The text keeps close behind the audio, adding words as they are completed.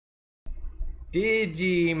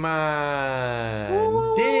Digimon.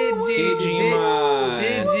 Digimon.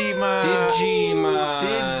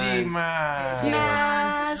 Digimon.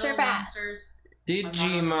 Smash or pass?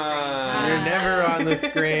 Digimon. You're never on the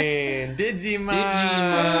screen. Digimon.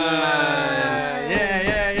 Yeah.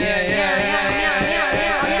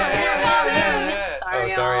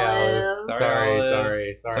 Sorry, Olive.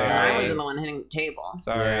 Sorry. I wasn't the one hitting the table.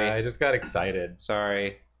 Sorry. Yeah, I just got excited.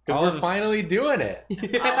 Sorry. Because we're finally doing it.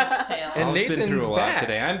 And Olive's been through a lot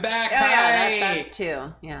today. I'm back. Hi. That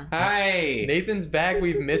too. Yeah. Hi. Nathan's back.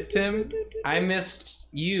 We've missed him. I missed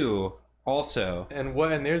you also. And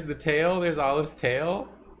what? And there's the tail. There's Olive's tail.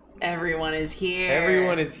 Everyone is here.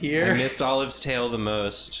 Everyone is I here. missed Olive's tail the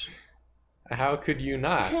most. How could you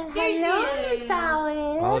not? Hello, Miss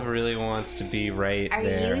Olive. Olive really wants to be right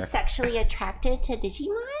there. Are you sexually attracted to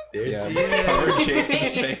Digimon? There Yeah, she is. cover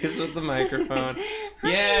Jacob's face with the microphone.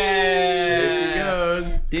 Yay! There she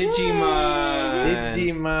goes. Digimon.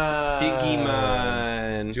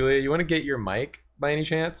 Digimon. Julia, you want to get your mic by any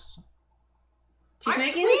chance? She's I'm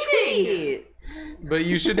making a tweet. But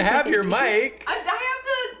you should have your mic. I have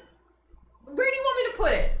to. Where do you want me to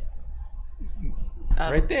put it?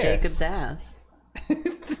 Right there. Jacob's ass.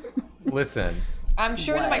 Listen. I'm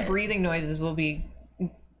sure that my What? breathing noises will be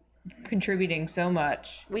contributing so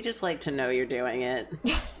much. We just like to know you're doing it.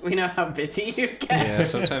 We know how busy you get. Yeah,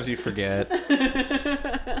 sometimes you forget.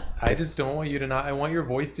 I just don't want you to not. I want your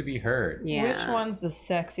voice to be heard. Yeah. Which one's the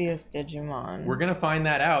sexiest Digimon? We're going to find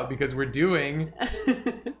that out because we're doing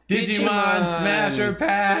Digimon Digimon. Smash or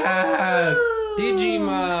Pass.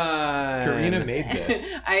 Digimon. Karina made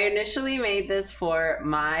this. I initially made this for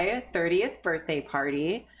my 30th birthday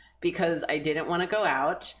party because I didn't want to go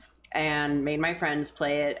out and made my friends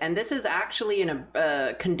play it. And this is actually in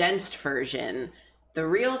a condensed version. The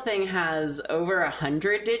real thing has over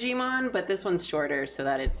 100 Digimon, but this one's shorter so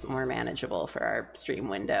that it's more manageable for our stream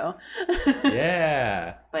window.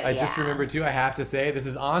 Yeah. But I just yeah. remembered too, I have to say, this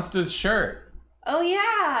is Onsta's shirt. Oh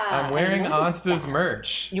yeah. I'm wearing I noticed Onsta's that.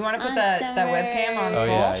 merch. You want to put that webcam on Oh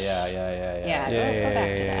full? yeah. Yeah, go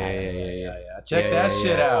back to that. Check Yeah, that yeah,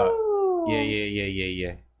 shit yeah. out.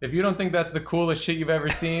 Yeah. If you don't think that's the coolest shit you've ever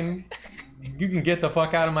seen, you can get the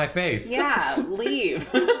fuck out of my face. Yeah,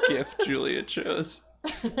 leave. Gift Julia chose.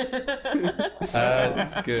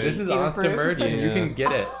 That's good. This is Do you Onsta approve? merch, and you Yeah. can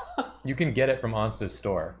get it. You can get it from Onsta's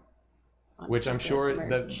store, which I'm Onsta sure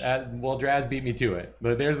merch. well, Draz beat me to it,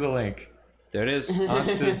 but there's the link. There it is.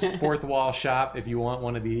 Onsta's fourth wall shop. If you want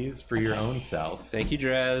one of these for your own self, Thank you,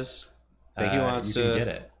 Draz. Thank you, Onsta. You can get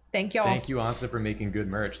it. Thank y'all. Thank you, Onsta, for making good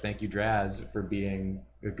merch. Thank you, Draz, for being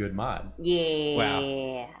a good mod. Yeah.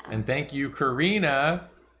 Wow. And thank you, Karina,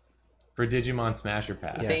 for Digimon Smasher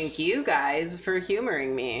Pass. Yes. Thank you guys for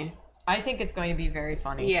humoring me. I think it's going to be very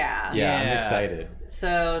funny. Yeah. Yeah, I'm Yeah. excited.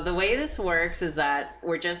 So the way this works is that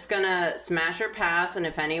we're just gonna smash or pass, and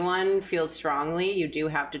if anyone feels strongly, you do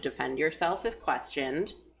have to defend yourself if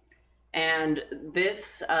questioned. And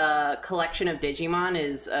this collection of Digimon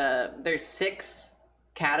is there's 6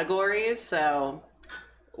 categories, so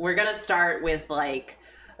we're gonna start with like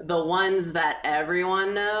the ones that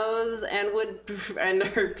everyone knows and are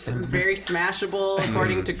very smashable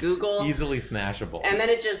according to Google. Easily smashable. And then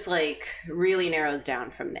it just like really narrows down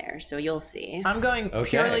from there. So you'll see. I'm going Okay.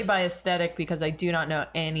 purely by aesthetic because I do not know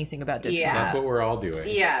anything about Digimon. Yeah. That's what we're all doing.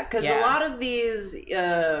 Yeah, because Yeah. a lot of these,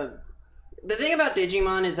 the thing about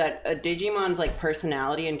Digimon is that a Digimon's like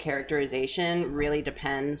personality and characterization really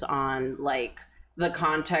depends on like the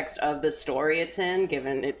context of the story it's in,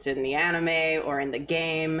 given it's in the anime or in the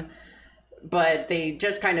game. But they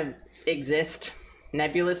just kind of exist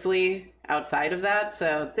nebulously outside of that.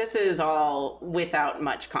 So this is all without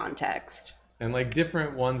much context. And like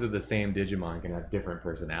different ones of the same Digimon can have different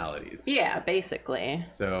personalities. Yeah, basically.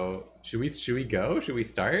 So should we go? Should we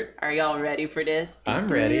start? Are y'all ready for this? I'm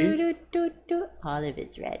ready. Olive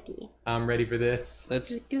is ready. I'm ready for this.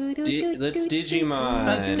 Let's Digimon. Let's Digimon.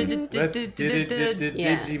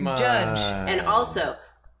 Judge. And also,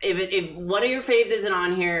 if one of your faves isn't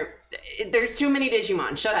on here, there's too many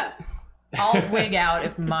Digimon. Shut up. I'll wig out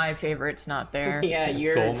if my favorite's not there. Yeah,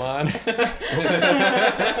 you're. Soulmon.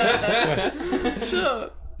 Shut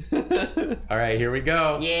up. All right, here we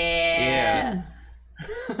go. Yeah.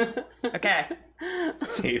 Okay.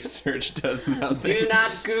 Safe search does nothing. Do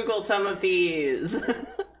not Google some of these. All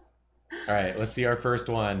right, let's see our first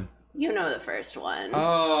one. You know the first one.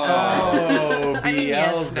 Oh, I mean,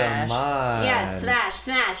 yes, Beelzemon. Yes, smash.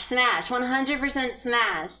 100%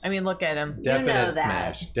 smash. I mean, look at him. Definite know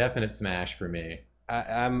that. smash. Definite smash for me.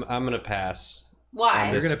 I'm gonna pass.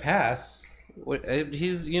 Why? You're gonna pass. What,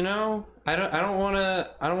 he's I don't want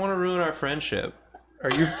to ruin our friendship.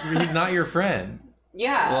 He's not your friend.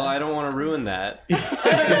 Yeah. Well, I don't want to ruin that.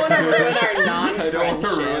 I don't want to ruin our non-friendship. I don't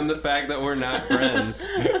want to ruin the fact that we're not friends.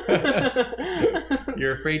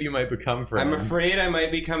 You're afraid you might become friends. I'm afraid I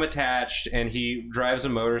might become attached, and he drives a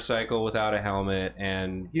motorcycle without a helmet,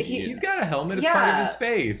 and He's got a helmet as part of his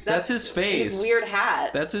face. That's his face. His weird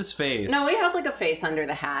hat. That's his face. No, he has like a face under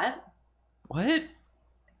the hat. What?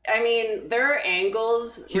 I mean, there are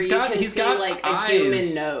angles where He's you got- can he's see got like eyes. a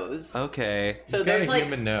human nose. Okay. So He's got there's a like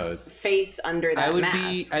human nose. face under that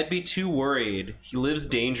mask. I'd be too worried. He lives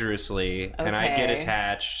dangerously, and I'd get Okay.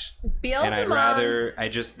 attached. Beelzemon. And I'd rather,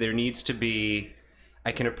 there needs to be,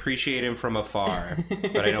 I can appreciate him from afar,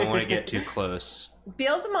 but I don't want to get too close.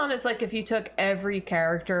 Beelzemon is like if you took every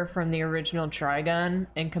character from the original Trigun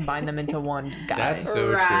and combined them into one guy. That's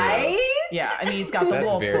so right? Yeah, I mean, he's got the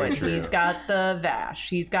That's very Wolfwood, true. he's got the Vash,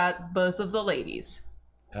 he's got both of the ladies.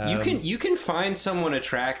 true. You can find someone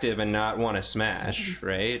attractive and not want to smash,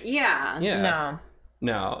 right? Yeah. Yeah. No.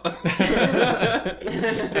 No. I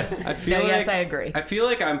feel No, like yes, I agree. I feel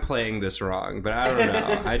like I'm playing this wrong, but I don't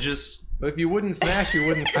know. If you wouldn't smash, you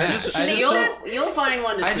wouldn't smash. You'll find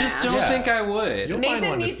one to I smash. just don't Yeah. think I would. You'll find Nathan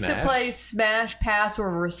one to needs to smash. play Smash, Pass,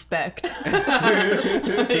 or Respect.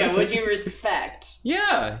 Yeah, would you respect?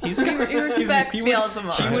 Yeah, he's got. He respects he would,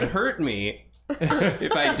 Beelzemon. he would hurt me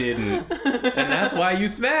if I didn't. And that's why you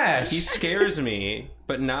smash. He scares me,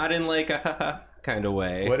 but not in like a kind of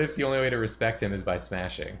way. What if the only way to respect him is by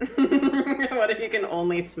smashing? What if you can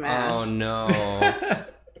only smash? Oh no.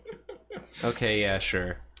 Okay, yeah,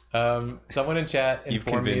 sure. Someone in chat You've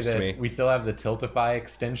informed me convinced that me. we still have the Tiltify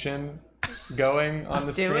extension going on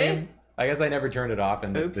the Do stream. we? I guess I never turned it off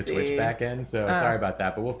in the Twitch Oopsie. backend, so Oh. sorry about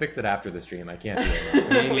that. But we'll fix it after the stream. I can't do it.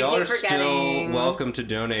 I mean, We y'all keep are still forgetting. welcome to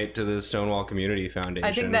donate to the Stonewall Community Foundation.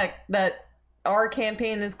 I think that our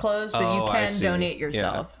campaign is closed, but Oh, you I can see. donate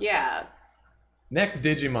yourself. Yeah. Next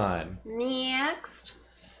Digimon. Next.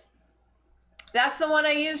 That's the one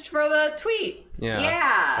I used for the tweet.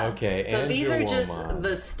 Yeah. Okay, So these are just Angelomon.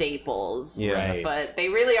 the staples. Yeah. Right. But they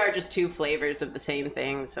really are just two flavors of the same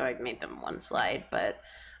thing, so I made them one slide. But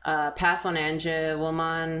pass on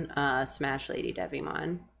Angelomon, smash Lady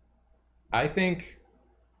Devimon. I think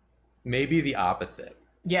maybe the opposite.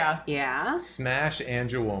 Yeah. Yeah. Smash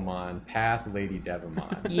Angelomon, pass Lady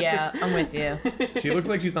Devimon. Yeah, I'm with you. She looks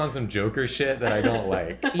like she's on some Joker shit that I don't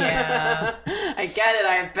like. Yeah. I get it.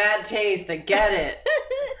 I have bad taste. I get it.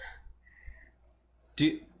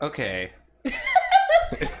 Okay.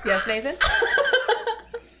 Yes, Nathan?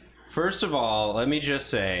 First of all, let me just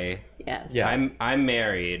say, Yes. Yeah. I'm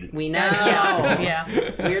married, We know.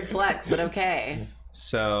 Yeah. Weird flex, but okay.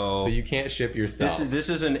 so So you can't ship yourself. this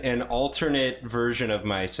is an alternate version of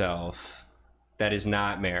myself that is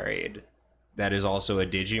not married. That is also a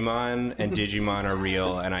Digimon, and Digimon are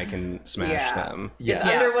real, and I can smash Yeah. them. Yes.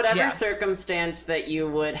 It's under whatever Yeah. circumstance that you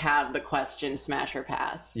would have the question smash or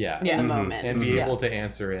pass. Yeah. In Yeah. the Mhm. moment. And be Yeah. able to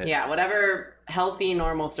answer it. Yeah, whatever healthy,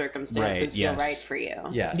 normal circumstances Right, feel yes. right for you.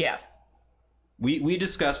 Yes. Yeah. We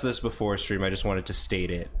discussed this before stream. I just wanted to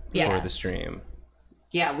state it for Yes. the stream.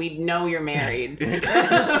 Yeah, we know you're married.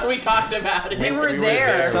 We talked about it. We were We were there.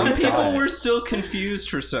 there. Some We saw people it. were still confused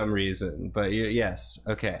for some reason, but yes,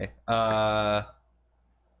 okay.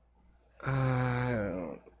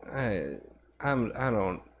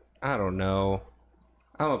 I don't know.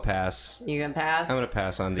 I'm gonna pass. You can pass? I'm gonna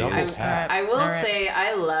pass on Double these. pass. I will All right. say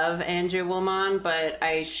I love Angelomon, but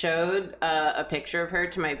I showed a picture of her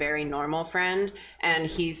to my very normal friend, and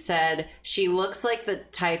he said she looks like the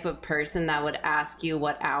type of person that would ask you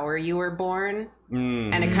what hour you were born,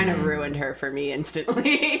 Mm. and it kind of ruined her for me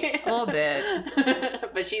instantly. A little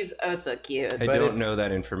bit. But she's oh so cute. I But don't it's- know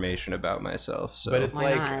that information about myself, so But it's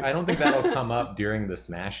Why like, not? I don't think that'll come up during the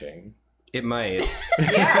smashing. it might.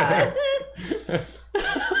 Yeah.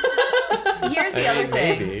 Here's the I other mean,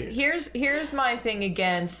 thing. maybe. Here's my thing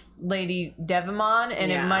against Lady Devimon,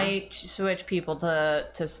 and Yeah. it might switch people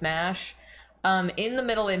to Smash. In the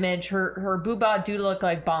middle image, her booba do look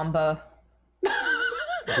like Bomba.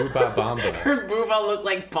 Booba Bomba. Her booba looked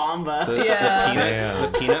like Bomba. The, Yeah.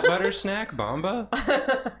 Damn. the peanut butter snack, Bomba?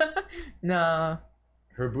 No.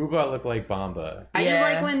 Her booba looked like Bomba. I just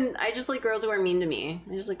Yeah. I just like girls who are mean to me.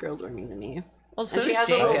 I just like girls who are mean to me. Well, so And she does has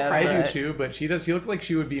a little Jacob. friend. I do but- too, but she looks like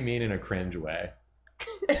she would be mean in a cringe way.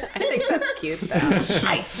 I think that's cute though.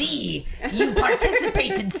 I see. You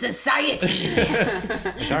participate in society.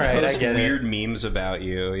 It's all right, I Post get weird it. memes about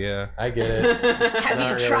you, yeah. I get it. Have you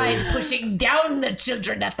Not tried really. pushing down the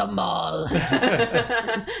children at the mall?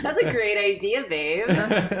 That's a great idea, babe.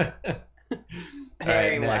 All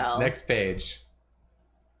Very right, well. next page.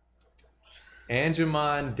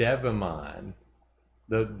 Angemon Devimon.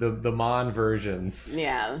 The Mon versions.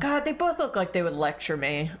 Yeah. God, they both look like they would lecture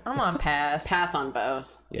me. I'm on pass. Pass on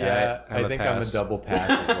both. Yeah, I think I'm a double pass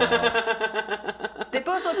as well. They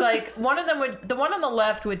both look like the one on the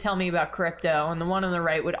left would tell me about crypto, and the one on the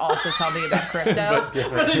right would also tell me about crypto. But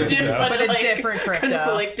different crypto. But a different crypto.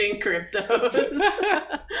 Conflicting cryptos.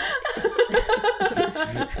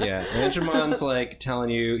 Yeah, and Digimon's like telling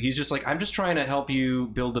you, he's just like, I'm just trying to help you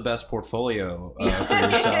build the best portfolio for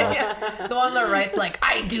yourself. The one on the right's like,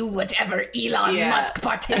 I do whatever Elon Yeah. Musk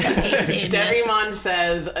participates in. Devimon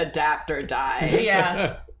says adapt or die.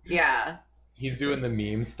 yeah. Yeah. He's doing the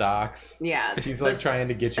meme stocks. Yeah. He's like trying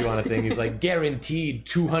to get you on a thing. He's like, guaranteed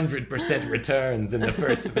 200% returns in the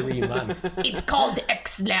first 3 months. It's called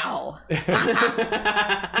X now.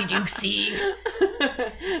 Did you see?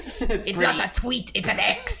 It's not a tweet, it's an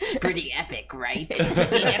X. pretty epic, right? It's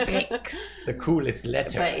pretty epic. The coolest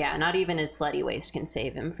letter. But yeah, not even his slutty waist can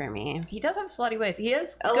save him for me. He does have slutty waist. He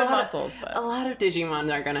has A good lot of- muscles, but A lot of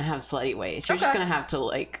Digimon are gonna have slutty waist. You're just Okay. gonna have to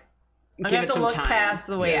like I'm give gonna have it to some look time. past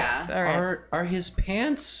the waist. Yeah. All right. Are his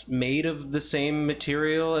pants made of the same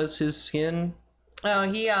material as his skin? Oh,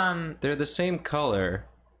 he They're the same color.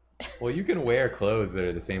 Well, you can wear clothes that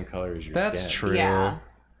are the same color as your That's skin. true. Yeah.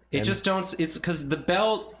 It And- just don't. It's because the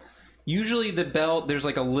belt. Usually, the belt. There's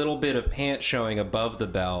like a little bit of pant showing above the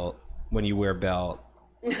belt when you wear belt.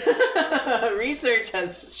 Research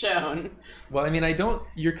has shown. Well, I mean,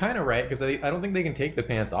 you're kind of right, because I don't think they can take the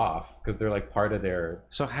pants off, because they're like part of their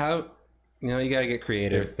So how? You know, you gotta get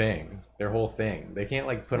creative. their whole thing. They can't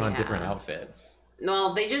like put on Yeah. different outfits.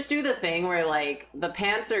 Well, they just do the thing where like the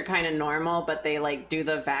pants are kind of normal, but they like do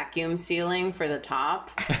the vacuum sealing for the top.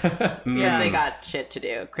 Yeah. They got shit to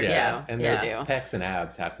do. Crypto Yeah, and to their do. pecs and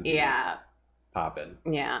abs have to be Yeah. popping.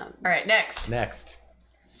 Yeah. All right, next. Next,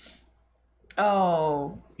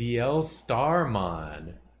 Oh, BL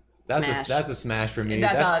Starmon. Smash. That's a smash for me.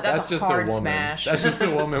 That's a just hard a woman. smash. That's just a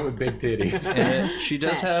woman with big titties. And she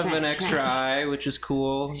does Smash, have an smash, extra smash. eye, which is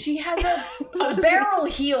cool. she has a barrel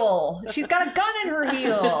heel. She's got a gun in her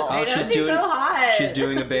heel. Oh, I know, she's she's doing. so hot. She's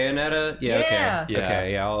doing a bayonetta. Yeah. Yeah. Okay. Yeah.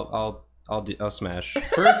 Okay. Yeah. I'll smash.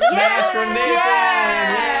 First smash from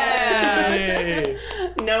Nathan! Yay!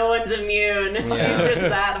 No one's immune. Yeah. She's just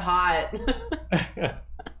that hot.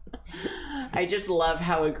 I just love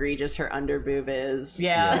how egregious her underboob is.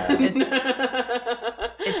 Yeah,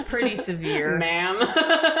 it's pretty severe. Ma'am.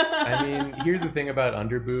 I mean, here's the thing about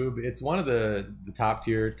underboob. It's one of the top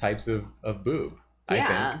tier types of boob, I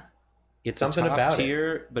yeah. think. It's Something a top about it.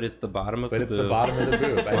 tier, but it's the bottom of But the it's boob. the bottom of the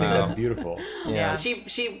boob. I think Wow. that's beautiful. Yeah.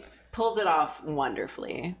 She pulls it off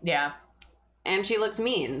wonderfully. Yeah, And she looks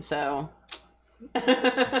mean, so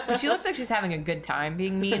but she looks like she's having a good time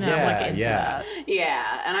being mean, and I'm Yeah, like into yeah. that.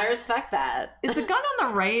 yeah, and I respect that. Is the gun on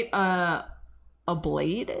the right a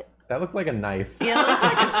blade? That looks like a knife. Yeah, it looks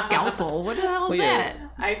like a scalpel. What the hell is Well, yeah. that?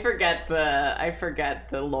 I forget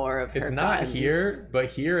the lore of her It's not guns. here, but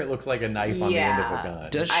here it looks like a knife on the end of a gun.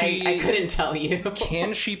 Does she? I couldn't tell you.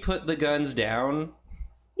 Can she put the guns down?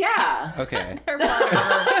 Yeah. Okay. They're part of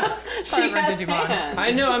her. She Part of her has Digimon. hands. I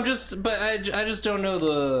know. I just don't know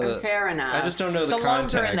the. Fair enough. I just don't know The the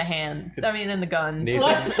lungs context. are in the hands. I mean, in the guns.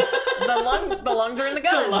 Nathan- The lungs are in the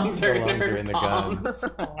guns. The lungs The are in lungs her are in the palms.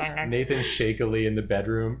 guns. Nathan shakily in the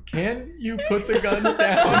bedroom. Can you put the guns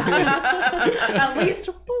down? At least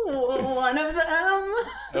one of them.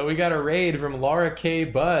 Oh, we got a raid from Laura K.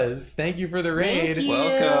 Buzz. Thank you for the raid. Thank you.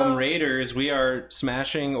 Welcome, Raiders. We are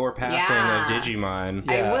smashing or passing Yeah. of Digimon.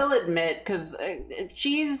 Yeah. I will admit, because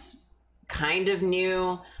she's kind of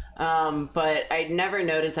new, but I never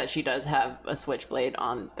noticed that she does have a switchblade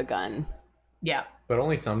on the gun. Yeah. But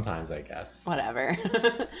only sometimes, I guess. Whatever.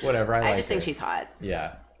 Whatever, I like I just think it. she's hot.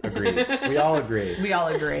 Yeah, agreed. We all agree. We all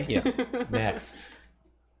agree. Yeah. Next.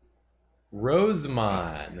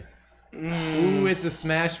 Rosemon. Ooh, it's a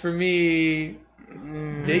smash for me.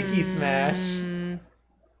 Jakey smash.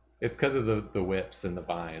 It's because of the whips and the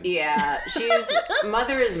vines. Yeah, she's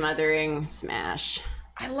mother is mothering smash.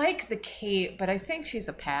 I like the cape, but I think she's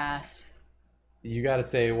a pass. You gotta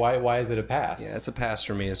say, why is it a pass? Yeah, it's a pass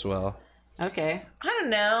for me as well. Okay. I don't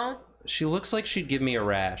know. She looks like she'd give me a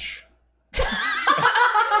rash.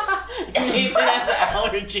 Nathan has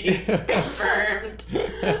allergies confirmed.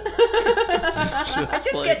 I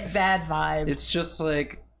just get bad vibes. It's just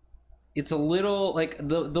like, it's a little like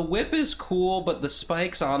the whip is cool, but the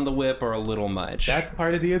spikes on the whip are a little much. That's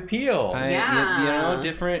part of the appeal. Yeah. you know,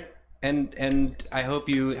 different. And I hope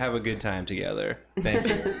you have a good time together. Thank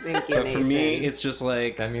you. Thank you, But for me, Nathan. it's just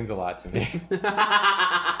like That means a lot to me.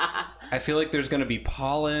 I feel like there's gonna be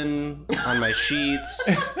pollen on my sheets,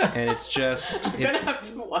 and it's just I'm gonna have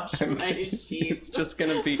to wash my sheets. it's just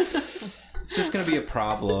gonna be. It's just gonna be a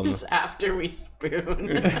problem. Just after we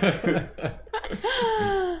spoon.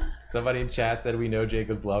 Somebody in chat said we know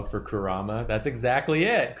Jacob's love for Kurama. That's exactly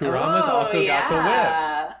it. Kurama's also got the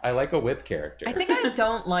whip. I like a whip character. I think I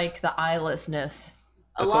don't like the eyelessness.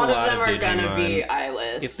 A That's lot a of lot them of are gonna Digimon. be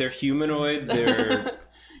eyeless. If they're humanoid, they're.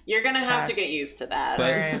 You're gonna have to get used to that.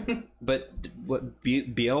 But Alright. but what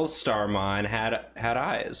Bielstarmon had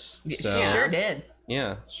eyes. So Yeah. Sure did.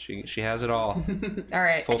 yeah, she has it all. All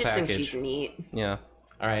right. Full I just package. think she's neat. Yeah.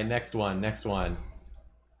 All right, next one.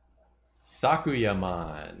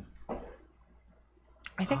 Sakuyamon.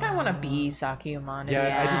 I think I want to be Sakuyamon.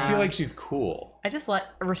 Yeah, I just feel like she's cool. I just like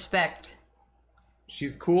respect.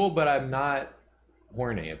 She's cool, but I'm not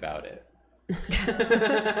horny about it.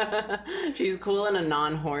 She's cool in a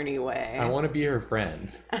non-horny way. I want to be her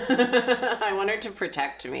friend. I want her to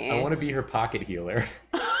protect me. I want to be her pocket healer.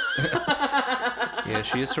 Yeah,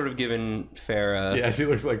 she is sort of given Farah. Yeah, she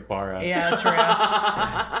looks like Farah. Yeah, true.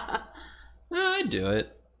 I'd do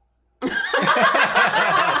it.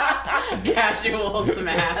 Casual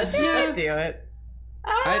smash. Should do it.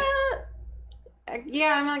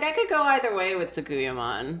 Yeah, I'm like I could go either way with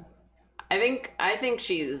Sakuyamon. I think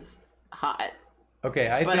she's hot, Okay,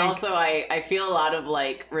 I but think also I feel a lot of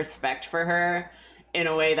like respect for her in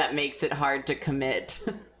a way that makes it hard to commit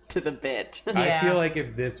to the bit. I Yeah. feel like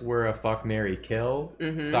if this were a fuck, marry, kill,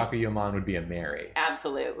 Mhm. Sakuyamon would be a marry.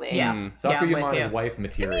 Absolutely. Yeah. Mm. Yeah, I'm Sakuyamon with is you. wife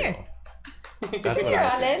material. here. That's what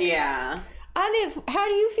I think. Yeah. Olive, how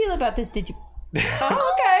do you feel about this Digimon?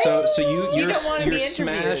 Oh, okay. So You you're don't wanna you're be interviewed.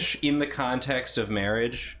 smash in the context of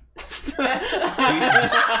marriage. In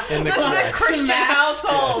the This is a correct. Christian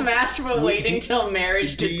household. Smash for waiting till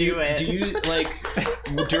marriage to do it. Do you like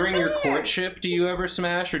during your courtship? Do you ever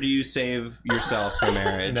smash, or do you save yourself for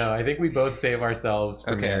marriage? No, I think we both save ourselves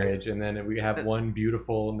for Okay. marriage, and then we have one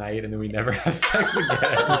beautiful night, and then we never have sex again.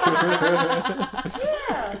 Yeah.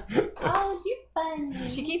 Oh, you're funny.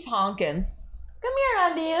 She keeps honking. Come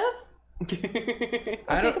here, Olive.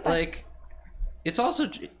 I don't like.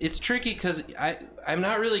 It's tricky because I'm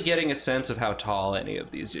not really getting a sense of how tall any of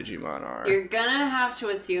these Digimon are. You're gonna have to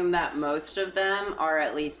assume that most of them are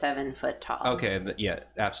at least 7 foot tall. Okay, yeah,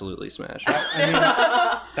 absolutely smash. I mean,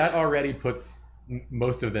 that already puts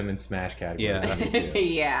most of them in Smash category. Yeah. not me too.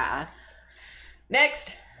 Yeah.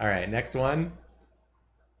 Next. All right, next one.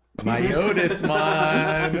 My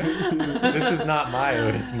Otismon. This is not my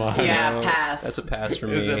Otismon. Yeah, No, pass. That's a pass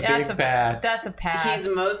for It's me. a big pass. That's a pass.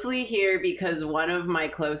 He's mostly here because one of my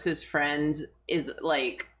closest friends is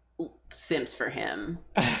like simps for him.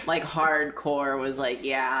 Like hardcore was like,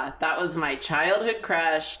 yeah, that was my childhood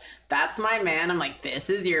crush. That's my man. I'm like, this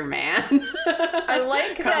is your man. I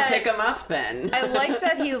like Come that. pick him up then. I like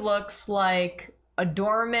that he looks like a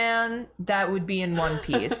doorman that would be in One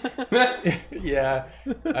Piece. Yeah,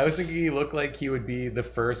 I was thinking he looked like he would be the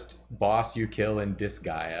first boss you kill in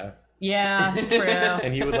Disgaea, Yeah, true.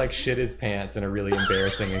 and he would like shit his pants in a really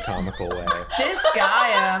embarrassing and comical way. This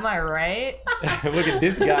Gaia, am I right? Look at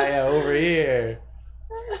this guy over here.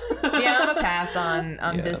 Yeah, I'm a pass on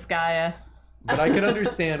Yeah. this Gaia. But I could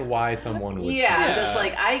understand why someone would. Yeah, Yeah. just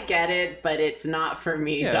like I get it, but it's not for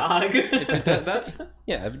me, Yeah. dog. If it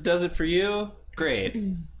if it does it for you, great.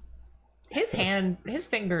 His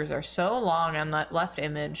fingers are so long on that left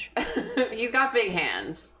image. He's got big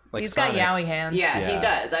hands. Like He's Sonic. got yaoi hands. Yeah, he Yeah.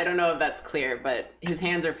 does. I don't know if that's clear, but his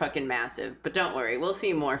hands are fucking massive. But don't worry, we'll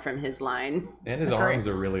see more from his line. And his Great. arms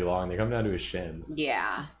are really long. They come down to his shins.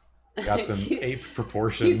 Yeah. Got some ape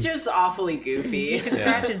proportions. He's just awfully goofy. You can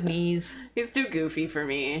scratch his knees. He's too goofy for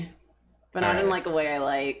me. But not in Alright. like a way I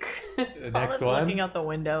like Next Olive's one. looking out the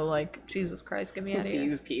window like, Jesus Christ, get me out of here.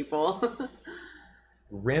 these people.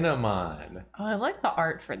 Renamon. Oh, I like the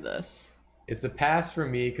art for this. It's a pass for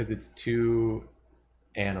me because it's too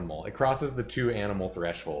animal. It crosses the two animal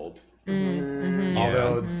threshold. Mm-hmm. Yeah.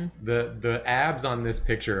 Although the abs on this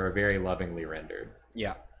picture are very lovingly rendered.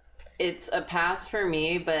 Yeah. It's a pass for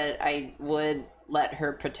me, but I would let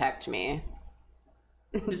her protect me.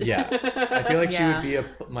 Yeah, I feel like Yeah. she would be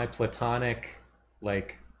my platonic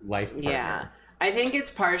like life partner. Yeah. I think it's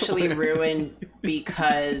partially ruined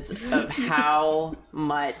because of how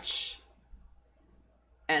much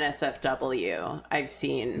NSFW I've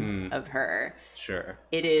seen of her. Sure.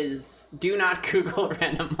 It is, do not Google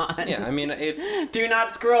Renamon. Yeah, I mean, Do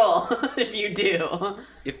not scroll if you do.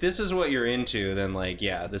 if this is what you're into, then like,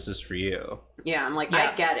 yeah, this is for you. Yeah, I'm like, Yeah.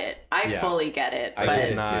 I get it. I Yeah. fully get it. I But was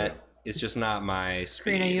it not. too. It's just not my speed.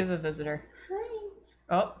 Karina, you have a visitor.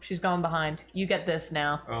 Oh, she's gone behind. You get this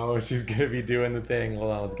now. Oh, she's gonna be doing the thing.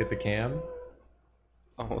 Hold on, let's get the cam.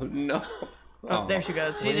 Oh no. Oh, there she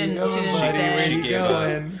goes. She Where you didn't. going, She didn't buddy? Where stay. She you gave up.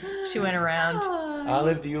 going? She went around.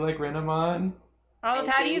 Olive, do you like Renamon? Olive,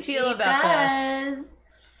 I how do you think feel she about does.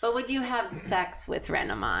 But would you have sex with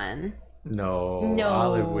Renamon? No, No.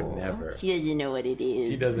 Olive would never. She doesn't know what it is.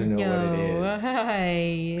 She doesn't know what it is.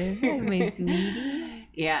 Hi. Hi, my sweetie.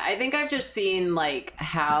 Yeah, I think I've just seen like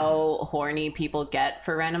how horny people get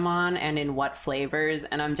for Renamon and in what flavors,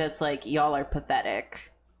 and I'm just like, y'all are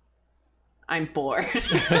pathetic. I'm bored.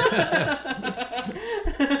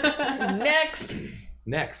 Next.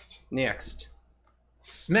 Next.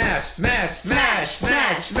 Smash, smash, smash,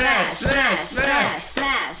 smash, smash, smash, smash,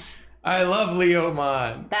 smash. I love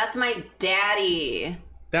Leomon. That's my daddy.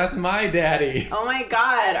 That's my daddy. Oh my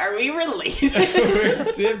god, are we related? We're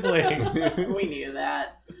siblings. We knew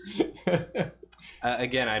that.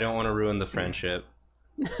 Again, I don't want to ruin the friendship.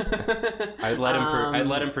 I'd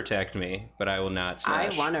let him protect me, but I will not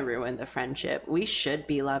smash. I want to ruin the friendship. We should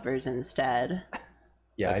be lovers instead.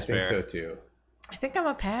 Yeah, That's I think fair. so too. I think I'm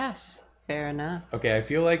a pass. Fair enough. Okay, I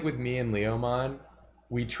feel like with me and Leomon,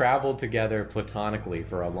 we traveled together platonically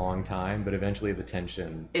for a long time, but eventually the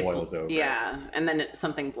tension boils over. Yeah, and then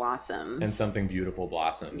something blossoms. And something beautiful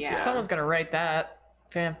blossoms. Yeah. Someone's gonna write that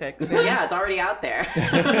fanfic. Yeah, it's already out there.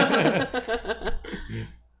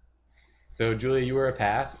 So, Julia, you were a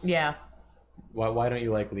pass? Yeah. Why don't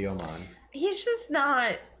you like Leomon? He's just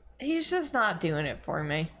not doing it for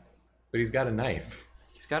me. But he's got a knife.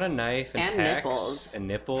 He's got a knife and, And pecs nipples. and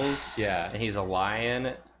nipples. Yeah. And he's a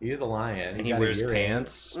lion. He is a lion. And He's he got a wears earring.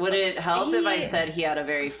 pants. Would it help if I He- said he had a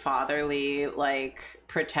very fatherly, like,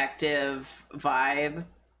 protective vibe?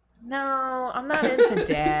 No, I'm not into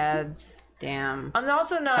dads. Damn. I'm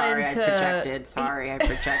also not Sorry, into. I projected. Sorry, I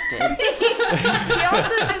projected. He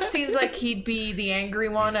also just seems like he'd be the angry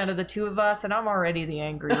one out of the two of us, and I'm already the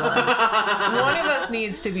angry one. One of us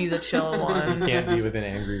needs to be the chill one. Can't be with an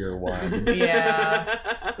angrier one.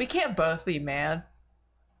 Yeah. We can't both be mad.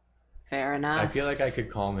 Fair I enough. feel like I could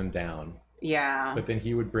calm him down, Yeah. but then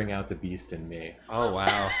he would bring out the beast in me. Oh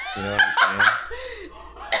wow. You know what I'm saying?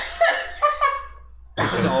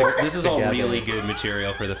 This is all Together. really good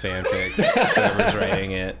material for the fanfic. Whoever's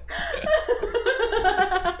writing it.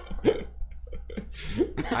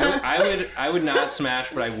 I would not smash,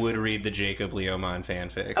 but I would read the Jacob Leomon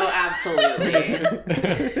fanfic. Oh,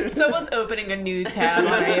 absolutely. Someone's opening a new tab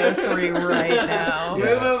on AO3 right now. Yeah.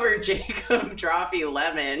 Move over, Jacob Drawfee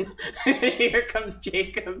Lemon. Here comes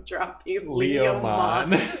Jacob Drawfee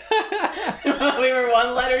Leomon. We were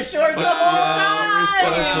one letter short the whole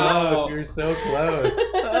time. We're so close.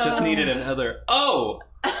 Just needed another. Oh.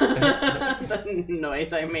 The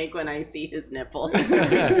noise I make when I see his nipples.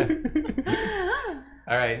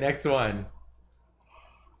 All right, next one.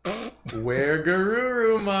 Where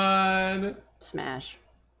Garurumon? Smash.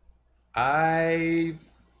 I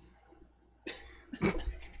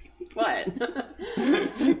What?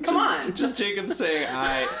 Come on. Just Jacob saying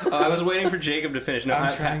I. Oh, I was waiting for Jacob to finish. No,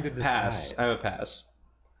 I'm I trying to pass. decide. I'm a pass.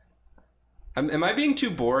 Am I being too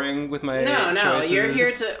boring with my No, choices? you're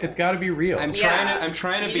here to. it's got to be real. I'm Yeah.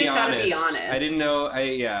 trying to You be just gotta honest. be honest. I didn't know.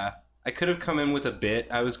 I could have come in with a bit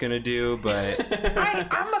I was gonna do, but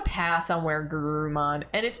I'm a pass on Where Garurumon,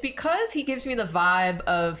 and it's because he gives me the vibe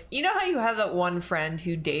of, you know how you have that one friend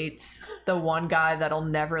who dates the one guy that'll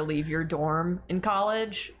never leave your dorm in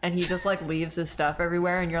college, and he just like leaves his stuff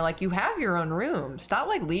everywhere, and you're like, you have your own room, stop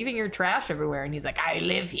like leaving your trash everywhere, and he's like, I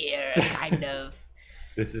live here, kind of.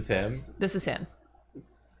 This is him. This is him.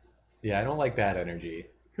 Yeah, I don't like that energy.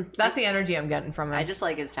 That's the energy I'm getting from him. I just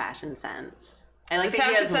like his fashion sense. I like The that he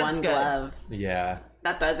fashion has sense one good. glove. Yeah.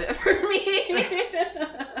 That does it for me.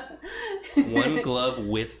 one glove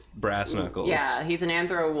with brass knuckles. Yeah, he's an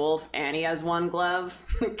anthro wolf and he has one glove.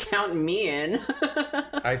 Count me in.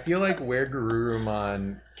 I feel like Where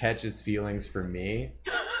Garurumon catches feelings for me,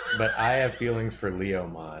 but I have feelings for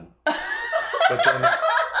Leomon. But then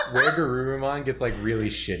Where Garurumon gets like really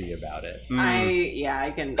shitty about it.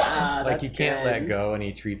 I can. Like That's he can't good. let go and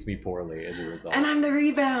he treats me poorly as a result. And I'm the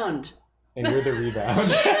rebound. And you're the rebound.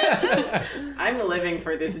 I'm living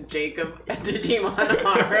for this Jacob Digimon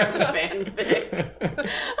horror fanfic.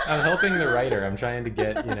 I'm helping the writer. I'm trying to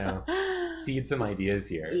get, seed some ideas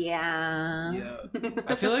here. Yeah.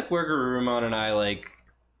 I feel like Where Garurumon and I like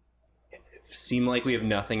seem like we have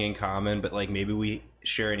nothing in common, but like maybe we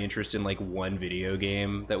share an interest in like one video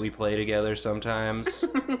game that we play together sometimes.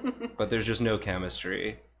 But there's just no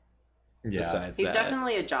chemistry Yeah. besides He's that.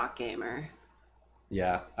 definitely a jock gamer.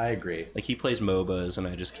 Yeah, I agree. Like he plays MOBAs and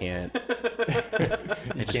I just can't. You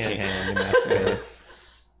just can't can't. hang in that space.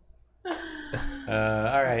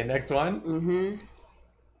 All right, next one. Mm-hmm.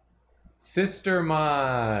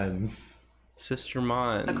 Sistermons. Sister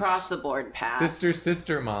Mons. Across the board pass.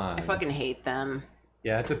 Sistermons. I fucking hate them.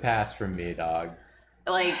 Yeah, it's a pass from me, dog.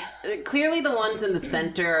 like clearly the ones in the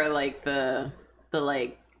center are like the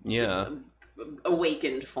like Yeah.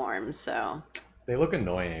 awakened forms, so They look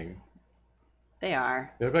annoying. they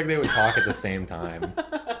are. They look like they would talk at the same time.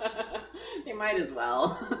 They might as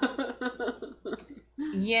well.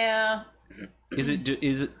 Yeah. Is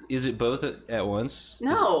it both at once?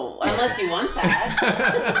 No, unless you want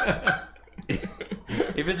that.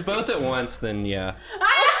 If it's both at once, then yeah.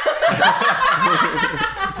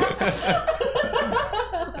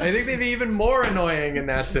 I think they'd be even more annoying in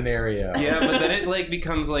that scenario. Yeah, but then it like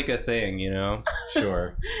becomes like a thing, you know?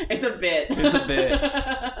 Sure. It's a bit. It's a bit.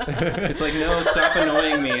 It's like, no, stop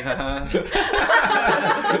annoying me, haha.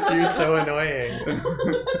 You're so annoying.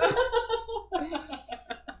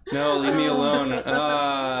 No, leave me alone.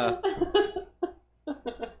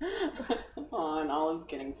 Oh, and Olive's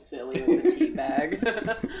getting silly with the tea bag.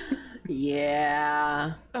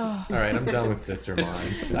 Yeah. Oh. All right, I'm done with Sister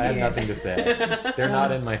Mons. I have nothing to say. They're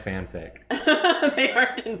not in my fanfic. They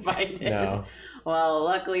aren't invited. No. Well,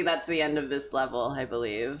 luckily that's the end of this level, I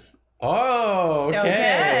believe. Oh, okay.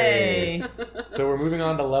 Okay. So we're moving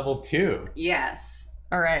on to level 2. Yes.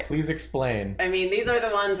 All right. Please explain. I mean, these are the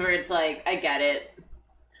ones where it's like, I get it.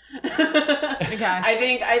 Okay.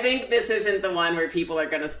 I think this isn't the one where people are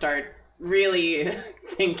going to start really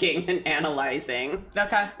thinking and analyzing.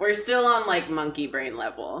 Okay. We're still on like monkey brain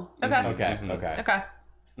level. Okay. Okay, Mhm. okay. Okay.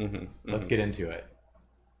 Mm-hmm. Let's get into it.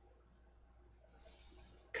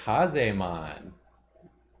 Kazemon.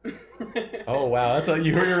 Oh wow,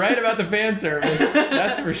 you're right about the fan service.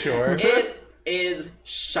 That's for sure. It is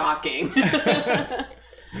shocking.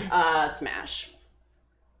 Smash.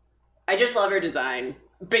 I just love her design.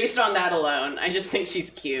 Based on that alone, I just think she's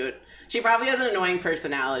cute. She probably has an annoying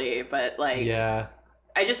personality, but like, Yeah.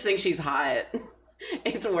 I just think she's hot.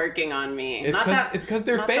 It's working on me. It's because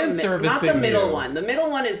they're fan servicing. Not the middle you. one. The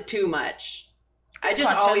middle one is too much. I just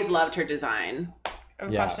Question? always loved her design.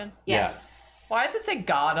 Yeah. Question. Yes. Why does it say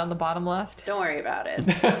God on the bottom left? Don't worry about it.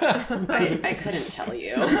 Yeah. I couldn't tell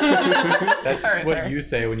you. That's All right, what fair. you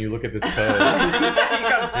say when you look at this pose. You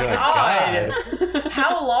go, You're like, God. God.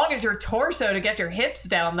 How long is your torso to get your hips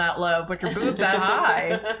down that low, but your boobs that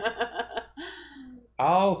high?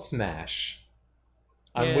 I'll smash.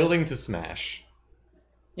 I'm Yeah. willing to smash.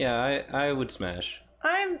 Yeah, I would smash.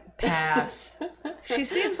 I'm pass. She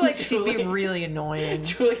seems like she'd be Julie. really annoying.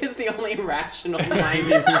 Julia's the only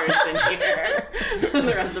rational-minded person here.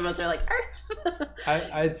 The rest of us are like, "Arf."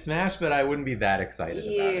 I'd smash, but I wouldn't be that excited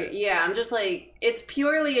about it. Yeah, I'm just like, it's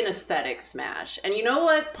purely an aesthetic smash. And you know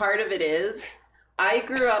what part of it is? I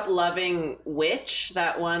grew up loving Witch,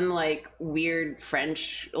 that one like weird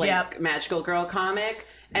French like Yep. magical girl comic,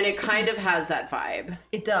 and it kind of has that vibe.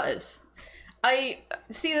 It does. I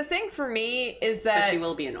see. The thing for me is But that she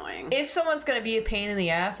will be annoying. if someone's gonna be a pain in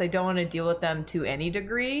the ass, I don't want to deal with them to any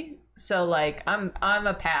degree. So like, I'm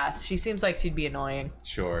a pass. She seems like she'd be annoying.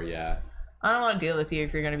 Sure, yeah. I don't want to deal with you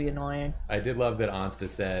if you're gonna be annoying. I did love that Ansta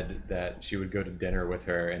said that she would go to dinner with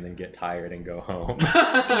her and then get tired and go home.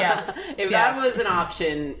 Yes. If Yes. that was an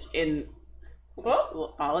option in... Oh,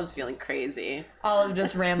 Well, Olive's feeling crazy. Olive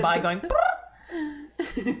just ran by going.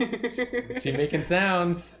 She making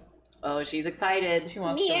sounds. Oh, she's excited. She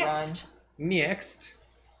wants to run. Next.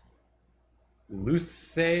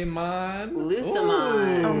 Lucemon.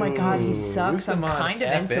 Lucemon. Oh my god, he Ooh, sucks. I'm Lucemon kind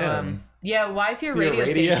of into FM. him. Yeah, why is he a Is he a radio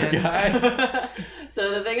radio station? guy?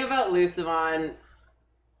 So the thing about Lucemon,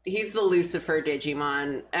 he's the Lucifer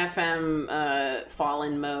Digimon. FM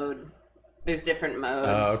fallen mode. There's different modes.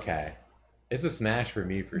 Oh, okay. It's a smash for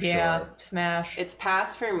me for Yeah, sure. smash. It's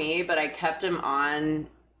passed for me, but I kept him on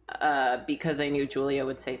because I knew Julia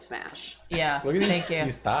would say smash. Yeah, Look at thank these, you.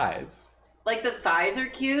 these thighs. Like the thighs are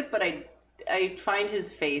cute, but I find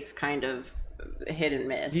his face kind of hit and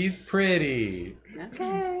miss. He's pretty.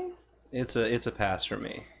 okay. It's a pass for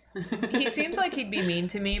me. He seems like he'd be mean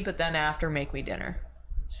to me, but then after make me dinner.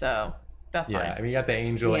 So that's Yeah, fine. I mean, you got the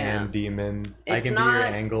angel Yeah. and demon. I It's can be your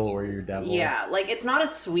not- angle or your devil. Yeah, like it's not a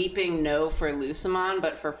sweeping no for Lucemon,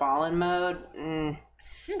 but for fallen mode, it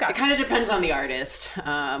Okay. kind of depends on the artist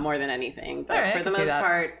more than anything. But Alright, I for the can see most that.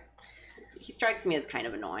 part, he strikes me as kind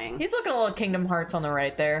of annoying. He's looking a little Kingdom Hearts on the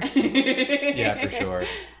right there. Yeah, for sure.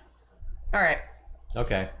 All right.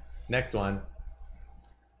 Okay, next one.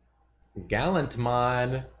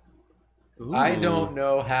 Gallantmon. I Ooh. don't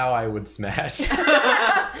know how I would smash.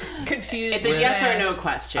 Confused. It's a yes or no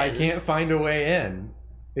question. I can't find a way in.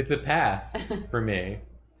 It's a pass for me.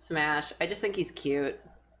 Smash. I just think he's cute.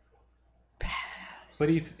 But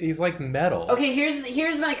he's like metal. Okay,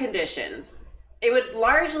 here's my conditions. It would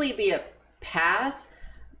largely be a pass,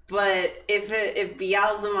 But if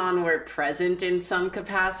Beelzemon were present in some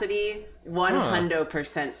capacity,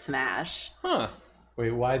 100% Smash. Huh.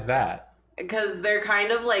 Wait, why is that? Because they're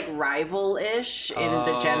kind of like rival-ish in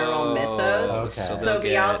the general mythos. Okay. So they'll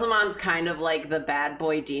get- Beelzemon's kind of like the bad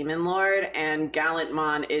boy demon lord, and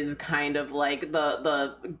Gallantmon is kind of like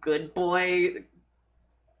the good boy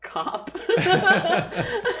cop.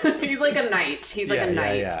 He's like a knight. He's like a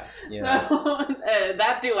knight. Yeah. So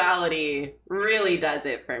that duality really does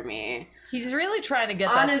it for me. He's really trying to get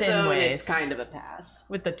On that his thin own, waist it's kind of a pass.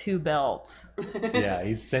 with the 2 belts. Yeah,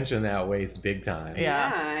 he's cinching that waist big time.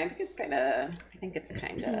 Yeah. I think it's kind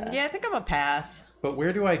of. Yeah, I think I'm a pass. But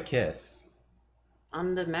where do I kiss?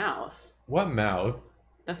 On the mouth, What mouth?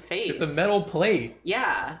 the face. It's a metal plate.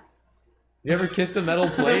 Yeah. You ever kissed a metal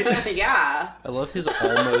plate? Yeah. I love his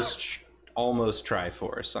almost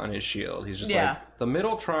Triforce on his shield. He's just Yeah. like, the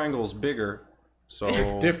middle triangle's bigger, so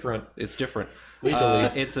It's different. It's different. Legally.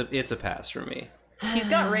 It's a pass for me. He's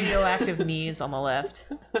got radioactive knees on the left.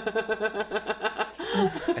 I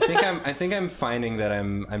think I'm finding that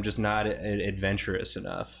I'm just not adventurous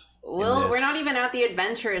enough. in Well, this. we're not even at the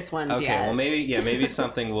adventurous ones Okay, yet. well maybe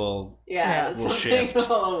something will. yeah, we'll something shift.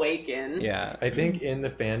 will awaken. Yeah. I think in the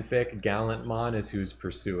fanfic, Gallantmon is who's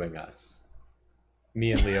pursuing us.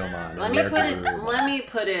 Me and Leomon. Let me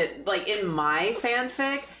put it like in my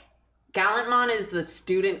fanfic, Gallantmon is the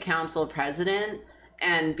student council president,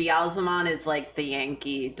 and Beelzemon is like the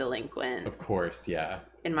Yankee delinquent Of course, yeah.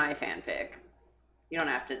 in my fanfic. You don't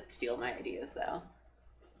have to steal my ideas though.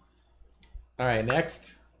 All right,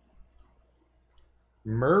 next.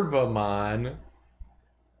 Mervamon.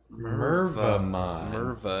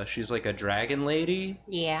 Merva. She's like a dragon lady.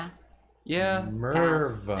 Yeah. Yeah.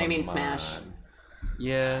 Mervamon. I mean Smash.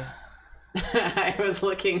 Yeah. I was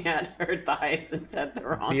looking at her thighs and said the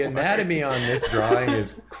wrong The word. anatomy on this drawing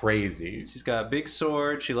is crazy. She's got a big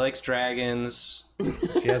sword. She likes dragons.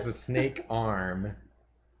 She has a snake arm.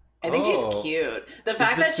 I think Oh. she's cute. The Does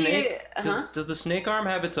fact the that snake, she does the snake arm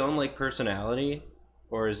have its own like personality,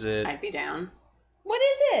 or is it? I'd be down. What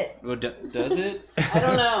is it? Well, does it? I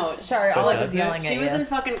don't know. Sorry, But Olive does was it? yelling at She you. was in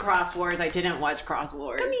fucking Cross Wars. I didn't watch Cross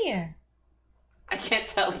Wars. Come here. I can't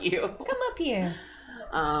tell you. Come up here.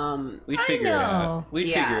 We'd I figure it out. know. We'd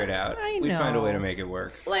Yeah. figure it out. I We'd find a way know. to make it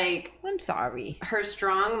work. Like I'm sorry. her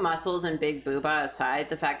strong muscles and big booba aside,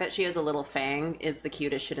 the fact that she has a little fang is the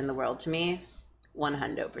cutest shit in the world to me.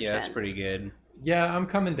 100%. Yeah, that's pretty good. Yeah, I'm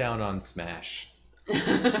coming down on Smash. You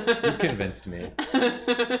convinced me.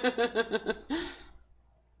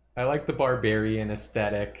 I like the barbarian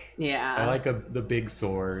aesthetic. Yeah. I like the big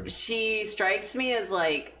sword. She strikes me as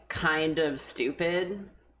like kind of stupid,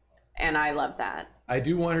 and I love that. I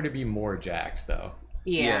do want her to be more jacked, though.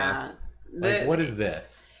 Yeah. Like, what is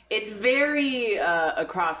this? It's very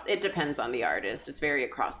across. It depends on the artist. It's very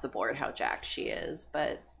across the board how jacked she is,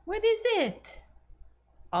 but What is it?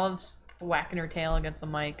 Olive's whacking her tail against the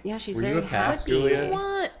mic. yeah, she's Were you very a pass, happy. Julia?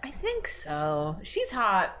 What? I think so. She's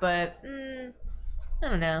hot, but I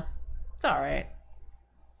don't know. It's all right.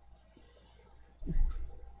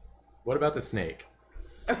 What about the snake?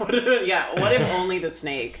 What if only the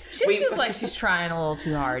snake? She just feels like she's trying a little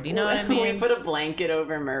too hard. You know what I We mean? put a blanket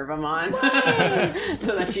over Mervamon What?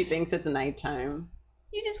 so that she thinks it's nighttime.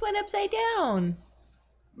 You just went upside down.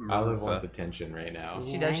 Olive Merva. wants attention right now.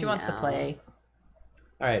 She does. She wants to play.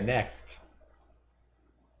 All right, next.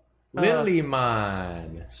 Uh.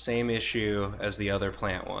 Lilymon. Same issue as the other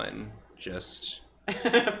plant one. Just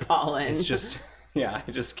Pollen. it's just yeah.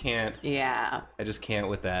 I just can't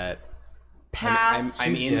with that. Pass.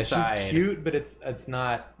 I'm Yeah, inside. she's cute, but it's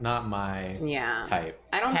not my Yeah. type.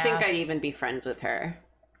 I don't think Pass. I'd even be friends with her.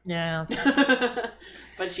 Yeah.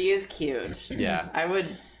 But she is cute. Yeah. I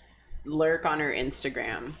would lurk on her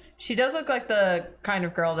Instagram. She does look like the kind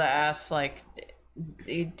of girl that asks, like,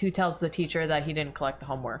 who tells the teacher that he didn't collect the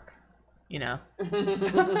homework. You know?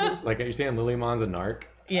 Like, are you saying Lilymon's a narc?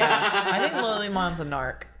 Yeah. I think Lilymon's a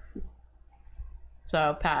narc.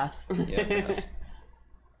 So, pass. Yeah,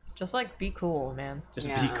 Just, like, be cool, man. just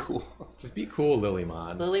Yeah. be cool. Just be cool,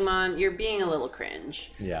 Lilymon. Lilymon, you're being a little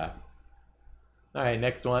cringe. Yeah. All right,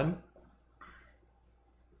 next one.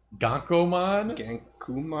 Gonkomon?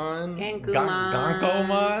 Gankumon. Gankumon.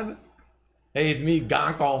 Gonkomon? Hey, it's me,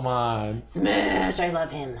 Gonkomon. Smash! I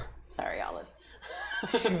love him. Sorry, Olive.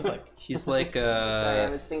 She was like, He's like Sorry, I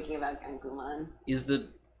was thinking about Gankumon.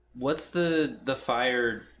 what's the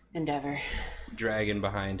fire Endeavor. dragon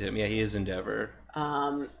behind him? Yeah, he is Endeavor.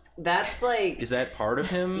 That's like... Is that part of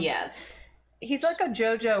him? Yes. he's like a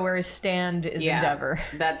JoJo where his stand is Yeah. Endeavor.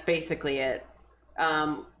 That's basically it.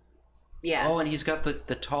 Yes. Oh, and he's got the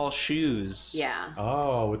tall shoes. Yeah.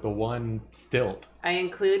 Oh, with the one stilt. I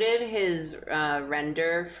included his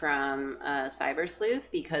render from Cyber Sleuth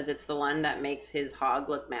because it's the one that makes his hog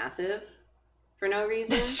look massive for no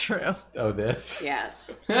reason. It's true. Oh, this?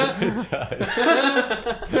 Yes. It does.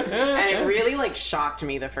 And it really like shocked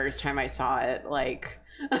me the first time I saw it. Like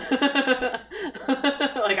I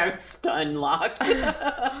was stun locked.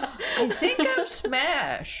 I think I'm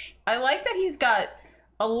Smash. I like that he's got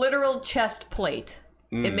a literal chest plate.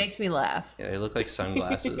 It makes me laugh. Yeah, they look like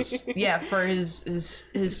sunglasses. Yeah, for his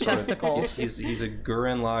chesticles. He's a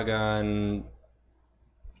Gurren Lagann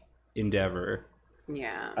endeavor.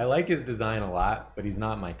 Yeah, I like his design a lot, but he's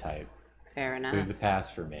not my type. fair enough. So he's a pass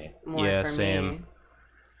for me. More Yeah, for same. Me.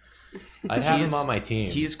 I'd have He's- him on my team.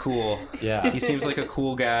 He's cool. Yeah. He seems like a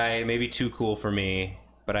cool guy, maybe too cool for me,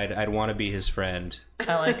 but I'd want to be his friend.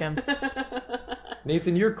 I like him.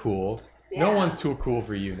 Nathan, you're cool. No Yeah. one's too cool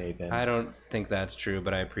for you, Nathan. I don't think that's true,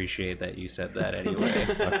 but I appreciate that you said that anyway.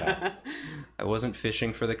 Okay. I wasn't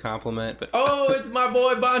fishing for the compliment, but Oh, it's my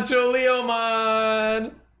boy Bancho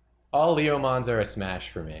Leomon! All Leomons are a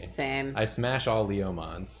smash for me. Same. I smash all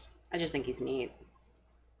Leomons. I just think he's neat.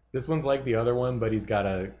 This one's like the other one, but he's got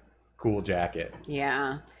a cool jacket.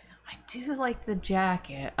 Yeah. I do like the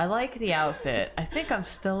jacket. I like the outfit. I think I'm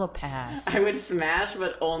still a pass. I would smash,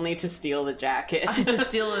 but only to steal the jacket. I had to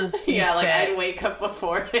steal his Yeah, like fit. I'd wake up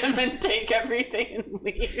before him and take everything and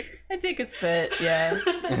leave. I take his fit, yeah.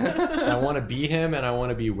 I want to be him and I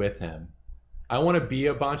want to be with him. I want to be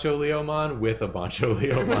a Bancho Leomon with a Bancho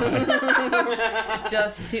Leomon.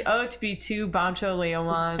 Just to be two Bancho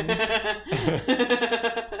Leomons.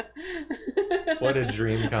 What a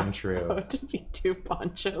dream come true. Oh, to be two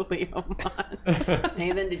Poncho Leomons.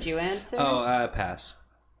 Nathan, did you answer? pass.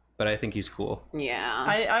 But I think he's cool. Yeah.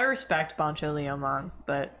 I respect Bancho Leomon,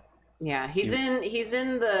 but Yeah, he's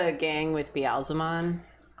in the gang with Beelzemon,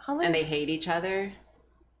 and they hate each other.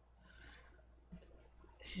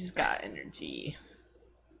 she's got energy.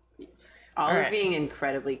 Olive's Alright. being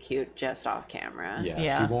incredibly cute just off camera. Yeah,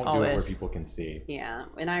 Yeah, she won't do it where always. people can see. Yeah,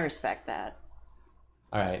 and I respect that.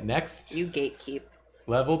 All right, next. You gatekeep.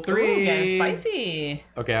 Level 3. Ooh, getting spicy.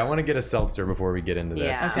 Okay, I want to get a seltzer before we get into this.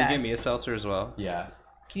 Yeah. Can you Okay. get me a seltzer as well? Yeah.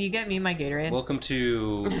 Can you get me my Gatorade? Welcome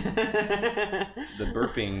to the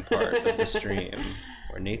burping part of the stream,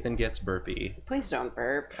 where Nathan gets burpy. Please don't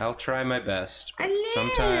burp. I'll try my best, but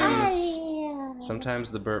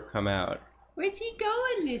sometimes the burp come out. Where's he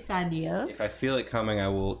going, Lusandio? If I feel it coming, I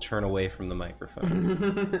will turn away from the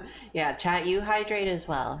microphone. Yeah, chat, you hydrate as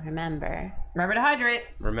well, remember. Remember to hydrate.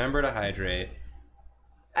 Remember to hydrate.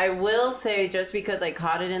 I will say, just because I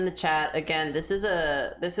caught it in the chat again, this is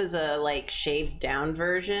a like shaved down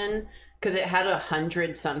version because it had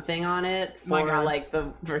 100 something on it My for God. like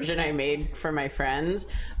the version I made for my friends.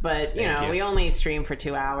 But you Thank know, you. we only stream for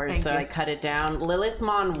 2 hours, Thank so you. I cut it down.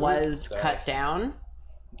 Lilithmon was sorry. cut down.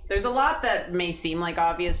 There's a lot that may seem like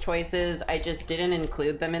obvious choices. I just didn't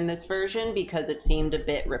include them in this version because it seemed a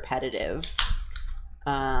bit repetitive.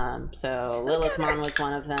 So Lilithmon was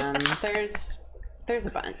one of them. There's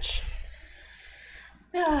a bunch.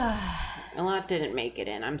 A lot didn't make it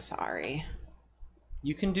in. I'm sorry.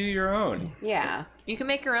 You can do your own. Yeah. You can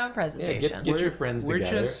make your own Yeah, presentation. get your friends We're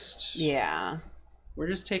together. Yeah. We're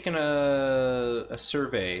just taking a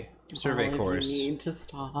survey Olive, course. You need to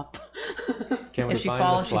stop. Can we If she find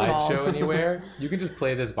falls, the she falls. slideshow anywhere? You can just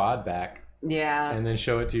play this VOD back Yeah. and then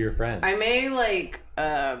show it to your friends. I may like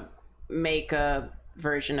make a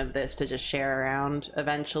version of this to just share around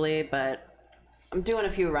eventually, but I'm doing a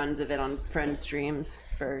few runs of it on friend streams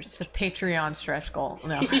It's first. a Patreon stretch goal.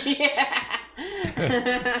 No. Yeah.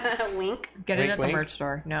 Wink. Get it Wink, at the wink. merch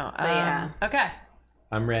store. No. yeah. Okay.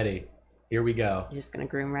 I'm ready. Here we go. You're just gonna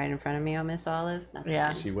groom right in front of me, oh Miss Olive? That's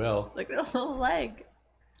Yeah. She will. Look at her little leg.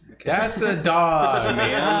 That's a dog,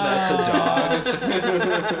 Man, that's a dog.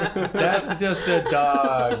 That's just a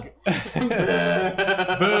dog.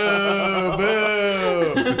 Boo,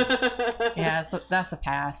 boo. Yeah, so that's a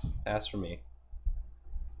pass. Ask for me.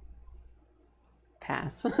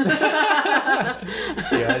 Pass.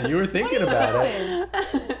 Yeah, you were thinking about it.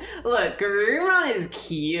 Look, Garurumon is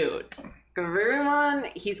cute.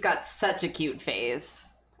 Garurumon, he's got such a cute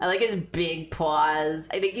face. I like his big paws.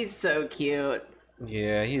 I think he's so cute.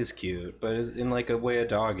 Yeah, he is cute, but in like a way a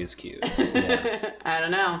dog is cute. I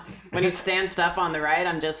don't know. When he stands up on the right,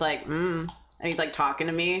 I'm just like, And he's like talking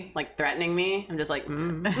to me, like threatening me. I'm just like,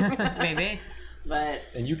 Maybe. But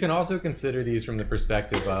And you can also consider these from the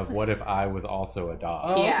perspective of what if I was also a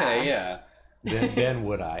dog? Oh, Yeah. okay, yeah. then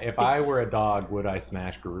would I? If I were a dog, would I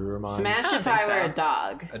smash Garurumon? Smash I don't if think I were so. a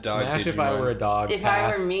dog. A dog Smash if I Digimon. were a dog. If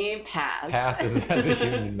pass, I were me, pass. Pass as a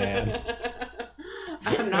human man.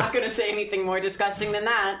 I'm not going to say anything more disgusting than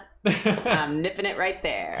that. I'm nipping it right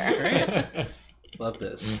there. Great. Love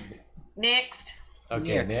this. Next.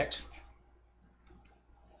 Okay, next.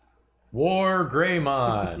 War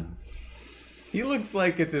Greymon. He looks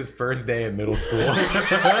like it's his first day at middle school. Is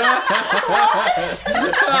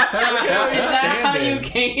that how you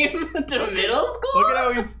came to middle school? Look at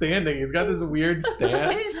how he's standing. He's got this weird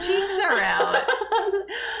stance. His cheeks are out.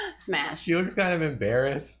 Smash. She looks kind of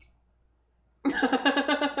embarrassed.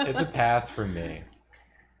 It's a pass for me.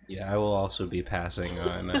 Yeah, I will also be passing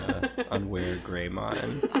on Where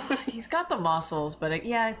Greymon. Oh, he's got the muscles, but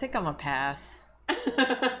yeah, I think I'm a pass.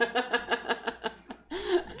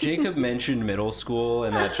 Jacob mentioned middle school,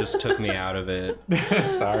 and that just took me out of it.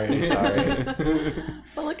 sorry.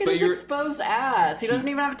 But look at his exposed ass. He doesn't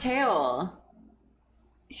even have a tail.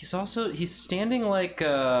 He's standing like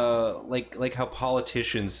how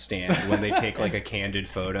politicians stand when they take like a candid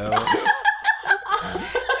photo.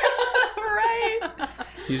 Right.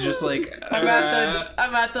 He's just like I'm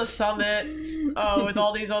at the summit with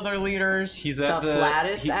all these other leaders. he's at The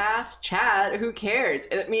flattest ass chat. Who cares?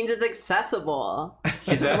 It means it's accessible.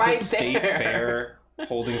 He's at right the state there. fair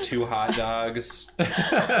holding 2 hot dogs.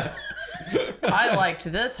 I liked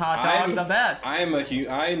this hot dog the best.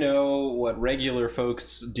 I know what regular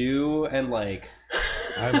folks do and like.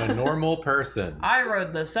 I'm a normal person. I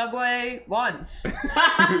rode the subway once.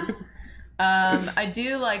 I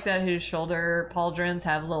do like that his shoulder pauldrons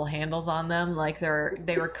have little handles on them, like they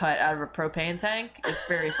were cut out of a propane tank. It's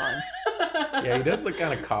very fun. Yeah, he does look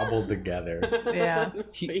kind of cobbled together. Yeah.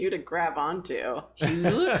 It's for you to grab onto.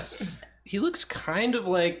 He looks kind of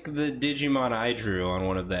like the Digimon I drew on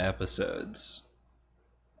one of the episodes.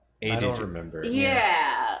 I don't remember.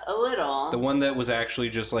 Yeah, a little. The one that was actually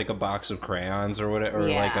just like a box of crayons or whatever, or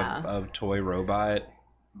like Yeah. a toy robot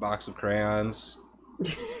box of crayons.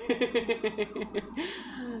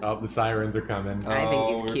 Oh, the sirens are coming. I think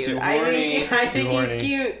Oh, he's we're cute. too I think Too horny. he's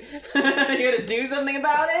cute. You gonna do something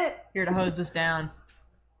about it? Here to hose this down.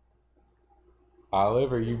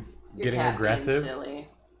 Olive, are you Your getting cat aggressive? Being silly.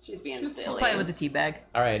 She's being Just silly. playing with the tea bag.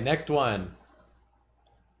 All right, next one.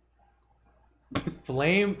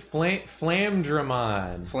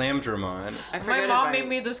 Flamdramon. Flamdramon. I My forget mom if made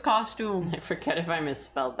me this costume. I forget if I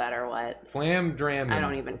misspelled that or what. Flamdramon. I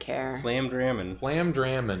don't even care. Flamdramon.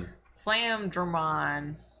 Flamdramon.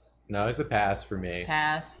 Flamdramon. No, it's a pass for me.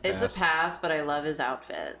 Pass. It's Pass. a pass, but I love his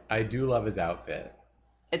outfit. I do love his outfit.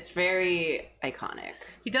 It's very iconic.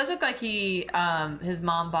 He does look like his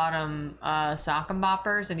mom bought him sock and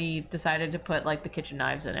boppers, and he decided to put like the kitchen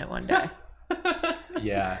knives in it one day.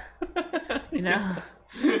 Yeah. You know.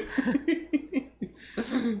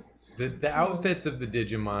 The outfits of the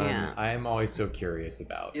Digimon, Yeah. I am always so curious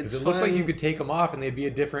about. Because It's it looks like fun. you could take them off and they'd be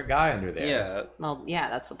a different guy under there. Yeah. Well, yeah,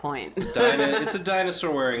 that's the point. It's a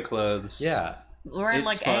dinosaur wearing clothes. Yeah. Wearing It's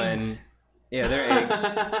like fun. eggs. Yeah, they're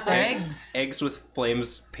eggs. They're eggs. Eggs with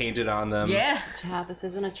flames painted on them. Yeah. Chad, this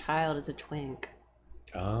isn't a child, it's a twink.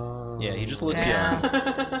 Oh. Yeah, he just looks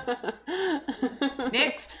Yeah. young.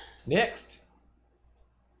 Next. Next.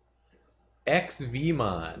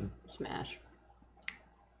 XVmon. Smash.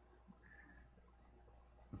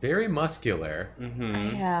 Very muscular.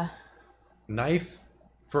 Mm-hmm. Yeah. Knife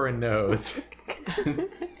for a nose.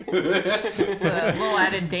 It's a little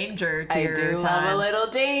added danger to I your do time. love a little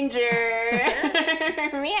danger.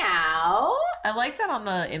 Meow. I like that on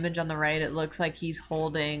the image on the right. It looks like he's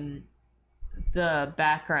holding the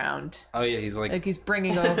background, Oh yeah, he's like he's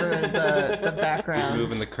bringing over the background. he's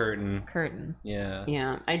moving the curtain. curtain. Yeah.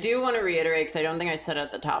 Yeah, I do want to reiterate, because I don't think I said it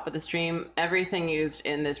at the top of the stream, everything used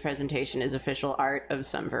in this presentation is official art of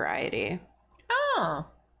some variety. Oh,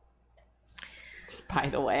 Just by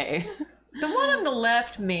the way. the one on the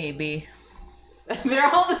left, maybe.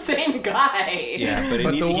 They're all the same guy. Yeah, but,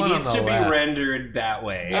 But he the one on needs the to be left. rendered that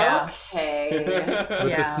way. Yeah. Okay. With the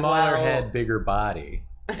Yeah, smaller well- head, bigger body.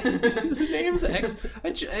 His name's X.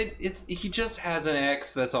 He just has an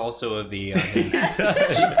X that's also a V on his.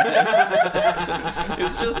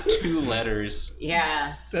 It's just 2 letters.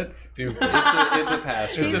 Yeah. That's stupid. It's a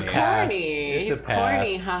pass for It's He's a me. pass. corny. It's a He's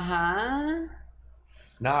corny, pass. haha.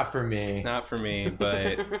 Not for me. Not for me,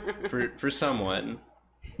 but for someone.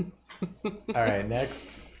 All right,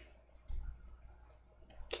 next.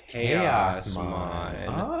 Chaosmon.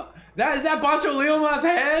 Oh, is that Bancho Leomon's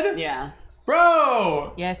head? Yeah.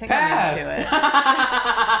 Bro! Yeah, I think Pass. I'm into it.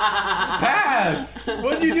 Pass!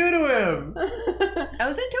 What'd you do to him? I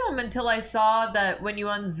was into him until I saw that when you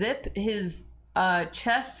unzip his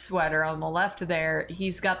chest sweater on the left there,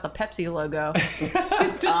 he's got the Pepsi logo.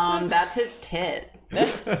 That's his tit.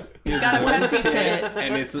 He's got a Pepsi tit.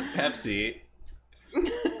 And it's a Pepsi.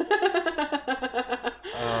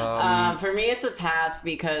 For me, it's a pass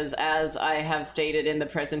because, as I have stated in the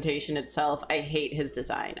presentation itself, I hate his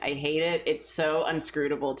design. I hate it. It's so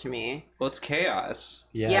unscrutable to me. Well, it's chaos.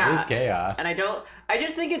 Yeah, it is chaos. And I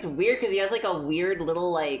just think it's weird because he has like a weird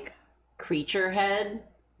little like creature head,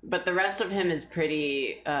 but the rest of him is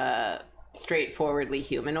pretty straightforwardly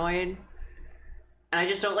humanoid. And I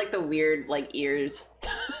just don't like the weird like ears.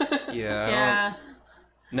 Yeah.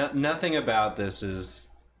 Nothing about this is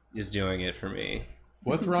doing it for me.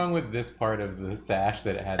 What's wrong with this part of the sash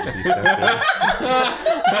that it had to be so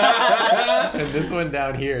And this one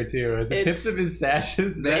down here too. At the tips of his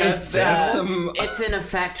sashes. It's an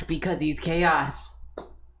effect because he's chaos.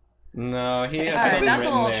 No, he had All right, something that's a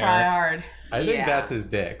written little there. try hard. I think that's his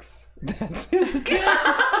dicks. That's his dick.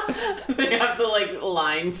 They have the like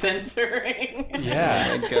line censoring. Yeah.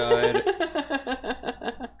 Oh my god.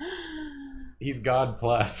 He's God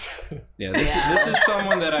plus. Yeah, this is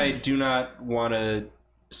someone that I do not want to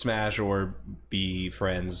smash or be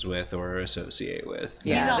friends with or associate with.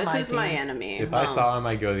 Yeah, He's on this my is team. my enemy. If I saw him,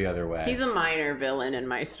 I'd go the other way. He's a minor villain in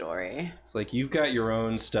my story. It's like you've got your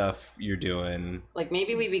own stuff you're doing. Like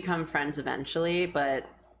maybe we become friends eventually, but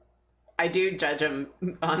I do judge him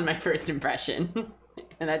on my first impression.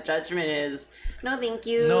 And that judgment is no thank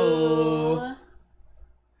you. No.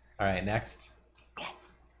 All right, next.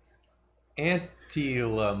 Yes.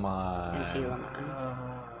 Antilamon.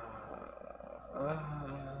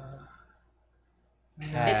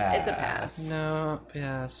 It's a pass. No,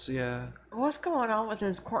 yes, yeah. What's going on with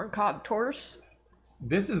his corncob torse?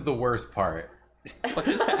 This is the worst part. What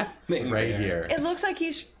is happening Right there? here. It looks like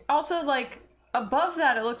he's also like above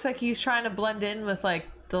that. It looks like he's trying to blend in with like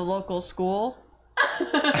the local school.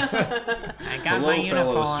 I got Hello, my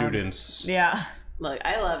uniform. fellow students. Yeah. Look,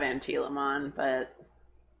 I love Antilamon, but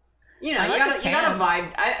you know, I you like his gotta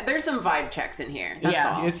pants. vibe. There's some vibe checks in here. That's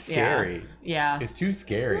Yeah. all. It's scary. Yeah. It's too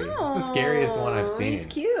scary. It's the scariest one I've seen. He's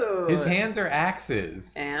cute. His hands are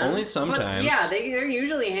axes. And, Only but sometimes. yeah, they're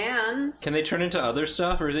usually hands. Can they turn into other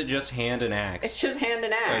stuff, or is it just hand and axe? It's just hand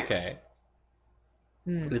and axe. Okay.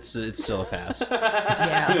 It's still a pass.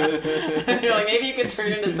 Yeah. You're like, maybe you could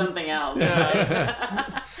turn into something else.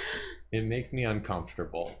 But... It makes me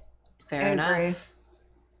uncomfortable. Fair enough.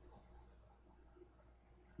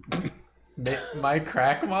 My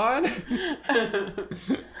Crackmon?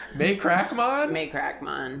 May Crackmon? May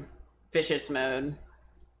Crackmon. Vicious mode.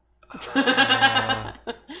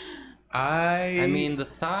 I mean, the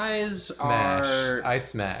thighs smash. are... I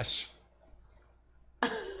smash.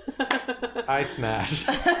 I smash.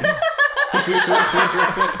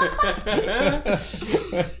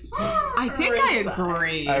 I think I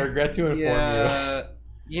agree. I regret to inform you.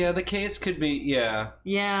 Yeah, the case could be... Yeah.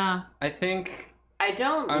 Yeah. I think I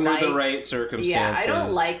don't under like... the right circumstances... Yeah, I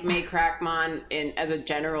don't like May Crackmon as a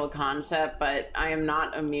general concept, but I am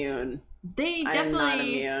not immune. They I am not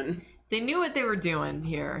definitely immune. they knew what they were doing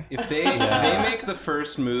here. If they they make the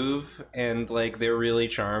first move and like they're really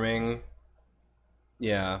charming,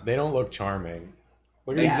 yeah. They don't look charming.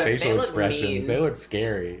 Look at Yeah, these they facial look expressions. mean. They look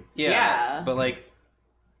scary. Yeah. But like,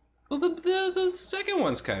 well, the second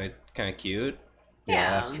one's kind of cute.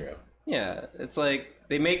 Yeah. That's true. Yeah, it's like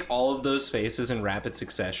they make all of those faces in rapid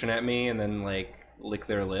succession at me, and then like lick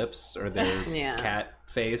their lips or their Yeah. cat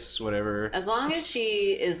face, whatever. As long as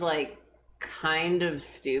she is like kind of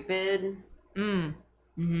stupid,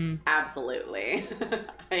 absolutely.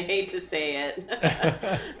 I hate to say it,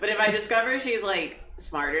 but if I discover she's like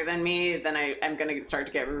smarter than me, then I'm gonna start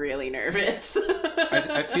to get really nervous.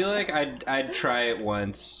 I feel like I'd try it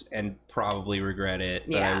once and probably regret it,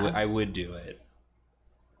 but Yeah. I would do it.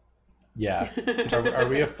 Yeah. Are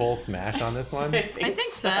we a full smash on this one? I I think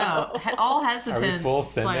so. All hesitant full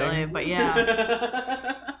sending? slightly, but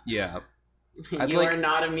yeah. Yeah. You I'd are like-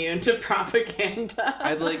 not immune to propaganda.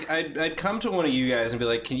 I'd come to one of you guys and be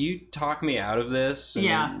like, "Can you talk me out of this?" And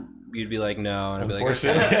Yeah. you'd be like, "No," and I'd be like,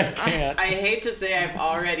 Unfortunately, "Okay." I can't. I hate to say I've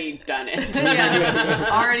already done it. Yeah.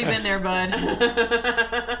 Already been there, bud.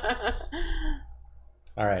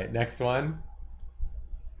 All right, next one.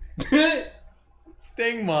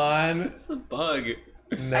 Stingmon. It's a bug.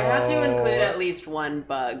 No. I had to include at least one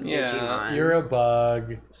bug, Yeah. Digimon. You're a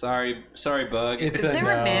bug. Sorry, bug. It's Is a there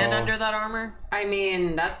a man no. under that armor? I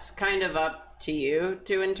mean, that's kind of up to you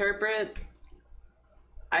to interpret.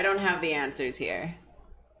 I don't have the answers here.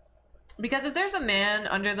 Because if there's a man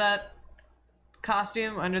under that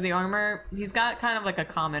costume, under the armor, he's got kind of like a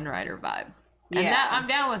Kamen Rider vibe. And Yeah. that I'm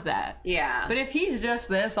down with that. Yeah. But if he's just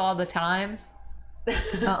this all the time,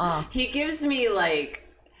 He gives me like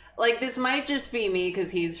this might just be me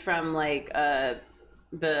because he's from like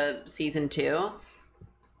the season 2.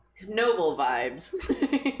 Noble vibes.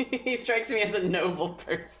 He strikes me as a noble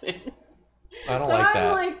person. I don't so like I'm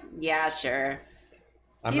that. like, yeah, sure.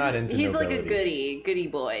 I'm not into He's nobility. like a goody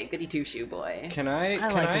boy, goody two shoe boy. Can I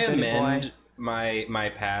like a goody amend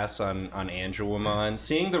my pass on Angelwamon?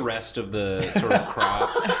 Seeing the rest of the sort of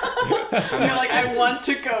crop, You're like, I want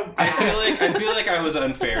to go back. I feel like I was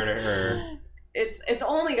unfair to her. It's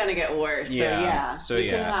only gonna get worse. Yeah, So yeah,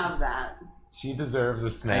 you yeah. can have that. She deserves a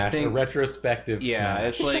smash, think- a retrospective Yeah, smash.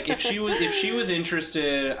 it's like if she was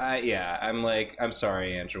interested, I'm like, I'm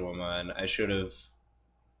sorry, Angelwamon. I should have.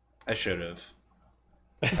 I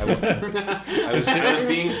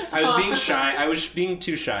was being shy. I was being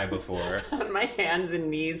too shy before. On my hands and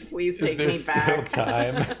knees, please Is take there me still back.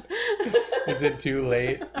 time? Is it too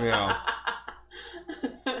late? Yeah.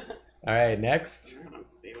 All right, next.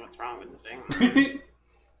 Let's see what's wrong with this thing.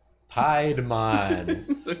 Piedmon.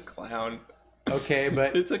 It's a clown. Okay,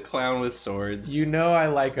 but It's a clown with swords. you know I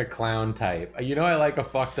like a clown type. You know I like a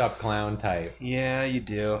fucked up clown type. Yeah, you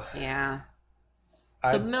do. Yeah.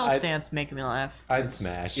 The mill stance making me laugh. I'd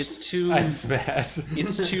smash. It's too. I'd smash.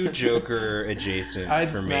 It's too Joker adjacent I'd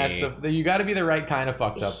for smash me. you got to be the right kind of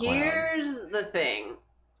fucked up clown. Here's the thing.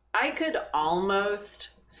 I could almost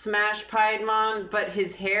smash Piedmon, but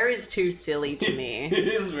his hair is too silly to me. It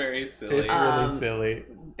is very silly. It's really Um, silly.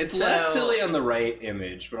 It's so- less silly on the right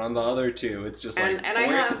image, but on the other two, it's just like.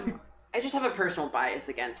 And I just have a personal bias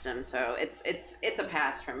against him, so it's a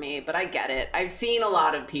pass for me, but I get it. I've seen a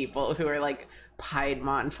lot of people who are like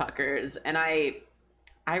Piedmon fuckers, and I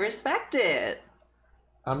respect it.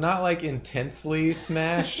 I'm not like intensely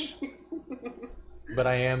smash, but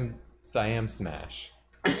I am smash.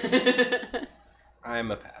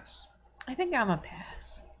 I'm a pass. I think I'm a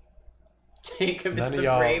pass. Jacob is None of the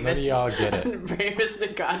y'all bravest. get it. Bravest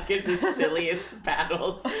of God gives his silliest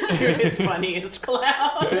battles to his funniest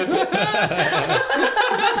clown.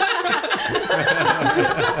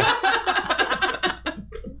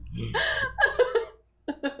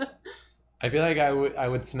 I feel like I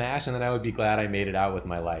would smash and then I would be glad I made it out with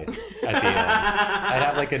my life at the end. I'd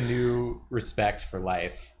have like a new respect for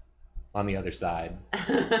life on the other side.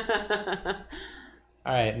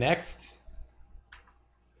 All right, next.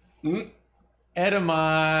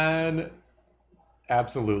 Edamon.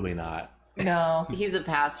 Absolutely not. No. He's a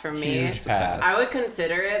pass for me. Huge pass. I would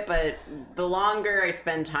consider it, but the longer I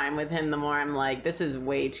spend time with him, the more I'm like, this is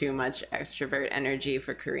way too much extrovert energy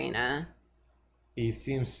for Karina. He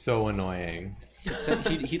seems so annoying.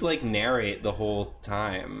 He'd like narrate the whole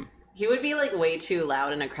time. He would be like way too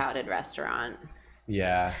loud in a crowded restaurant.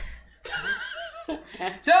 Yeah.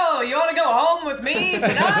 So, you want to go home with me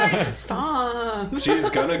tonight? Stop. She's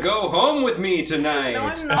gonna go home with me tonight. No,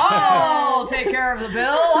 I'm not. I'll take care of the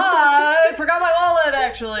bill. I forgot my wallet,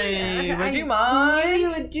 actually. Would you mind? I knew you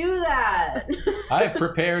would do that. I've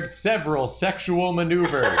prepared several sexual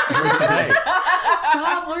maneuvers for tonight.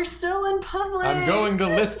 Stop. We're still in public. I'm going to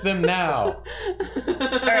list them now. All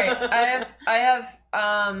right, I have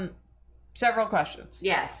several questions.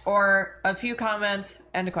 Yes. Or a few comments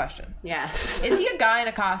and a question. Yes. Is he a guy in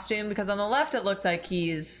a costume? Because on the left it looks like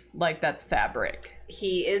he's like that's fabric.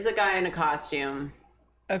 He is a guy in a costume.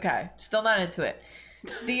 Okay, still not into it.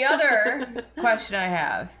 The other question I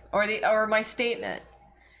have, or my statement,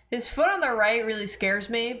 his foot on the right really scares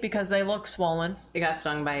me because they look swollen. He got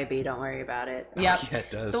stung by a bee. Don't worry about it. Yep. Yeah, it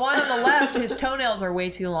does. The one on the left, his toenails are way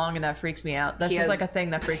too long, and that freaks me out. That's He just has- like a thing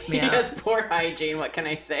that freaks me He out. has poor hygiene. What can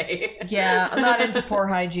I say? Yeah, I'm not into poor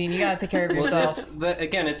hygiene. You gotta take care of Well, yourself.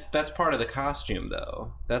 that's part of the costume,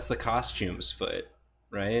 though. That's the costume's foot,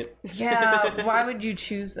 right? Yeah, why would you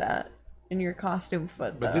choose that in your costume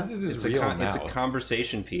foot, though? But this is his It's real mouth. it's a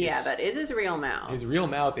conversation piece. Yeah, that is his real mouth. His real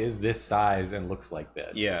mouth is this size and looks like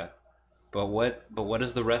this. Yeah, but what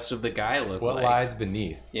does the rest of the guy look What like? lies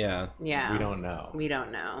beneath? Yeah, Yeah. We don't know. We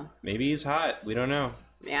don't know. maybe he's hot. We don't know.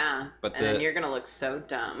 Yeah. But and then the- you're gonna look so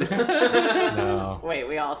dumb. No. Wait,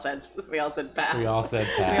 we all said pass. We all said pass. We all said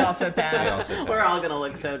We all pass. said We're pass. all gonna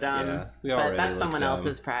look so dumb. Yeah, we but already that's look someone dumb.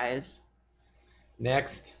 else's prize.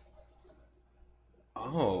 Next,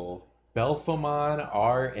 Oh, Belphemon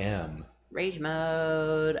RM. Rage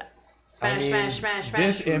mode. Smash, I mean, smash, smash, smash.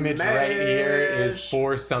 This image right here is smash.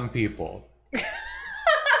 for some people.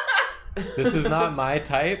 This is not my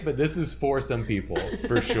type, but this is for some people,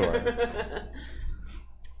 for sure.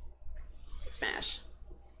 Smash.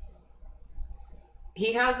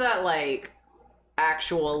 He has that like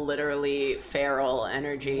actual literally feral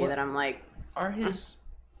energy What? that I'm like, are his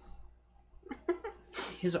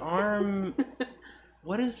arm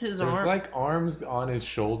What is his There's arm? like arms on his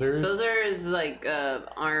shoulders. Those are his like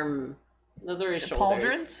arm. Those are his shoulders.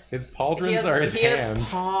 Pauldrons? His pauldrons are his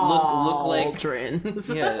hands. Look like-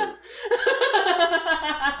 pauldrons. Yeah.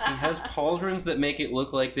 He has pauldrons that make it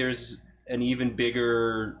look like there's an even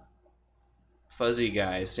bigger fuzzy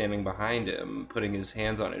guy standing behind him, putting his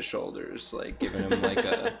hands on his shoulders, like giving him like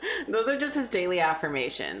a... Those are just his daily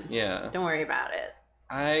affirmations. Yeah. Don't worry about it.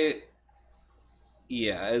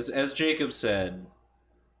 As Jacob said,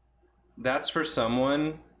 that's for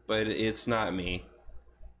someone, but it's not me.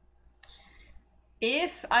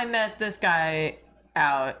 If I met this guy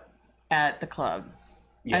out at the club,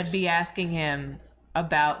 Yes. I'd be asking him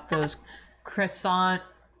about those croissant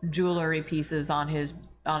jewelry pieces on his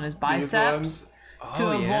biceps to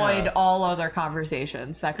avoid all other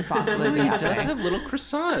conversations that could possibly be He does happening. have little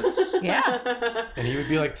croissants. Yeah. And he would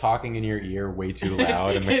be like talking in your ear way too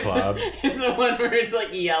loud in the club. It's the one where it's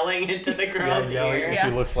like yelling into the girl's yelling, ear. and Yeah.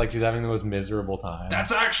 she looks like she's having the most miserable time.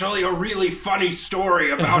 That's actually a really funny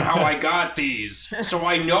story about how I got these. So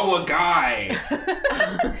I know a guy.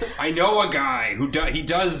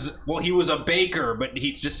 He was a baker, but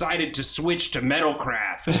he's decided to switch to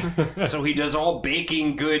metalcraft. So he does all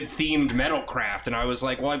baking good themed metalcraft. And I was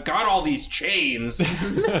like, well, I've got all these chains.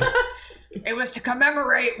 It was to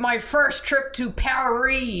commemorate my first trip to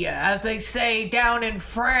Paris, as they say down in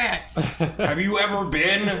France. Have you ever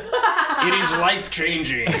been? It is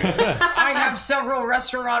life-changing. I have several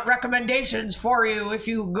restaurant recommendations for you if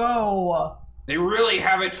you go. They really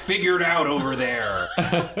have it figured out over there.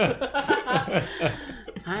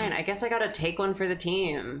 Fine, I guess I gotta take one for the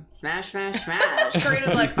team. Smash, smash, smash.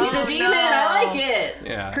 Karina's like, He's oh, a demon, no. I like it!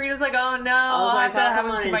 Yeah. Karina's like, oh no, Also, I I have to saw have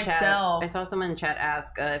someone them to in myself. chat. I saw someone in chat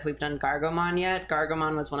ask if we've done Gargomon yet.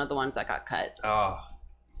 Gargomon was one of the ones that got cut. Oh.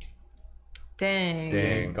 Dang.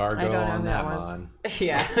 Dang, I Gargo don't know on who that that was. one.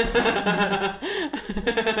 Yeah.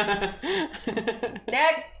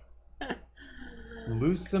 Next.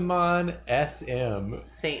 Lucimon SM.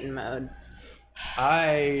 Satan mode.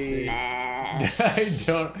 I Smash.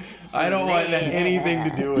 I don't want anything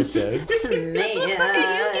to do with this. This looks like a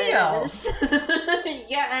Yu-Gi-Oh.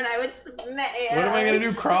 Yeah, and I would smash. What am I gonna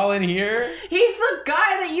do? Crawl in here? He's the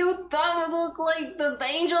guy that you thought would look like the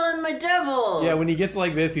angel and my devil. Yeah, when he gets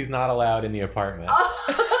like this, he's not allowed in the apartment.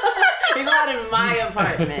 He's allowed in my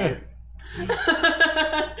apartment.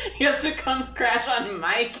 He has to come crash on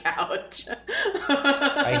my couch.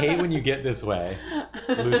 I hate when you get this way,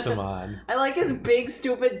 Lucimon. I like his big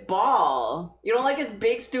stupid ball. You don't like his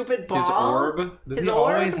big stupid ball? His orb? Does His he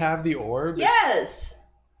orb? always have the orb? Yes.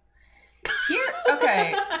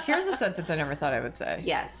 Here's a sentence I never thought I would say.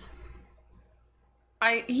 Yes.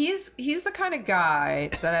 He's the kind of guy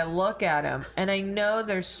that I look at him and I know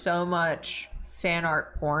there's so much fan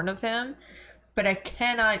art porn of him, but I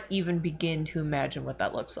cannot even begin to imagine what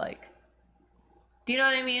that looks like. Do you know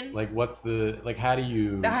what I mean? Like, what's the like? How do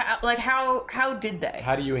you How did they?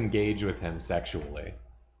 how do you engage with him sexually?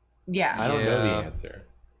 Yeah. I don't know the Yeah. answer.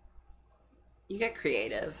 You get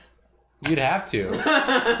creative. You'd have to.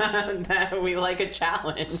 That we like a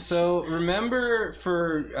challenge. So remember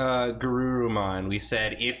for Garurumon, we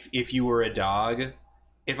said if you were a dog,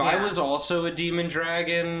 if I Yeah. was also a demon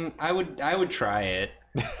dragon, I would try it.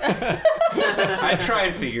 I'd try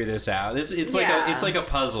and figure this out. It's like a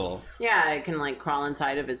puzzle. Yeah, I can like crawl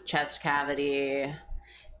inside of his chest cavity.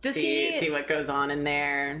 Does see, he- see what goes on in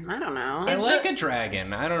there? I don't know. I like a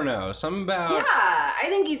dragon. I don't know. Something about Yeah, I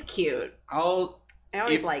think he's cute. I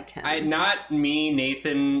always If liked him. not me,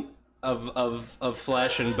 Nathan of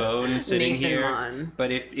flesh and bone sitting Nathan here. Mon.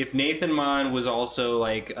 But if Nathan Mon was also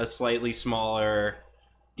like a slightly smaller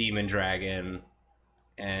demon dragon,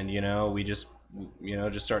 and we just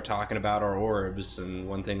start talking about our orbs, and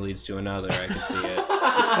one thing leads to another, I could see it.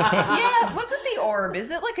 Yeah, what's with the orb? Is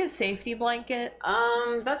it like a safety blanket?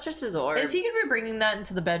 That's just his orb. Is he gonna be bringing that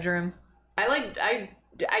into the bedroom?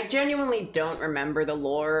 I genuinely don't remember the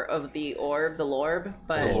lore of the orb, but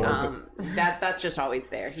The lorb. that's just always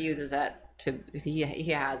there. He uses that to he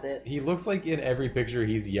has it. He looks like in every picture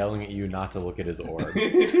he's yelling at you not to look at his orb.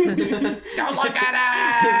 Don't look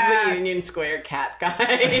at He's the it! Union Square cat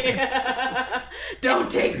guy.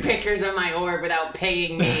 Don't take pictures of my orb without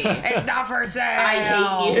paying me. It's not for sale! I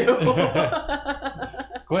hate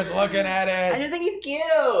you. Quit looking at I it. just think he's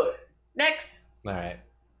cute. Next. All right.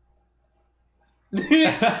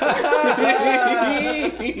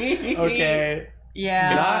 Okay. Okay.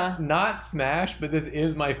 Yeah. Not Smash, but this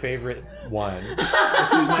is my favorite one.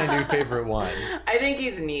 This is my new favorite one. I think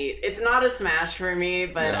he's neat. It's not a smash for me,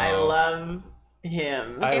 but I No. love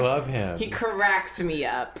him. I love him. He cracks me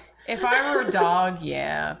up. If I were a dog,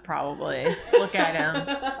 yeah, probably. Look at him.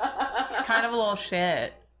 He's kind of a little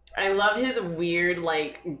shit. I love his weird,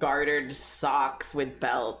 like, gartered socks with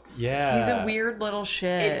belts. Yeah. He's a weird little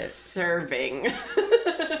shit. It's serving.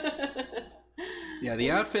 Yeah,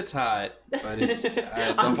 the outfit's hot, but it's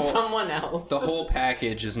On someone else. The whole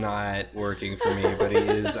package is not working for me, but he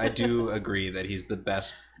is. I do agree that he's the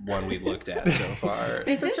best one we've looked at so far.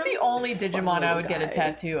 This is the only Digimon I would get a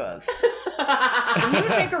tattoo of. And he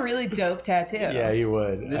would make a really dope tattoo. Yeah, he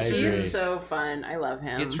would. This I agree. He's so fun. I love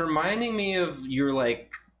him. It's reminding me of your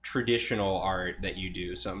like traditional art that you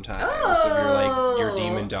do sometimes of your like your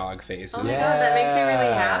demon dog faces. Oh my god, that makes me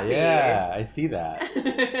really happy. Yeah, I see that.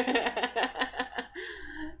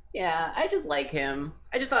 Yeah, I just like him.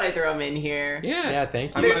 I just thought I'd throw him in here. Yeah,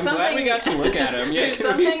 thank you. I'm glad we got to look at him. Yeah, There's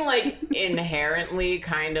something like inherently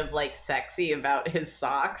kind of like sexy about his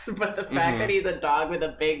socks, but the fact that he's a dog with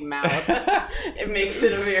a big mouth, it makes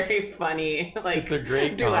it a very funny like It's a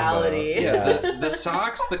great duality. combo. Yeah, the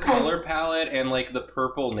socks, the color palette, and like the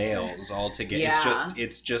purple nails all together. Yeah.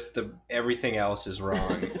 It's just the everything else is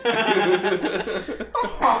wrong.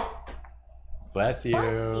 Bless you.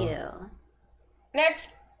 Bless you. Next.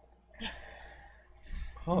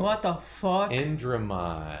 Oh. What the fuck?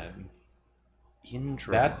 Indramon.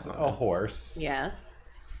 Indramon. That's a horse. Yes.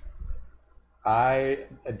 I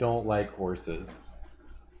don't like horses.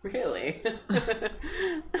 Really?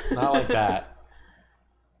 Not like that.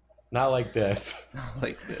 Not like this. Not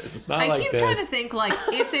like this. Not I like keep this. trying to think, like,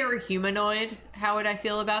 if they were humanoid, how would I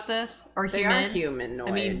feel about this? Or They human? are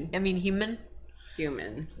humanoid. I mean human.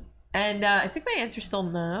 Human. And I think my answer's still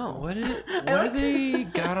no. What do they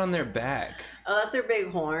got on their back? Oh, that's their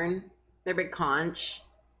big horn. Their big conch.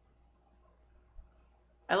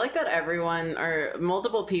 I like that everyone, or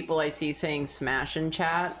multiple people I see saying smash in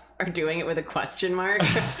chat are doing it with a question mark.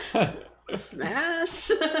 Smash?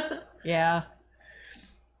 Yeah.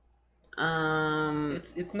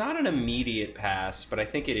 It's not an immediate pass, but I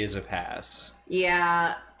think it is a pass.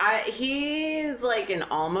 Yeah, he's like an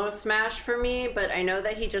almost smash for me, but I know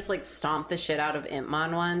that he just like stomped the shit out of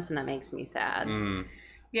Impmon once, and that makes me sad.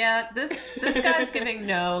 Yeah, this guy's giving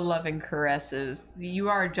no loving caresses. You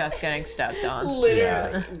are just getting stepped on. Literally.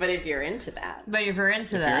 Yeah. But if you're into that. But if you're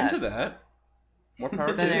into If that, you're into that, more power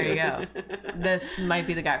to then there you. you go. This might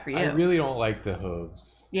be the guy for you. I really don't like the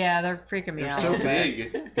hooves. Yeah, they're freaking me They're out. so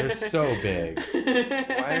big. They're so big.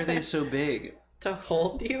 Why are they so big? To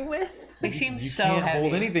hold you with? They seem You so can't heavy.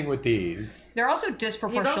 hold anything with these. They're also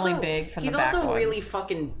disproportionately big from the back He's also ones. really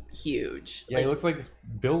fucking huge. Yeah, he looks like this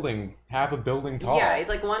building, half a building tall. Yeah, he's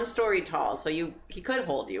like 1 story tall, so he could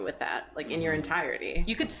hold you with that, like in your entirety.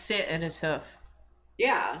 You could sit in his hoof.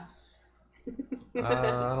 Yeah.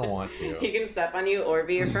 I don't want to. He can step on you or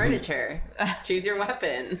be your furniture. Choose your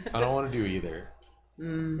weapon. I don't want to do either.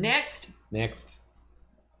 Next. Next.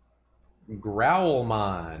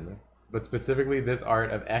 Growlmon. But specifically this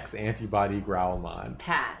art of X-Antibody Growlmon.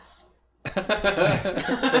 Pass. You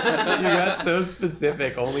got so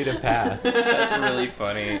specific only to pass. That's really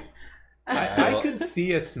funny. I could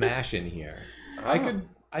see a smash in here. Oh.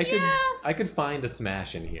 I could find a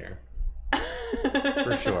smash in here.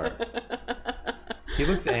 For sure. He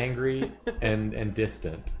looks angry and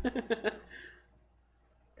distant.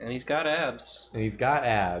 And he's got abs. And he's got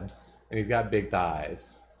abs. And he's got big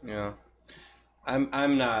thighs. Yeah.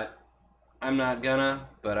 I'm not gonna,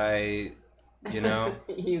 but I, you know,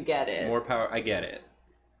 You get it. more power. I get it.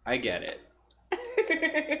 I get it.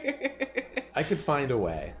 I could find a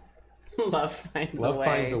way. Love finds a Love way.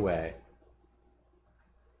 finds a way.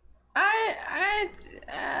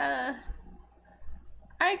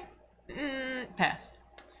 Pass.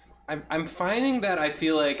 I'm finding that I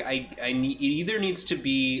feel like I need, it either needs to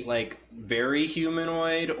be like very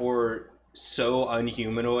humanoid or so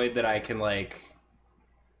unhumanoid that I can like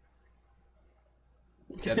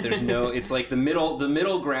that there's no, it's like the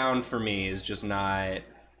middle ground for me is just not,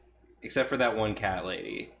 except for that one cat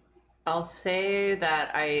lady. I'll say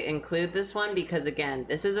that I include this one because, again,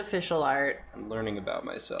 this is official art. I'm learning about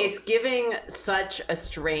myself. It's giving such a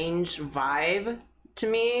strange vibe to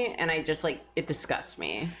me, and I just, like, it disgusts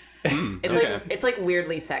me. It's okay. like, it's like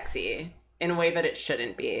weirdly sexy in a way that it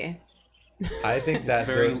shouldn't be. I think It's that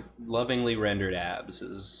very lovingly rendered abs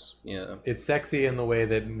is, yeah. it's sexy in the way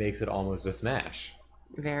that makes it almost a smash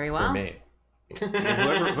Very for well. me.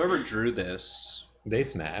 Whoever drew this, They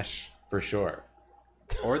smash for sure.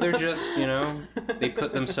 or they're just, you know, they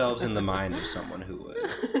put themselves in the mind of someone who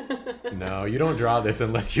would. No, you don't draw this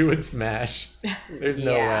unless you would smash. There's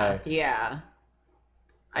no way. Yeah.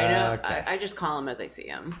 I know. Okay. I just call him as I see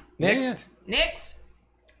him. Next, Next.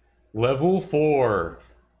 level 4.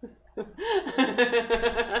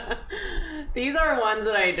 These are ones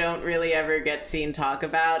that I don't really ever get seen talk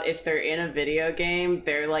about. If they're in a video game,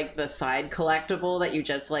 they're like the side collectible that you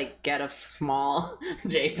just like get a small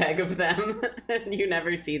JPEG of them and you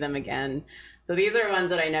never see them again. So these are ones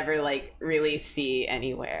that I never like really see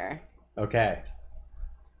anywhere. Okay.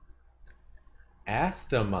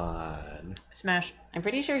 Astamon. Smash. I'm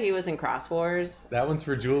pretty sure he was in Cross Wars, That one's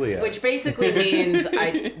for Julia. which basically means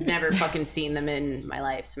I never fucking seen them in my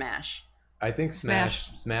life. Smash. I think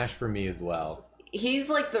Smash for me as well. He's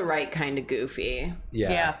like the right kind of goofy.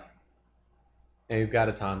 Yeah. And he's got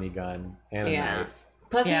a Tommy gun and a knife.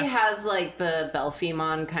 Plus Yeah. he has like the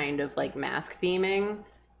Belphemon kind of like mask theming,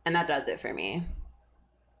 and that does it for me.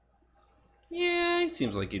 Yeah, he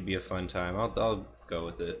seems like he'd be a fun time. I'll go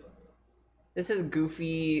with it. This is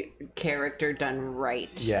goofy character done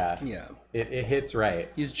right. Yeah. Yeah. It hits right.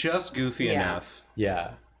 He's just goofy Yeah. enough.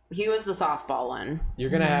 Yeah. He was the softball one. You're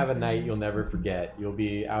going to have a night you'll never forget. You'll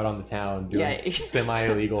be out on the town doing Yeah.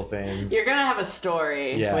 semi-illegal things. You're gonna have a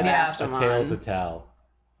story Yeah. with Yeah. Astamon. A tale to tell.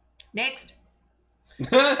 Next.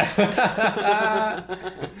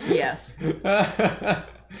 Yes.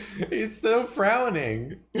 He's so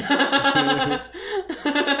frowning. The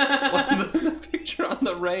picture on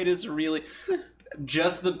the right is really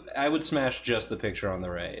just the. I would smash just the picture on the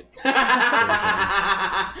right.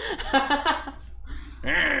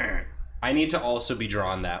 I need to also be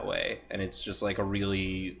drawn that way, and it's just like a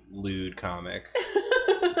really lewd comic.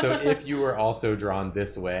 So if you were also drawn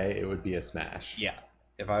this way, it would be a smash. Yeah,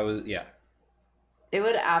 if I was, yeah. It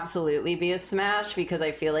would absolutely be a smash because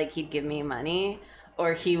I feel like he'd give me money,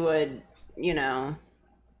 or he would, you know,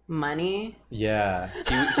 money. Yeah.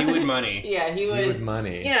 He would money. Yeah, he would. He would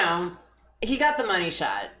money. You know, he got the money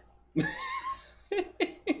shot.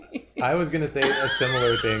 I was going to say a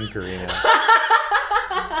similar thing, Karina.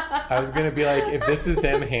 I was going to be like, if this is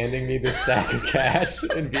him handing me this stack of cash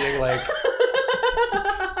and being like,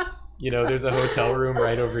 you know, there's a hotel room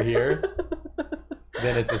right over here,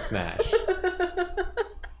 then it's a smash.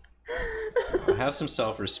 Have some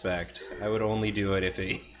self-respect. I would only do it if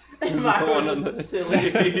he. If I wasn't silly.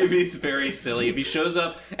 If he's very silly. If he shows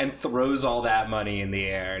up and throws all that money in the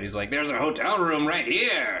air and he's like, "There's a hotel room right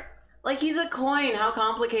here." Like, he's a coin. How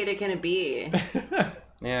complicated can it be?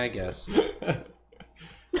 Yeah, I guess.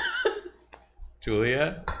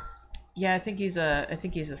 Julia? Yeah, I think he's a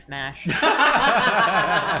smash.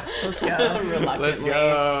 Let's go. Let's Reluctantly.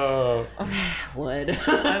 go. Would.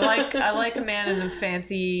 I like a man in the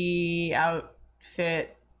fancy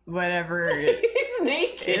outfit, whatever. He's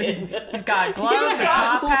naked. He's got gloves, a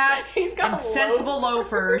top hat, He's got and sensible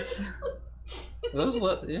loafers.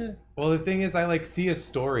 Yeah. Well, the thing is, I like see a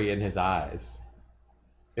story in his eyes.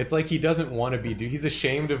 It's like he doesn't want to be he's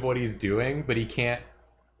ashamed of what he's doing, but he can't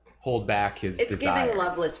hold back his It's desire. giving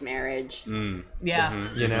loveless marriage. Mm. Yeah.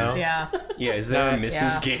 Mhm. You know? Yeah. Yeah. Is there a Yeah.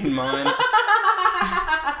 Mrs. Digimon?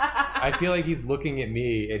 I feel like he's looking at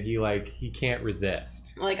me and he can't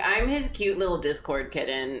resist. Like, I'm his cute little Discord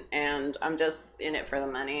kitten, and I'm just in it for the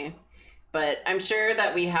money. But I'm sure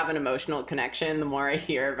that we have an emotional connection the more I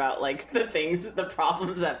hear about, like, the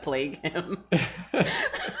problems that plague him.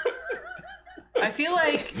 I feel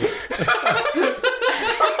like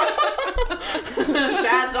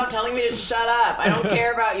Chad, stop telling me to shut up. I don't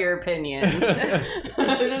care about your opinion.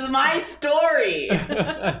 This is my story.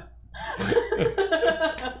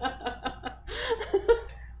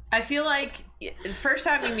 I feel like the first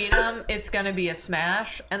time you meet him, it's gonna be a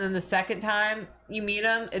smash, and then the second time you meet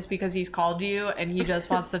him, it's because he's called you and he just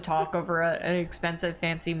wants to talk over an expensive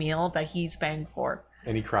fancy meal that he's paying for,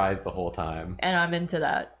 And he cries the whole time. and I'm into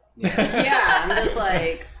that. Yeah, I'm just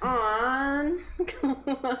like, aw,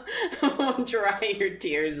 dry your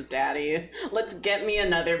tears, Daddy. Let's get me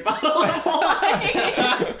another bottle of wine.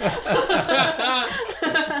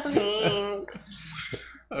 Thanks.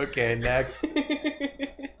 Okay, next.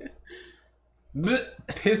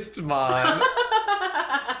 Pistmon.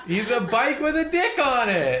 He's a bike with a dick on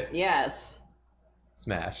it. Yes.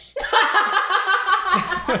 Smash.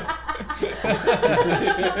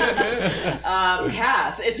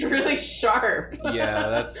 Pass. It's really sharp. Yeah,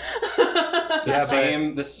 that's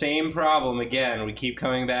the same problem again. We keep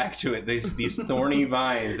coming back to it. These thorny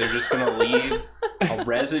vines. They're just gonna leave a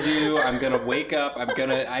residue. I'm gonna wake up.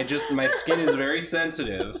 My skin is very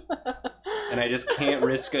sensitive, and I just can't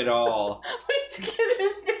risk it all. My skin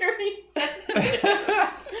is very sensitive.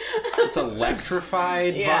 It's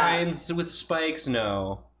electrified Yeah. vines with spikes.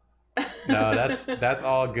 No. No, that's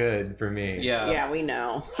all good for me. Yeah. Yeah, we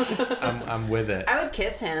know. I'm with it. I would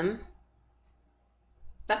kiss him.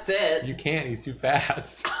 That's it. You can't, he's too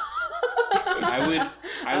fast.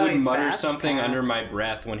 I would he's mutter fast something pass. under my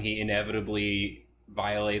breath when he inevitably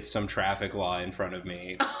violates some traffic law in front of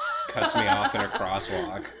me, cuts me off in a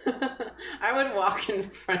crosswalk. I would walk in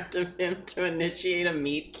front of him to initiate a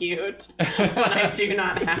meet cute when I do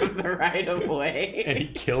not have the right of way. And he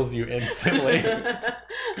kills you instantly.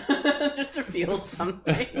 Just to feel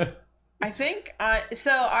something. I think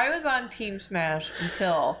so. I was on Team Smash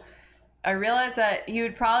until I realized that he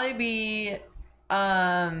would probably be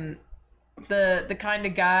the kind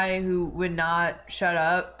of guy who would not shut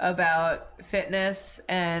up about fitness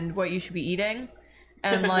and what you should be eating,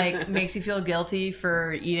 and like makes you feel guilty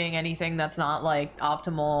for eating anything that's not like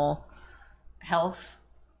optimal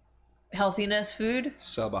healthiness food.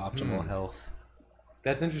 Suboptimal health.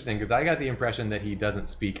 That's interesting because I got the impression that he doesn't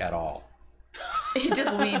speak at all. He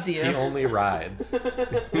just leaves you. He only rides.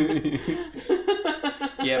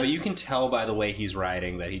 Yeah, but you can tell by the way he's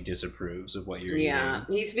riding that he disapproves of what you're Yeah,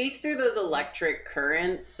 eating. he speaks through those electric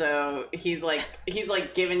currents, so he's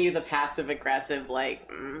like giving you the passive aggressive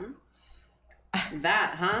like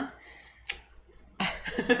that, huh?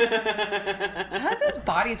 I heard his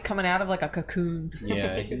body's coming out of like a cocoon.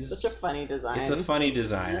 Yeah, It's such a funny design. It's a funny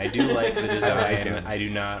design. I do like the design. I like him. I do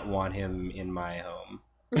not want him in my home.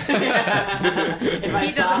 Yeah. If I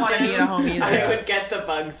He saw doesn't want to be him, at home either. I would get the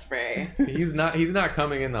bug spray. He's not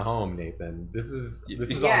coming in the home, Nathan. This is on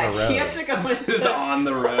the road. he has to go This is into on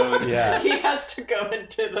the road. Yeah. He has to go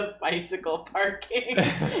into the bicycle parking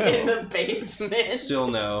in the basement. Still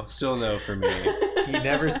no for me. He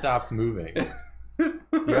never stops moving.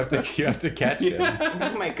 You have to catch him.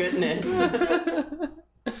 Oh my goodness.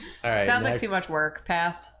 All right. Sounds like next. too much work.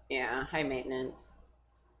 Pass. Yeah, high maintenance.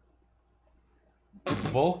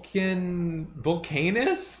 Vulcanus?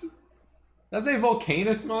 Does that say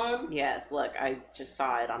Volcanusmon? Yes, look, I just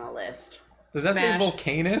saw it on a list. Does that Smash. say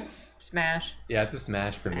Volcanus? Smash. Yeah, it's a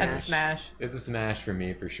smash for me. That's a smash. It's a smash for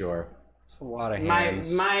me for sure. It's a lot of My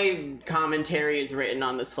hands. my commentary is written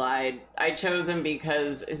on the slide. I chose him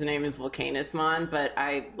because his name is Volcanusmon, but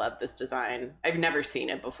I love this design. I've never seen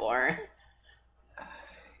it before.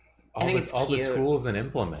 All, think the, it's all the cute. tools and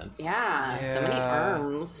implements. Yeah, so many Yeah.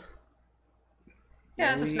 arms.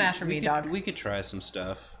 Yeah, it's a smash for me, dog. We could try some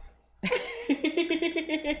stuff.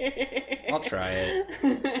 I'll try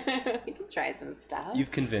it. We can try some stuff. You've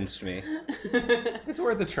convinced me. It's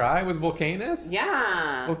worth a try with Volcanus.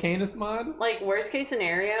 Yeah. Volcanusmon. Like, worst case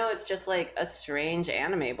scenario, it's just like a strange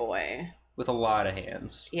anime boy. With a lot of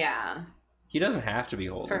hands. Yeah. He doesn't have to be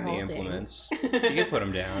holding For the holding. implements. You can put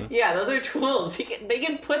them down. Yeah, those are tools. They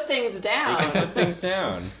can put things They down. can put things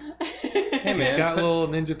down. Hey He's man, got little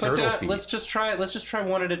Ninja put Turtle down, feet. let's just try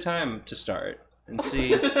one at a time to start and see.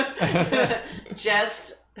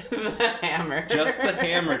 Just the hammer. Just the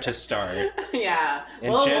hammer to start. Yeah.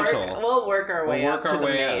 And we'll gentle. We'll work our way We'll up work to our the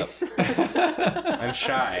way up. mace. I'm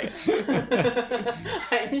shy.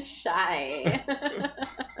 I'm shy.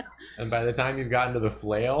 And by the time you've gotten to the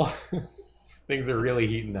flail, things are really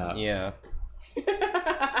heating up. Yeah.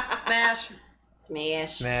 Smash.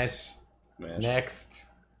 Smash. Smash. Smash. Next.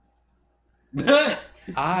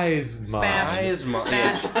 Eyes Mom. Smash. Eyes Mom.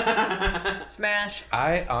 Smash. Smash.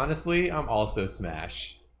 I'm also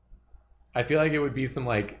Smash. I feel like it would be some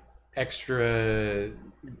like extra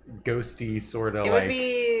ghosty sort of It like would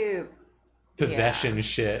be possession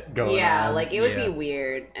shit going on. yeah, like it would Yeah. be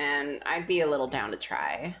weird, and I'd be a little down to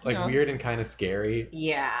try. like Yeah. weird and kind of scary.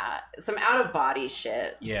 Yeah, some out of body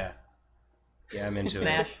shit. Yeah. Yeah, I'm into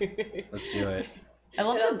Smash. it. Let's do it. I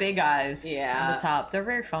love the big eyes Yeah. on the top. They're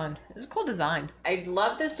very fun. It's a cool design. I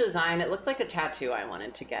love this design. It looks like a tattoo I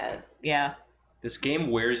wanted to get. Yeah. This game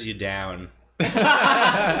wears you down.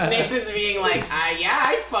 Nathan's being like, yeah,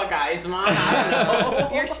 I'd fuck eyes, Mom. I don't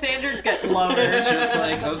know. Your standards get lower. It's just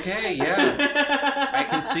like, okay, yeah, I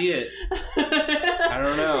can see it. I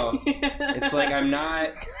don't know. It's like I'm not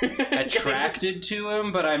attracted to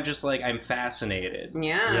him, but I'm just like I'm fascinated.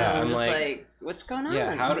 Yeah, Yeah, I'm I'm just like- like, what's going on?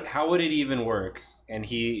 Yeah, how would it even work? And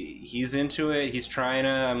he's into it. He's trying to.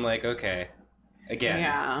 I'm like, okay, again.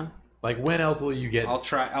 Yeah. Like when else will you get I'll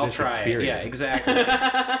try this it. Yeah, experience? exactly.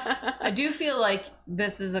 I do feel like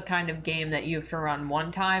this is a kind of game that you have to run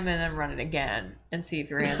one time and then run it again and see if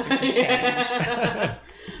your answers have changed.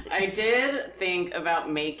 I did think about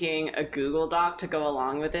making a Google Doc to go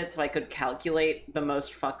along with it so I could calculate the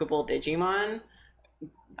most fuckable Digimon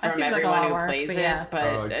That from seems like a everyone lot of who work, plays but it. yeah.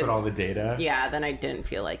 But like put all the data. yeah, then I didn't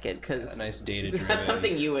feel like it because A nice data driven. that's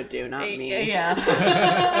something you would do, not me. Yeah.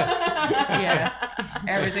 Yeah.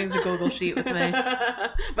 Everything's a Google sheet with me.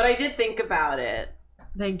 But I did think about it.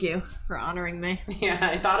 Thank you for honoring me. Yeah,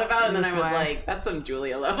 I thought about it and then This I was way. like, that's some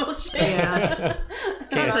Julia level shit. Yeah.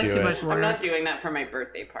 Can't Sounds like do too it. much work. I'm not doing that for my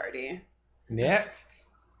birthday party. Next.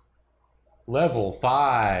 Level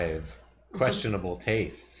 5. Questionable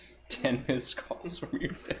tastes. 10 missed calls from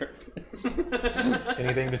your therapist.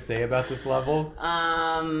 Anything to say about this level?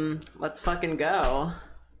 Let's fucking go.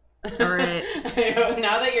 All right.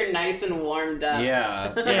 Now that you're nice and warmed up.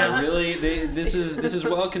 Yeah. Really, this is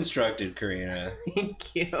well constructed, Karina.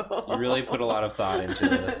 Thank you. You really put a lot of thought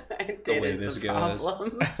into I the did way is this the goes.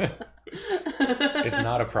 problem. It's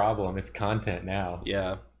not a problem. It's content now.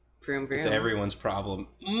 Yeah, Vroom, vroom. it's everyone's problem.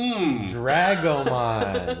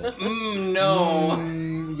 Dragomon.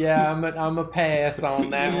 No. Yeah, I'm a pass on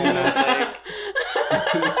that one, I think.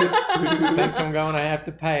 I think I'm gonna have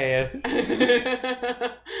to pass.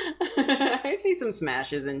 I see some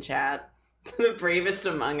smashes in chat. The bravest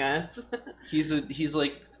among us. He's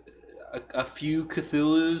like a few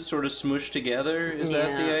Cthulhu's sort of smushed together. Is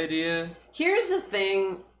that the idea? Here's the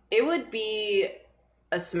thing. It would be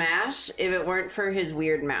a smash if it weren't for his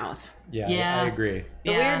weird mouth. Yeah. I agree.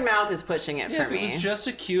 The weird mouth is pushing it Yeah, for if me. it was just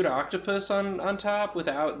a cute octopus on top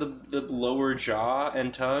without the lower jaw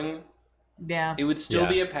and tongue, Yeah. it would still Yeah.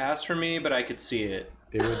 be a pass for me, but I could see it.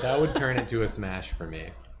 That would turn it to a smash for me.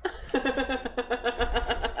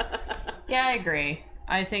 Yeah, I agree.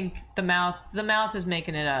 I think the mouth is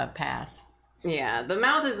making it a pass. Yeah, the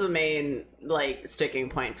mouth is the main like sticking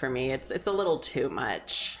point for me. It's a little too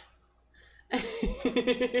much.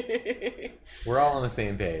 We're all on the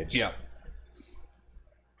same page. Yeah.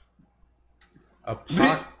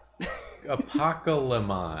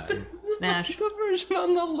 Apocalypse. Smash. The version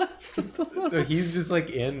on the left. So he's just like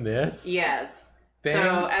in this? Yes. Thing?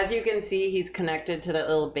 So as you can see, he's connected to that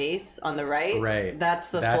little base on the right. Right. That's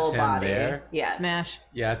the That's full him body. there? Yes. Smash.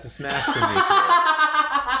 Yeah, it's a smash for me too.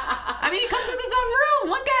 I mean, he comes with his own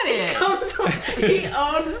room. Look at it. He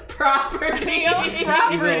owns property. He owns He's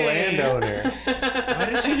property. a landowner. Why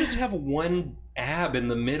does he just have one ab in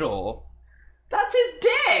the middle? That's his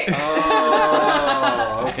dick.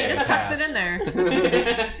 Oh, okay. He just tucks pass. it in there.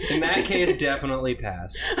 In that case, definitely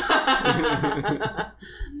pass. I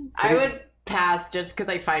would pass just because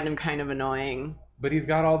I find him kind of annoying. But he's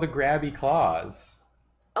got all the grabby claws.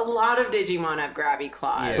 A lot of Digimon have grabby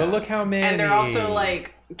claws. Yes. But look how many. And they're also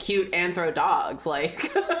like cute anthro dogs. Like,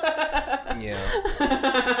 Yeah.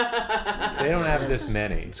 They don't have this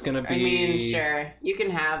many. It's gonna be. I mean, sure, you can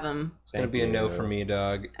have them. It's gonna be a no for me,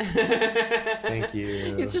 dog. Thank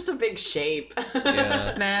you. It's just a big shape. Yeah.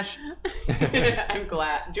 Smash. I'm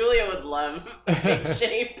glad. Julia would love a big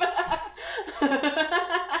shape.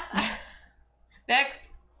 Next.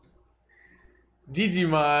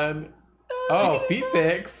 Digimon. look Oh, at his feet little-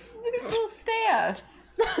 pics. Look at his little staff.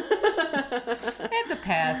 It's a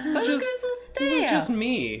pass. But look at his little This is staff. just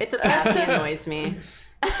me. It's a pass. He annoys me.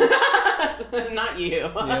 Not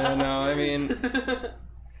you. Yeah, no, I mean,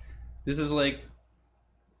 this is like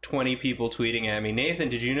 20 people tweeting at me. Nathan,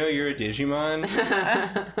 did you know you're a Digimon?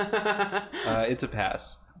 It's a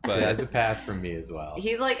pass. But Yeah, it's a pass from me as well.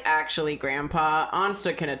 He's like actually grandpa.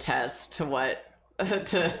 Onsta can attest to what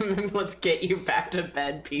to let's get you back to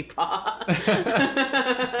bed, Peepaw.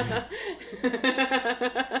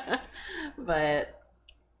 But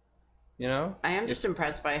you know, I am just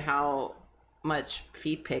impressed by how much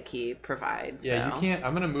feet pic he provides. Yeah, so. you can't.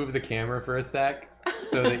 I'm gonna move the camera for a sec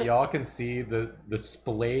so that y'all can see the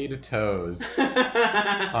splayed toes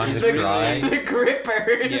on this drawing. The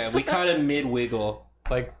grippers. yeah, we caught him mid wiggle.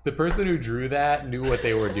 Like the person who drew that knew what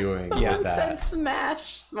they were doing Yeah. with Said that.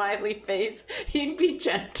 smash smiley face. He'd be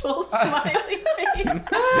gentle smiley face.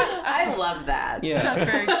 I love that. Yeah. That's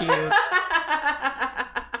very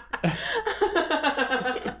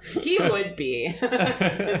cute. He would be.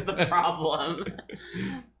 Is the problem.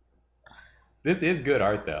 This is good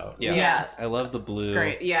art though. Yeah. Yeah. I love the blue.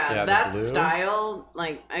 Great. Yeah, Yeah, the that blue. style,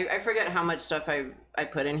 like I forget how much stuff I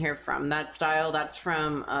put in here from that style. That's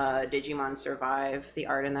from Digimon Survive. The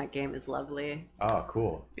art in that game is lovely. Oh,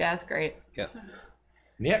 cool. Yeah, it's great. Yeah.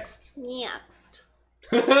 Next. Next.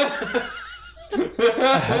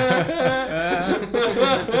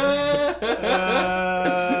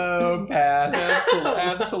 Oh, pass.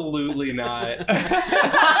 Absolutely not.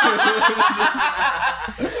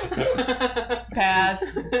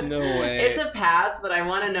 Pass. There's no way. It's a pass, but I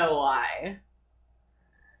want to know why.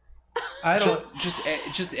 I don't.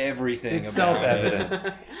 just everything. It's about self-evident.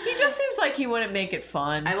 it. He just seems like he wouldn't make it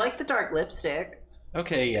fun. I like the dark lipstick.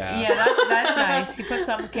 Okay, yeah. Yeah, that's nice. He put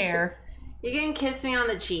some care. You can kiss me on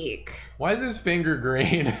the cheek. Why is his finger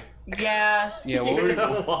green? Yeah. Yeah, what You were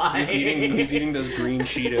know why? He's eating those green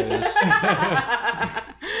Cheetos.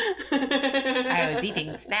 I was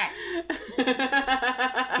eating snacks.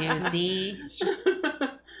 Juicy. It's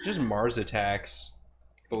just Mars attacks,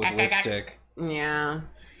 but with lipstick. Yeah.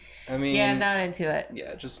 I mean, Yeah, I'm not into it.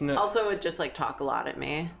 yeah, just no. Also, would just like talk a lot at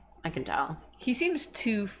me. I can tell. He seems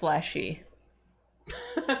too fleshy.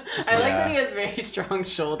 I like that he has very strong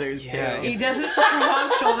shoulders Yeah, too. He does it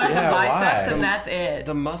strong shoulders Yeah, and biceps, why? and that's it.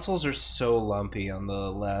 The muscles are so lumpy on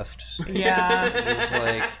the left. Yeah, It's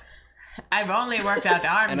like, I've only worked out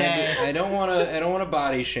arm and day. I don't want to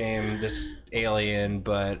body shame this alien,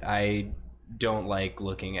 but I don't like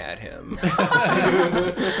looking at him.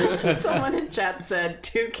 Someone in chat said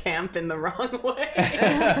 "to camp" in the wrong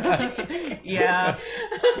way. Yeah,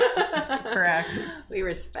 correct. We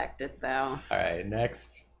respect it though. All right,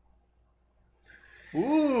 next.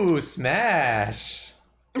 Ooh, Smash.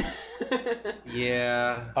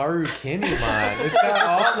 Yeah. Arukinimon. It's got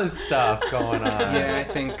all this stuff going on. Yeah,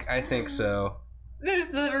 I think so. There's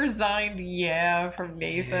the resigned from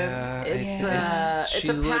Nathan. Yeah, It's she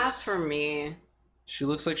it's a pass looks- for me. She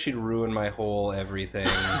looks like she'd ruin my whole everything.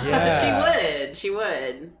 Yeah. She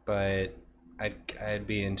would. But I'd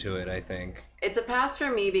be into it, I think. It's a pass for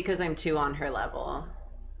me because I'm too on her level.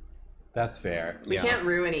 That's fair. We Yeah. can't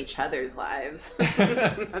ruin each other's lives.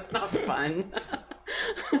 That's not fun.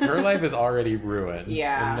 Her life is already ruined.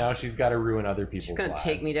 Yeah. And now she's got to ruin other people's She's gonna lives.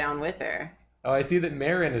 take me down with her. Oh, I see that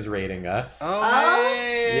Marin is rating us. Oh, Oh.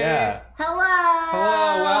 hey! Yeah.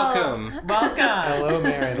 Hello, welcome. Welcome. Hello,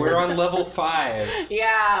 Marin. We're on level 5.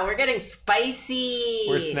 Yeah, we're getting spicy.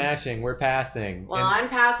 We're smashing. We're passing. Well, And- I'm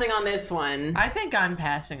passing on this one. I think I'm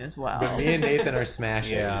passing as well. But me and Nathan are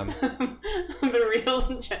smashing. Yeah. The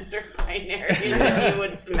real gender binary is if you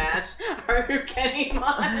would smash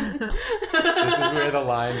Arukenimon. This is where the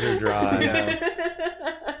lines are drawn.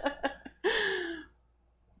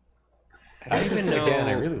 I don't even know. Again,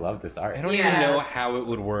 I really love this art. I don't Yeah, even know it's how it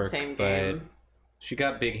would work, Same but game. she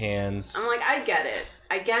got big hands. I'm like, I get it.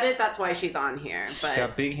 I get it. That's why she's on here. But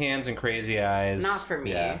Got big hands and crazy eyes. not for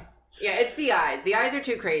me. Yeah. Yeah, it's the eyes. The eyes are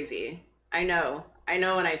too crazy. I know. I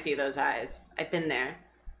know when I see those eyes. I've been there.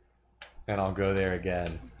 And I'll go there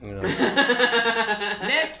again. You know.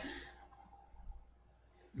 Next.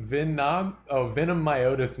 Venom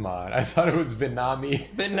Myotismon. I thought it was Venami.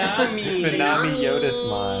 Benami. Venami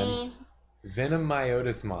Yotismon. Venom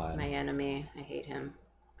Myotismon. My enemy. I hate him.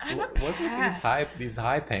 I'm a What's with these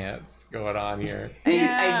high pants going on here?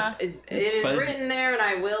 Yeah. It It's is fuzzy. written there, and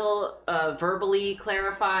I will verbally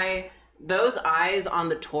clarify. Those eyes on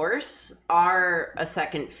the torso are a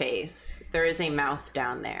second face. There is a mouth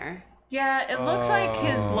down there. Yeah, it looks like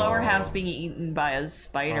his lower Oh. half's being eaten by a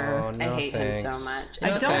spider. Oh, no I hate him so thanks. much. I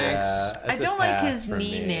It's don't- thanks. I don't like his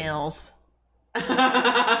knee nails.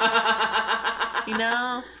 You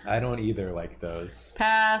know? I don't either like those.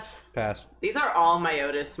 Pass. Pass. These are all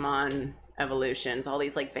Myotismon evolutions. All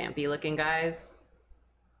these like vampy looking guys.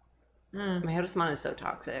 Mm. Myotismon is so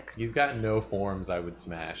toxic. He's got no forms I would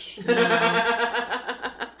smash. They're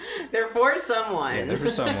for someone. Yeah, they're for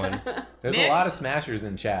someone. There's Next. a lot of smashers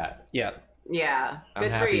in chat. Yeah. Yeah, I'm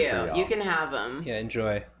good for happy you. for y'all. You can have them. Yeah,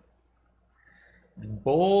 enjoy.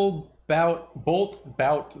 Bolt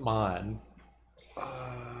Boutmon.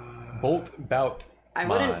 Bolt Bout. I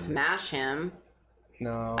wouldn't Mon. smash him.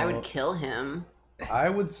 No. I would kill him. I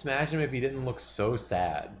would smash him if he didn't look so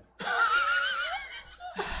sad.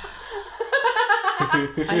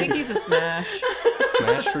 I think he's a smash.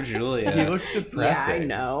 Smash for Julia. He looks Yeah, depressing. I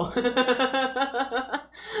know.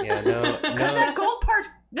 Yeah, no. Because that gold part,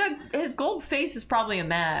 his gold face is probably a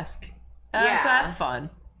mask. So Yeah. that's fun.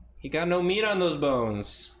 He got no meat on those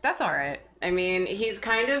bones. That's all right. I mean, he's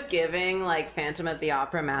kind of giving like Phantom of the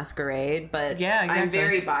Opera masquerade, but Yeah, exactly. I'm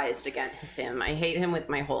very biased against him. I hate him with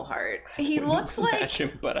my whole heart. He looks like Smash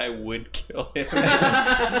him, but I would kill him.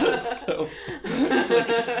 So it's like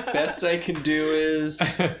best I can do is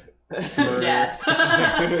murder. Death.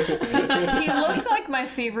 he looks like my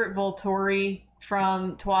favorite Volturi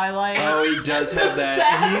from Twilight. Oh, he does have that.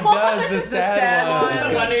 Sad He does the The sad sad one, one. He's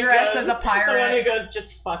The one who dressed goes- as a pirate. The one who goes,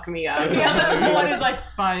 just fuck me up. Yeah, the one is like The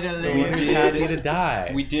finally. one who's did- happy to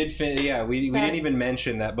die. We did yeah, we didn't even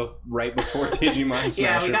mention that right before Digimon Smasher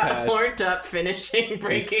Yeah, we got passed. horned up finishing We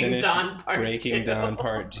Breaking finished Dawn Part 2. Breaking Dawn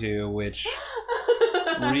Part 2, which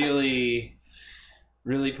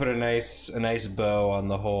really put a nice bow on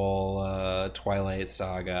the whole Twilight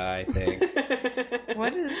saga, I think.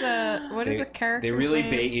 What is the character? They really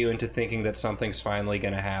bait you into thinking that something's finally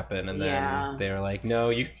going to happen, and then Yeah. they're like, "No,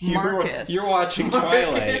 you're Marcus. watching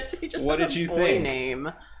Twilight. Marcus, he just What has did a you boy think?"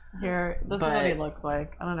 Name. Here, this is what he But- looks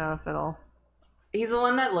like. I don't know if it'll. He's the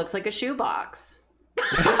one that looks like a shoebox.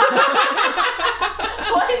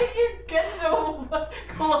 Why did you get so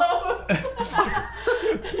close?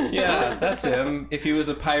 Yeah, that's him. If he was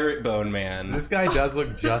a pirate bone man. This guy does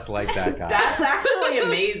look just like that guy. That's actually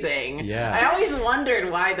amazing. Yeah. I always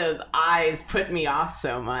wondered why those eyes put me off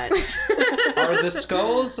so much. Are the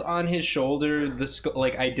skulls on his shoulder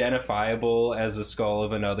like identifiable as a skull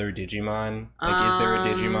of another Digimon? Like, is there a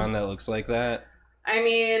Digimon that looks like that? I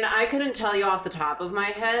mean, I couldn't tell you off the top of my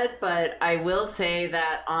head, but I will say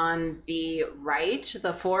that on the right,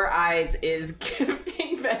 the 4 eyes is giving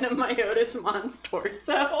Venomyotismon's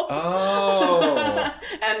torso. Oh.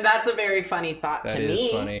 And that's a very funny thought to me. That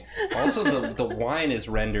is funny. Also, the wine is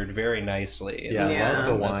rendered very nicely. Yeah, I love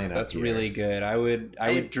the wine. That's up really here. good. I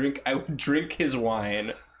would drink his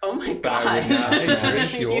wine. Oh my But I god. would not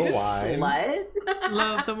smash You your wine. slut.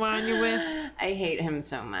 Love the wine you're with. I hate him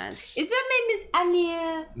so much. Is that my Miss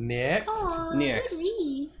Anya? Next, Aw, Next.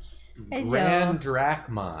 sweet. Grand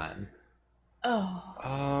Drachmon. Oh.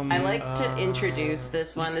 I like to introduce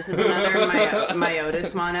this one. This is another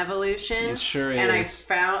Myotismon evolution. It sure is. And I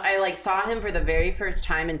saw him for the very first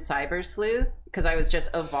time in Cyber Sleuth because I was just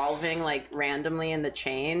evolving like randomly in the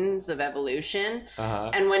chains of evolution.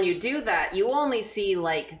 And when you do that, you only see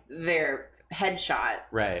like their headshot.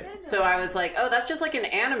 Right. So I was like, oh, that's just like an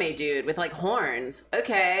anime dude with like horns.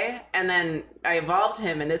 Okay. And then I evolved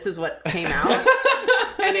him and this is what came out.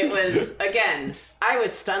 And it was, again, I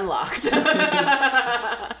was stun locked.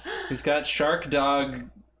 He's got shark dog.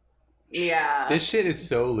 Yeah. This shit is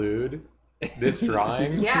so lewd. This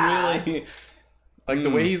drawing. Yeah. Really. Like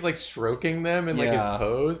the way he's like stroking them and like his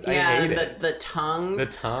pose. I hate it. The tongues. The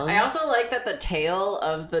tongues. I also like that the tail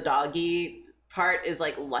of the doggy part is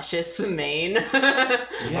like luscious mane.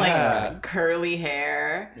 Like curly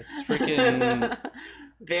hair. It's freaking.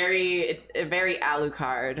 It's a very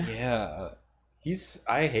Alucard. Yeah.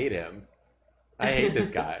 I hate him. I hate this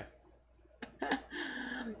guy.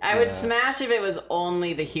 I would smash if it was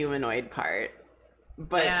only the humanoid part.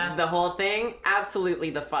 But the whole thing, absolutely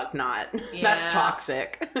the fuck not. Yeah. That's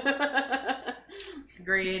toxic.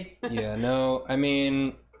 Agreed. Yeah, no, I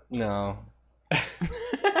mean, no. I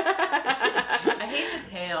hate the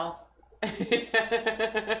tail.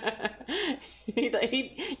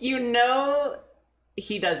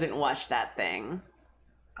 He doesn't wash that thing.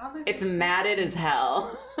 It's matted as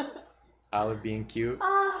hell. Olive being cute.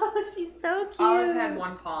 Oh, she's so cute. Olive had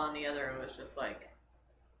one paw and the other was just like...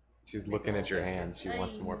 She's looking at your hands. She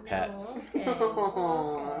wants more pets. Okay.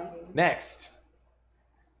 Aww. Next.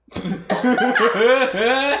 Sorry, What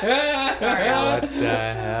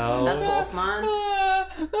the hell? That's Wolfmon.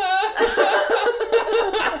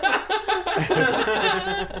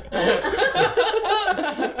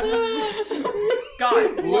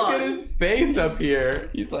 God, Look at his face up here.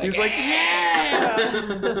 He's like,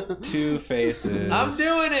 yeah. 2 faces. I'm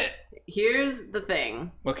doing it. Here's the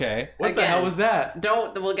thing. Okay. What the hell was that?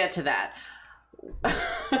 We'll get to that.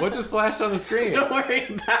 What just flashed on the screen? Don't worry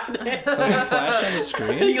about it. Something flashed on the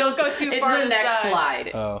screen? Don't go too It's far. the to next side.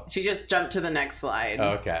 slide. Oh. She just jumped to the next slide.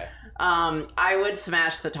 Okay. I would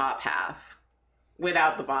smash the top half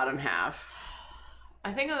without the bottom half.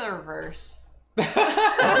 I think of the reverse.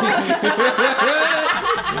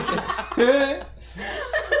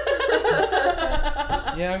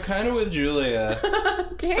 Yeah, I'm kind of with Julia.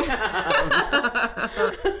 Damn.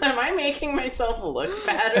 Am I making myself look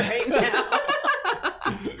bad right now?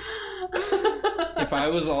 If I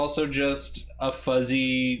was also just a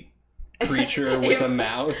fuzzy creature with a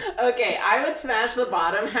mouth. Okay, I would smash the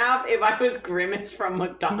bottom half if I was Grimace from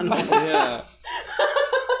McDonald's. Yeah.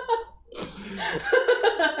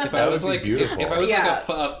 If I That was would be like, beautiful. if I was Yeah.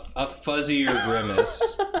 like a fuzzier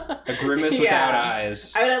Grimace, a Grimace without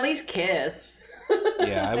eyes. I would at least kiss.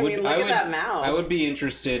 Yeah, I would. mean, look at that mouth. I would be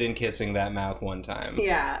interested in kissing that mouth one time.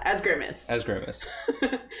 Yeah, as Grimace. As Grimace.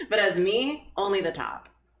 But as me, only the top.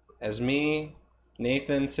 As me,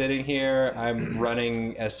 Nathan, sitting here, I'm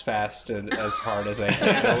running as fast and as hard as I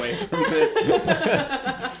can away from this.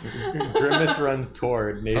 Grimace runs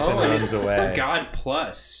toward. Nathan runs away. God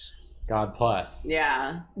plus. God plus.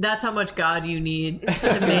 Yeah. That's how much God you need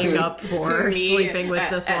to make up for Me, sleeping with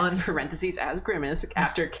this at one. Parentheses as Grimace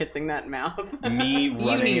after kissing that mouth. Me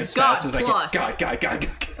running need as fast God as I plus. can. God.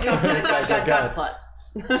 God plus.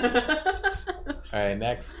 All right,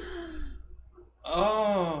 next.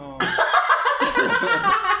 Oh.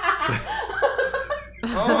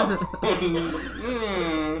 Oh.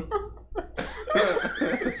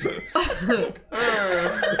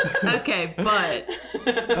 Okay, but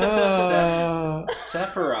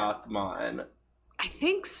Sephirothmon. I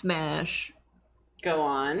think Smash. Go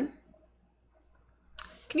on.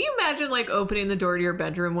 Can you imagine like opening the door to your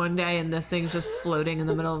bedroom one day and this thing's just floating in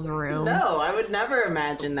the middle of the room? No, I would never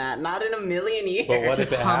imagine that. Not in a million years. But what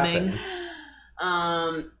Just if it humming. happens?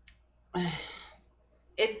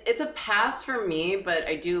 It's a pass for me, but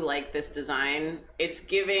I do like this design. It's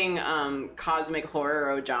giving cosmic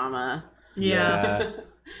horror Ojama. Yeah.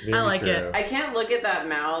 Very I like it. true. I can't look at that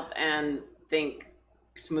mouth and think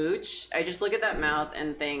smooch. I just look at that mouth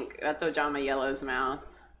and think that's Ojama Yellow's mouth.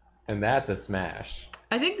 And that's a smash.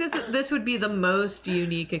 I think this would be the most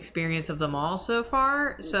unique experience of them all so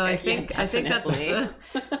far. So I think definitely.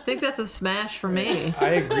 I think that's a smash for me. I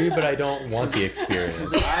agree, but I don't want the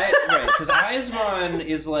experience. Because Aizmon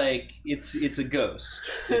is like it's a ghost.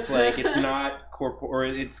 It's like it's not or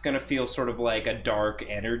it's gonna feel sort of like a dark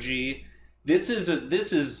energy. This is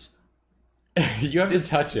You have to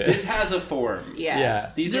touch it. This has a form.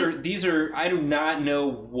 Yes. These are I do not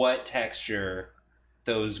know what texture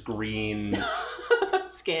those green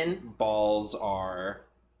Skin. balls are.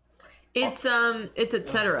 It's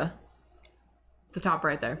etc. The top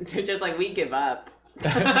right there. They're just like, we give up.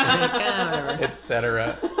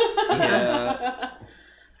 Etc.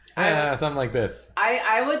 Yeah. Something like this.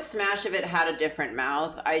 I would smash if it had a different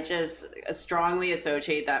mouth. I just strongly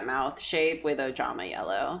associate that mouth shape with Ojama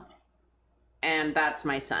Yellow. And that's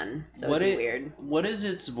my son. So it'd be weird. What is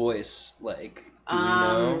its voice like? Do you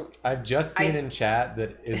know? I've just seen in chat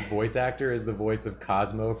that his voice actor is the voice of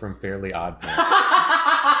Cosmo from Fairly Odd Parents.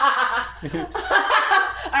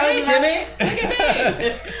 Hey, Timmy! Look at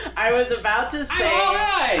me! I was about to say, all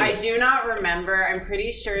eyes. I do not remember. I'm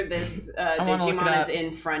pretty sure this wanna look it Digimon is up.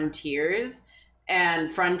 in Frontiers.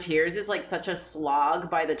 And Frontiers is like such a slog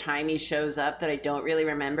by the time he shows up that I don't really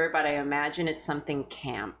remember, but I imagine it's something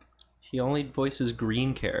camp. He only voices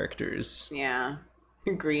green characters. Yeah.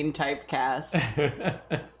 Green typecast.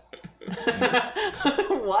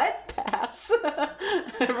 What? Pass.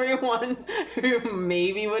 Everyone who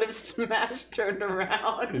maybe would have smashed turned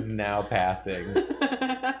around. Is now passing.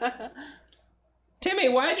 Timmy,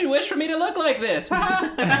 why'd you wish for me to look like this?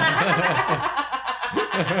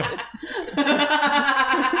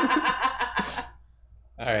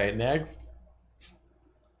 Alright, next.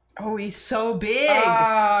 Oh, he's so big.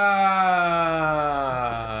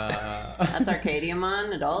 That's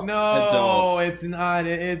Arcadiamon, adult? No, Adult. it's not.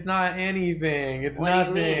 It's not anything. It's What do you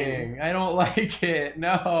nothing. mean? I don't like it.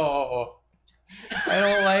 No, I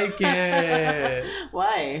don't like it.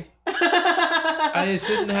 Why? I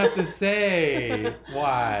shouldn't have to say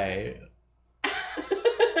why.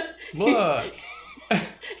 Look.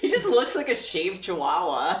 He just looks like a shaved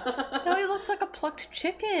chihuahua. No, he looks like a plucked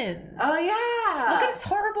chicken. Oh yeah. Look at his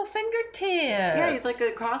horrible fingertips. Yeah, he's like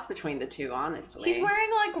a cross between the two, honestly. He's wearing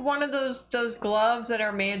like one of those gloves that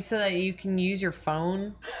are made so that you can use your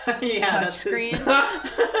phone. yeah, touch screen.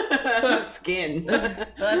 That's his skin.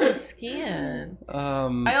 That's his skin.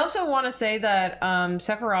 I also want to say that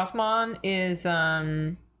Sephirothmon is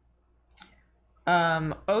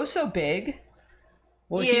oh so big.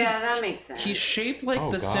 Well, yeah, that makes sense. He's shaped like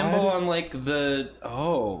Oh, the God. symbol on like the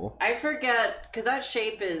I forget because that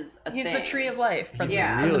shape is a He's thing. the tree of life from, He's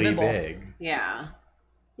Yeah. from the really Bible. big. Yeah.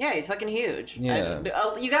 Yeah, he's fucking huge. Yeah.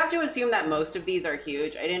 You have to assume that most of these are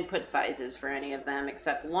huge. I didn't put sizes for any of them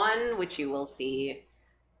except one, which you will see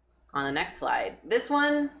on the next slide. This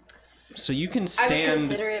one, So you can I would stand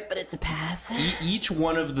consider it, but it's a pass. each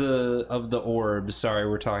one of the orbs. Sorry,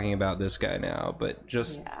 we're talking about this guy now, but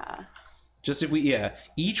just if we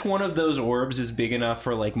each one of those orbs is big enough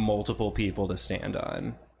for like multiple people to stand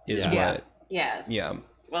on. Is Yeah. what? Yes. Yeah.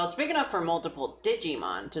 Well, it's big enough for multiple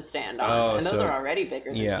Digimon to stand on, Oh, and those so- are already bigger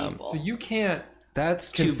than yeah. people. So you can't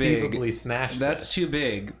That's too big. conceivably smash That's this. too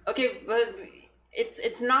big. Okay, but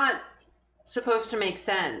it's not supposed to make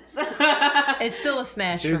sense. It's still a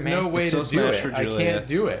smash There's for me. no way It's to still do smash it. for I Julia. can't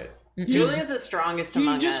do it. Julia's the strongest You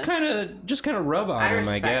among just us. kind of rub on I him,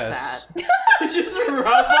 respect I guess. that. Just rub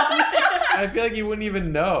on it. I feel like you wouldn't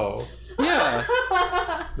even know Yeah.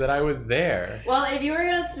 that I was there. Well, if you were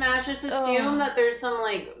gonna smash, just assume that there's some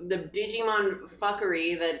like the Digimon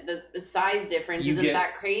fuckery that the size difference You isn't get-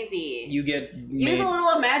 that crazy. You get Use a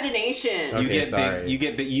little imagination. Okay, You get sorry. big. You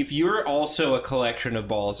get big. If you're also a collection of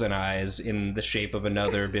balls and eyes in the shape of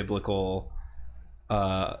another biblical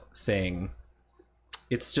thing,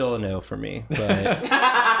 it's still a no for me. But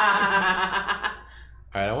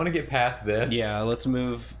All right, I want to get past this. yeah, let's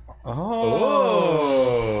move. Oh.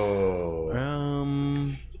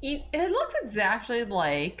 It looks exactly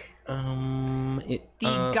like The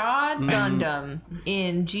the God Gundam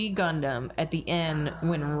in G Gundam at the end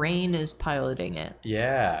when Rain is piloting it.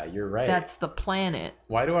 Yeah, you're right. That's the planet.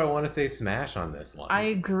 Why do I want to say smash on this one? I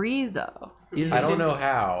agree, though. Is I don't it- know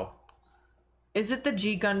how. Is it the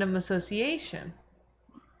G Gundam Association?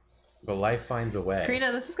 But life finds a way.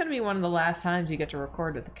 Karina, this is going to be one of the last times you get to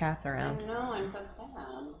record with the cats I around. know, I'm so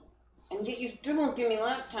sad. And yet you still won't give me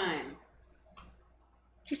lap time.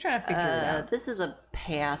 She's trying to figure it out. This is a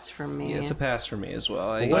pass for me. Yeah, it's a pass for me as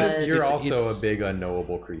well. You're also a big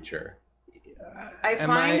unknowable creature. I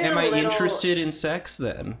find am I it a little... interested in sex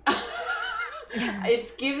then?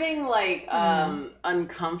 It's giving like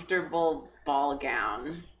uncomfortable ball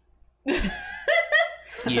gown.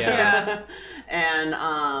 Yeah.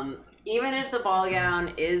 And even if the ball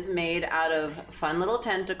gown is made out of fun little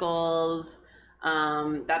tentacles,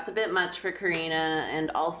 that's a bit much for Karina.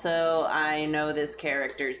 And also, I know this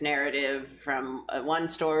character's narrative from one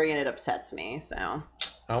story, and it upsets me. So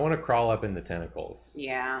I want to crawl up in the tentacles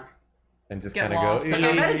yeah, and just Get kind of lost. go. Like,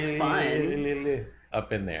 I bet it's fun.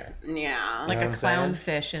 Up in there. yeah. Like know a what I'm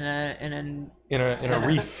saying? clownfish in In a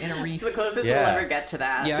reef. a It's reef. the closest Yeah. we'll ever get to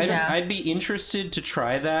that. Yeah, Yeah. I'd be interested to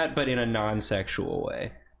try that, but in a non-sexual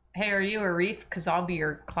way. Hey, are you a reef? Because I'll be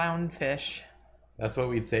your clownfish. That's what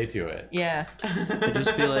we'd say to it. Yeah. I'd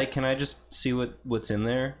just be like, can I just see what's in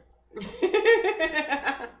there?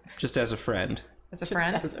 Just as a friend. As a Just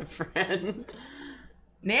friend. as a friend.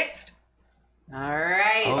 Next. All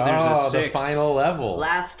right. Oh, there's a the 6. final level.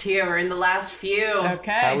 Last tier. We're in the last few.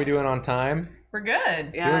 Okay. How we doing on time? We're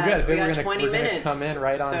good. Yeah, Doing good. I we think got we're gonna- 20 we're gonna minutes. come in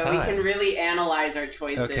right on so time. we can really analyze our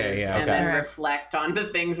choices Okay, yeah. and Okay. then Alright. reflect on the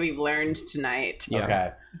things we've learned tonight. Yeah.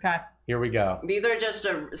 Okay. Okay. Here we go. These are just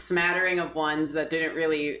a smattering of ones that didn't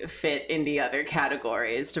really fit in the other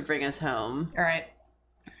categories to bring us home. All right.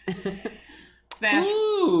 Smash.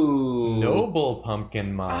 Ooh. Noble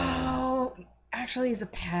Pumpkin Mom. Oh, actually, he's a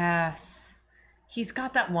pass. He's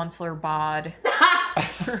got that Onceler bod.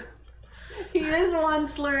 He is one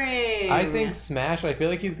slurring. I think Smash, I feel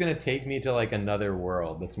like he's going to take me to like another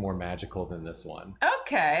world that's more magical than this one.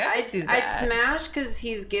 Okay, I can see I'd that. smash because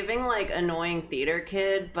he's giving like annoying theater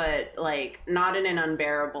kid, but like not in an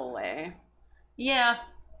unbearable way. Yeah,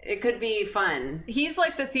 It could be fun. he's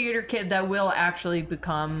like the theater kid that will actually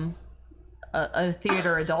become a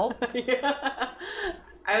theater adult. Yeah.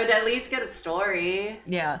 I would at least get a story.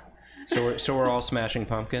 Yeah. So we're all smashing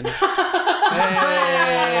pumpkin.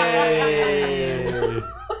 Hey!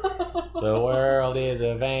 The world is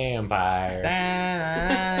a vampire.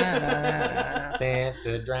 Sent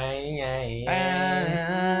to drain.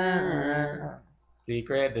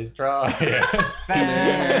 Secret destroyer. We're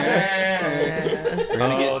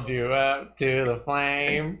gonna get. Hold you up to the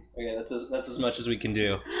flame. Okay, that's as much as we can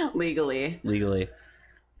do Legally. legally.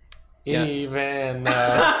 Yeah. Even though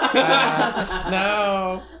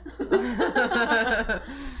no.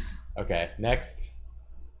 Okay, next.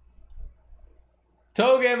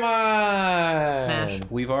 Togemon. Smash.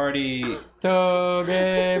 We've already.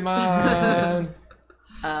 Togemon.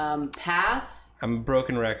 Pass. I'm a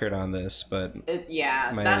broken record on this, but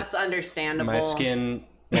Yeah, My- that's understandable. my skin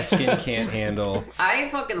can't handle. I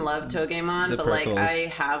fucking love Togemon, The but like prickles. I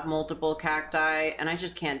have multiple cacti and I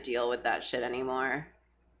just can't deal with that shit anymore.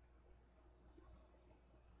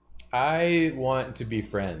 I want to be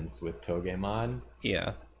friends with Togemon,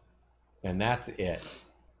 Yeah. and that's it.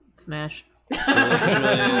 Smash.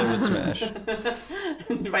 Julia would smash.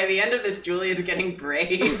 By the end of this, Julia's getting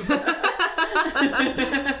brave.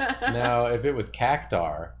 Now, if it was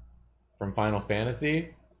Cactar from Final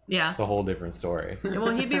Fantasy, Yeah. it's a whole different story.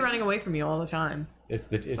 Well, he'd be running away from you all the time. It's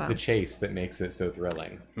the chase that makes it so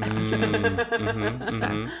thrilling. Okay.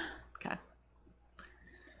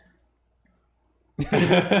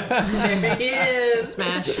 There he is.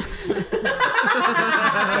 Smash.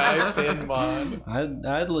 Typinmon.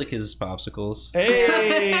 I'd lick his popsicles.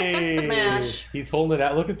 Hey! Smash. He's holding it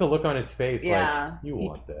out. Look at the look on his face. Yeah. Like, you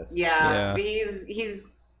want this. Yeah, Yeah. he's.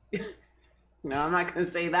 No, I'm not gonna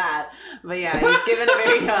say that, but yeah, he's given a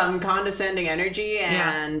very condescending energy,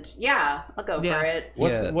 and yeah, I'll go Yeah. for it.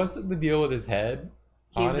 What's the deal with his head?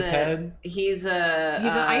 On He's his head? He's an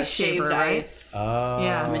ice shaver, shaved right? ice.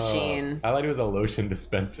 Yeah. Machine. I thought he was a lotion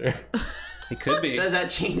dispenser. It could be. Does that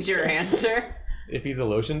change your answer? If he's a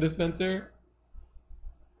lotion dispenser?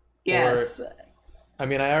 Yes. I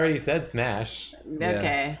mean, I already said smash.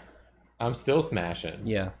 Okay. I'm still smashing.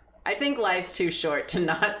 Yeah. I think life's too short to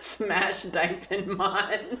not smash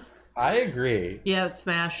Diapinmon. I agree. Yeah,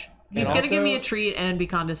 smash. He's And gonna give me a also- treat and be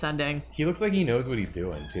condescending. He looks like he knows what he's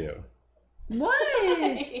doing, too. What?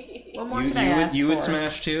 What more can I ask You would for?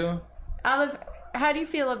 smash too? Olive, how do you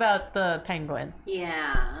feel about the penguin?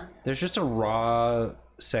 Yeah. There's just a raw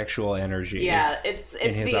sexual energy. Yeah, it's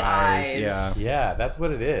in his the eyes, eyes. yeah. Yeah, that's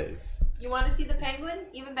what it is. You want to see the penguin?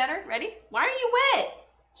 Even better? Ready? Why are you wet?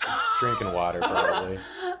 Drinking water, probably.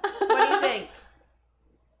 What do you think?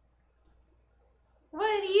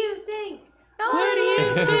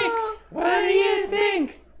 What do you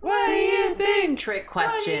think? What do you think? Trick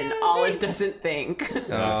question. Olive doesn't think.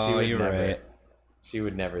 No, she would you're never. right. She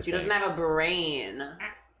would never. She think. doesn't have a brain.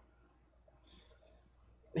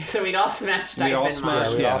 So we'd all smash We'd all Diapin smash-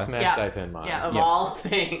 Yeah, Mon. we all Yeah. smash Yeah. Diapin Mon. Yeah. Of Yeah. all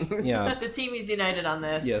things. Yeah. The team is united on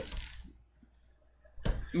this. Yes.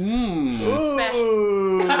 Smash.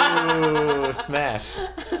 Ooh, smash.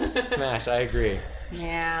 Smash, I agree.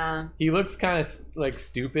 Yeah. He looks kind of like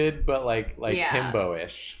stupid, but like Yeah.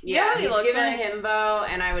 himbo-ish. Yeah, what he he's looks given like? a himbo,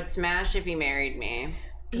 and I would smash if he married me.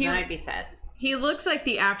 'Cause He- then I'd be set. He looks like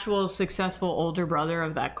the actual successful older brother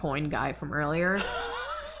of that coin guy from earlier.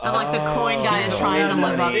 And like the coin guy is he's trying to older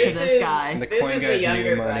live up money. to this guy, And the coin guy's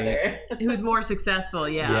new money. who's more successful.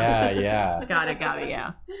 Yeah. Yeah. Got it.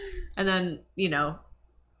 Yeah. And then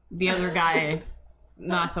the other guy,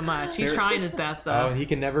 not so much. He's There- trying his best Oh, though. he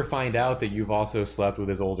can never find out that you've also slept with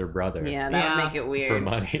his older brother. Yeah, that Yeah. would make it weird. For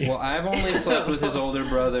money. Well, I've only slept with his older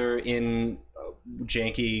brother in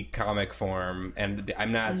janky comic form, and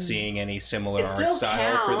I'm not seeing any similar It art still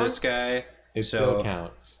style for this counts. guy. it so- still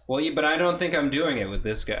counts. Well, yeah, but I don't think I'm doing it with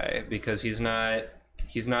this guy because he's not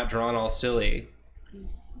drawn all silly.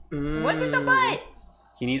 What with the butt?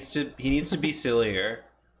 He needs to be sillier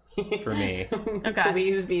for me. Okay.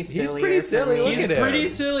 Please be He's silly. pretty silly. Look He's at him. pretty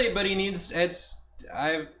silly, but he needs He's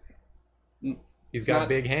got not-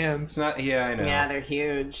 big hands it's not yeah, I know. Yeah, they're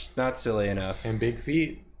huge. Not silly enough. and big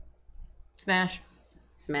feet. Smash.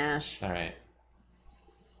 Smash. All right.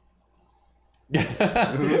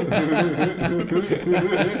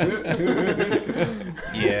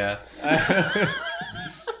 Yeah.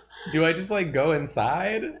 Do I just like go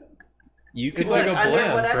inside? You could It's like Look, a under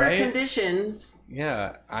blimp, whatever right? conditions.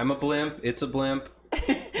 Yeah, I'm a blimp, it's a blimp.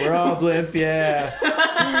 We're all blimps, yeah.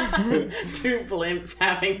 Two blimps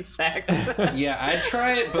having sex. Yeah, I'd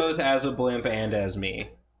try it both as a blimp and as me.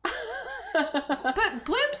 But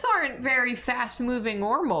blimps aren't very fast moving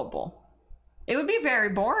or mobile. It would be very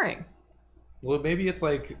boring. Well, maybe it's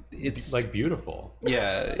It's like beautiful.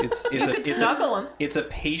 yeah, it's You could it's snuggle him. it's a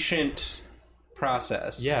patient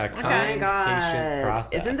process. Yeah, Oh my kind, patient god.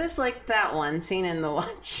 process. Isn't this like that one scene in The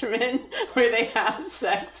Watchmen where they have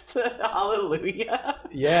sex to Hallelujah?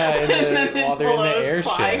 Yeah, And then while it they're in the blows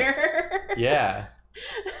airship. fire. Yeah.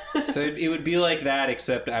 So it would be like that,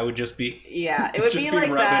 except I would just be Yeah, it would just be be like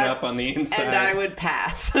rubbing that, up on the inside. and I would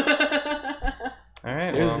pass. All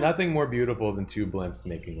right. There's well, nothing more beautiful than two blimps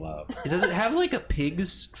making love. Does it have like a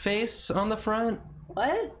pig's face on the front?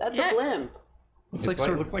 What? That's Yeah. a blimp. It's like like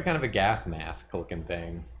sort of- looks like kind of a gas mask looking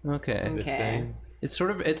thing. Okay. This Okay. thing. It's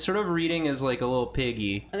sort of reading as like a little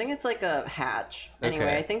piggy. I think it's like a hatch. Anyway,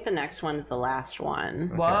 Okay. I think the next one's the last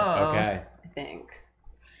one. Whoa. Okay. I think.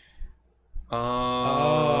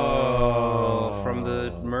 Oh, from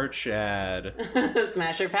the merch ad.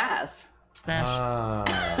 Smash or pass. Smash.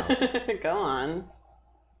 Ah. Go on.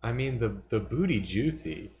 I mean the booty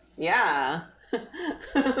juicy. Yeah.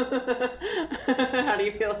 How do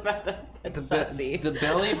you feel about that? It's sussy. The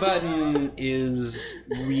belly button is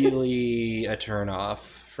really a turnoff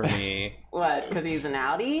for me. What? Because he's an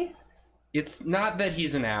Audi? It's not that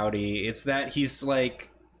he's an outie, it's that he's like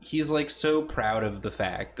so proud of the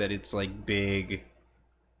fact that it's like big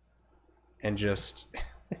and just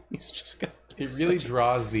he's just got It really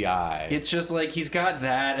draws the eye. it's just like he's got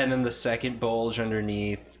that and then the second bulge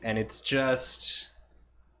underneath and it's just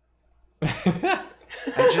I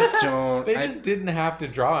just don't They just didn't have to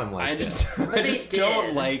draw him like I this. just I they just did.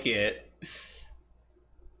 don't like it.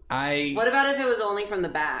 What about if it was only from the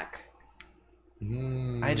back?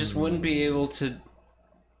 I just wouldn't be able to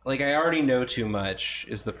like I already know too much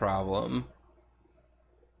is the problem.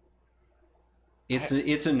 It's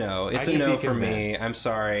a no. It's I a could no be for me. convinced. I'm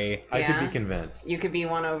sorry. I could Yeah. be convinced. You could be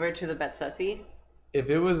won over to the Bet Sussy? If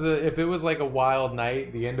it was like a wild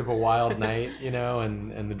night, the end of a wild night, you know,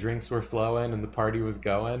 and the drinks were flowing and the party was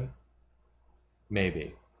going,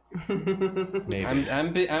 maybe.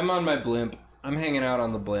 Maybe. I'm on my blimp. I'm hanging out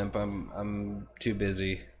on the blimp. I'm too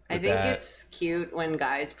busy. I with think that. it's cute when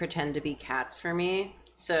guys pretend to be cats for me.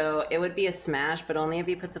 So it would be a smash, but only if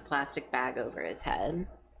he puts a plastic bag over his head.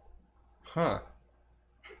 Huh.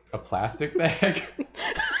 A plastic bag?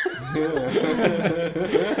 I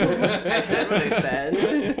said what I said.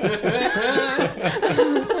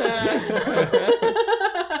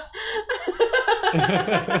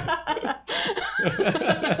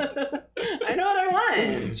 I know what I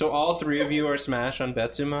want. So all three of you are smash on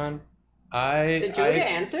Betsumon? Did Julia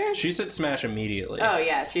answer? She said smash immediately. Oh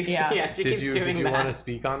yeah, she she Did keeps you doing that. want to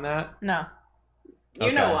speak on that? No.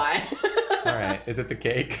 You know Okay. why? All right. Is it the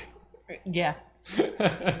cake? Yeah.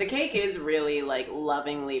 The cake is really like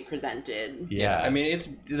lovingly presented. Yeah. I mean,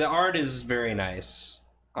 the art is very nice.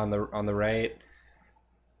 on the right.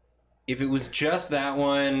 If it was just that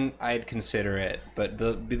one, I'd consider it. But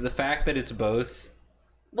the fact that it's both,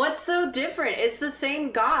 What's so different? It's the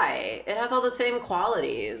same guy. It has all the same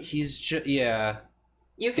qualities. he's just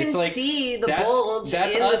You can it's like, see the that's- bulge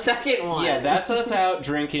that's in the us- second one. Yeah, that's us out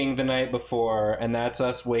drinking the night before, and that's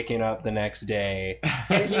us waking up the next day.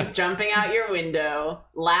 And he's jumping out your window,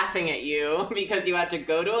 laughing at you because you had to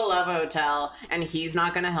go to a love hotel, and he's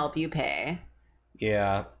not going to help you pay.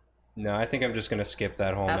 Yeah. No, I think I'm just gonna skip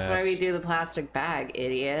that whole That's mess. why we do the plastic bag,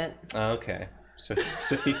 idiot. Okay. So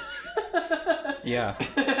yeah.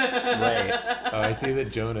 Right. Oh, I see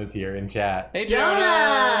that Jonah's here in chat. Hey,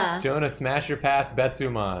 Jonah! Jonah, smash or pass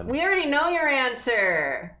Betsumon. We already know your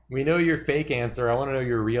answer. We know your fake answer. I want to know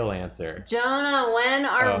your real answer. Jonah, when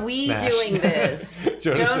are Oh, we smash. doing this?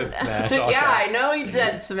 Jonah said smash. all Yeah, I caps. know he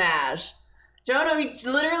said smash. Jonah, we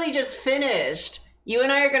literally just finished. You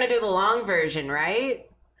and I are going to do the long version, right?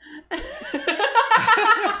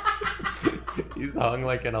 He's hung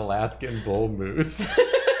like an Alaskan bull moose.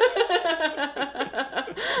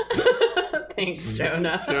 Thanks,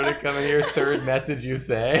 Jonah. Jonah, coming here. Third message you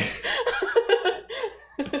say.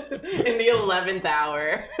 In the 11th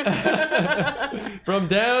hour. From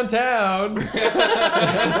downtown.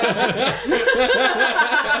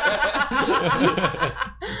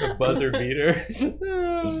 The buzzer beater.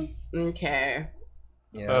 Okay.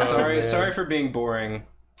 Yeah. Oh, man. Sorry for being boring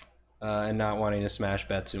and not wanting to smash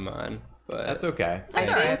Betsumon. But That's okay. I That's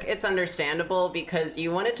think alright. it's understandable because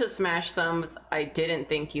you wanted to smash some I didn't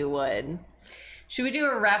think you would. Should we do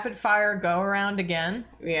a rapid fire go around again?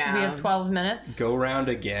 Yeah. We have 12 minutes. go round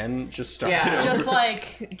again. Just start. Yeah. over. Just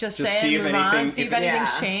Just say see it if and move on. anything- See if if- anything's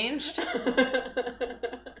Yeah. changed.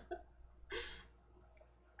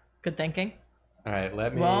 Good thinking. All right,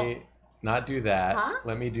 let me Well- not do that. Huh?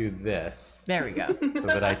 Let me do this There we go. so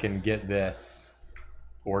that I can get this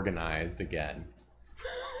organized again.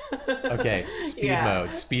 Okay, speed Yeah.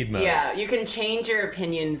 mode. Speed mode. Yeah, you can change your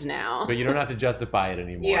opinions now. But you don't have to justify it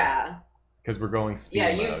anymore. Yeah. Because we're going speed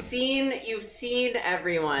Yeah, mode. you've seen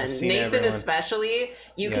everyone. I've seen Nathan everyone. especially.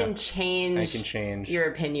 You Yeah. can change I can change. your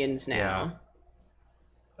opinions now.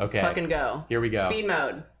 Okay. Let's fucking go. Here we go. Speed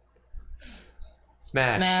mode.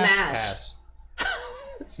 Smash. Smash. Smash. Pass.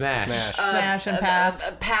 Smash. Smash. Smash and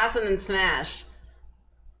pass. Pass and then smash.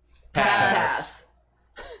 Pass.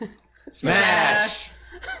 Pass. Smash.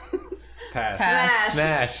 Pass. Pass.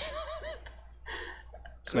 Smash.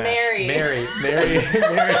 Smash. Mary. Mary. Mary.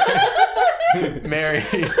 Mary. Mary.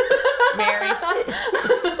 Mary.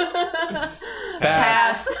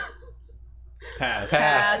 Pass. Pass.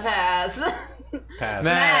 Pass. Pass. Pass.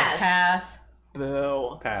 Smash. Pass.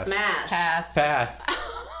 Boo. Pass. Smash. Pass. Pass.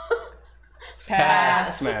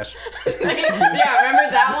 Pass. Smash. Yeah,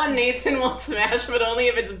 remember that one? Nathan will smash, but only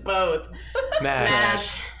if it's both. Smash.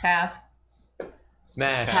 Smash. Pass.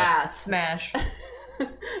 Smash. Pass. Smash.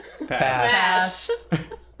 Pass. Smash.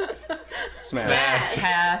 Smash. Pass.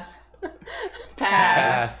 Pass.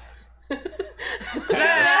 Pass.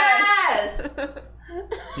 Smash.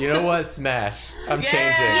 You know what? Smash. I'm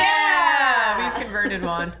changing. Yeah! We've converted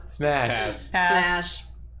one. Smash. Pass. Pass. Smash.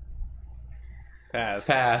 Pass.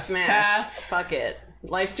 Pass. Smash. Pass. Fuck it.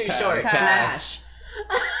 Life's too Pass. short. Pass. Smash.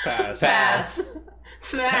 Pass. Pass.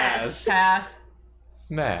 Smash. Pass. Pass.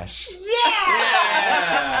 Smash.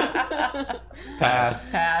 Yeah.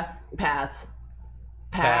 Pass. Pass. Pass. Pass.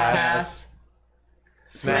 Pass.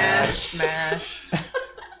 Smash. Smash.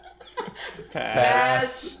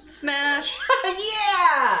 Pass. Smash.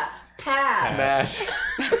 Yeah. Pass.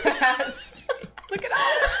 Smash. Pass. Look at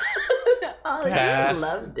that. Oh, Pass. you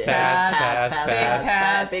loved it. Pass. Pass.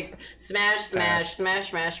 Pass. Big smash, smash, Pass. smash,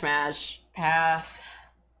 smash, smash. Pass.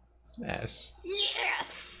 Smash.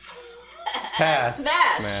 Yes. Pass.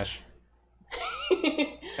 Smash. Smash.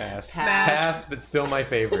 Pass. Smash. Pass, but still my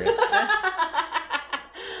favorite.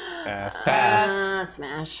 Pass. Pass.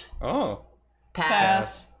 Smash. Oh.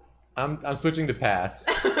 Pass. I'm switching to pass.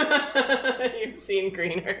 You've seen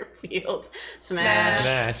greener fields. Smash.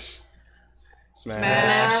 Smash. Smash.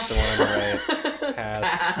 Smash. The one on the right.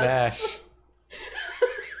 Pass. Smash.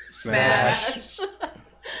 Smash.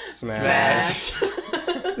 Smash. Smash.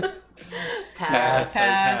 Pass. Pass.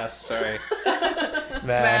 Pass. Sorry.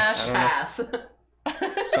 Smash. I don't know. Pass.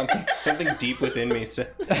 Something deep within me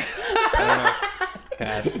said. I don't know.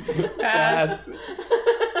 Pass. Pass.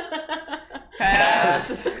 Pass.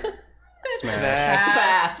 Pass. Smash.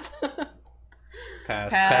 Pass. Pass.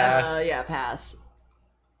 Pass. Pass. Yeah, pass.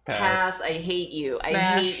 Pass. Pass. I hate you. I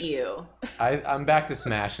Smash. hate you. I'm back to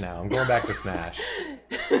Smash now. I'm going back to Smash.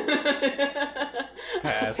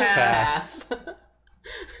 Pass. Pass. Pass.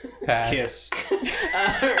 Pass. Kiss.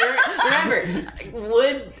 Remember,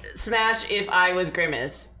 would smash if I was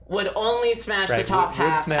Grimace. Would only smash the Right, top would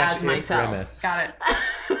half smash as if myself. Grimace. Got it.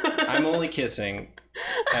 I'm only kissing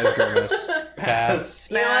as Grimace. Pass.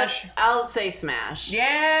 You know what? Smash. I'll say smash.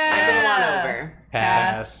 Yeah. I've been won over.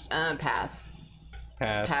 Pass. Pass. Pass.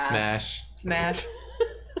 Pass. Smash. Smash.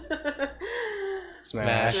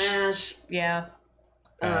 Smash. Smash. Yeah.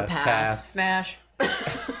 Pass. Pass. Smash.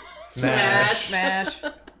 Smash. Smash.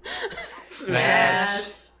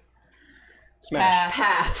 Smash. Smash.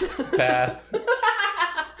 Pass. Pass.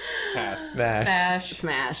 Pass. Smash. Smash.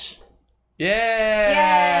 Smash.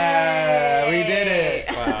 Yeah! Yay! We did it.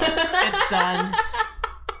 Wow. It's done.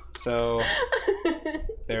 So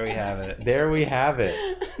there we have it. There we have it.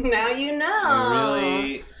 Now you know. We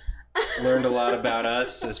really learned a lot about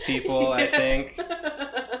us as people, I think,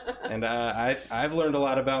 and I've learned a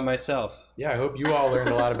lot about myself. Yeah, I hope you all learned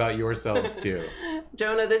a lot about yourselves too.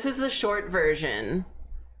 Jonah, this is the short version.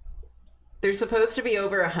 There's supposed to be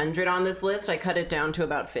over 100 on this list. I cut it down to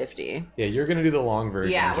about 50. Yeah, you're gonna do the long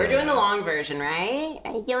version. Yeah, we're Jonah. doing the long version, right?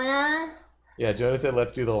 Right, Jonah? Yeah, Jonah said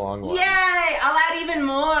let's do the long one. Yay! I'll add even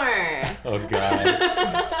more. Oh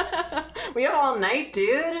god. We have all night,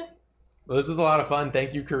 dude. Well, this was a lot of fun.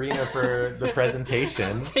 Thank you, Karina, for the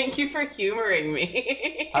presentation. Thank you for humoring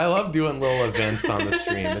me. I love doing little events on the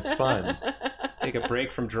stream. It's fun. Take a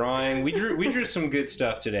break from drawing. We drew some good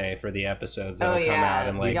stuff today for the episodes that'll Oh, come yeah. out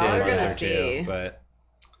in like Y'all a are month gonna or see. two. But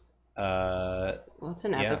What's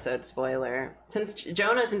an Yeah. episode spoiler? Since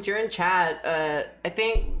Jonah, since you're in chat, I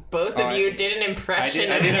think both of you did an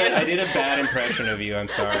impression. I did a bad impression of you. I'm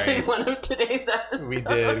sorry. in one of today's episodes.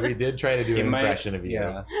 We did try to do an impression of you.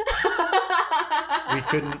 Yeah.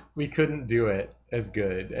 We couldn't do it as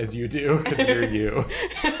good as you do because you're you.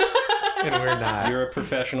 And we're not. You're a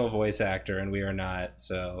professional voice actor, and we are not.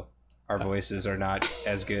 So our voices are not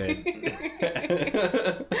as good.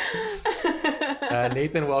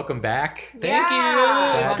 Nathan, welcome back. Thank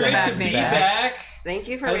Yeah. you. It's Welcome great back, to be Nathan. back. Thank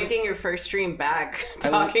you for I- making your first stream back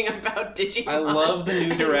talking about Digimon. I love the new and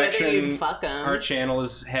whether direction you'd fuck 'em. our channel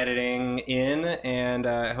is heading in, and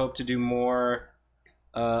I hope to do more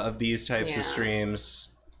of these types Yeah. of streams.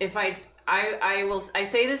 If I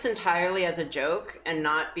say this entirely as a joke and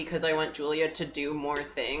not because I want Julia to do more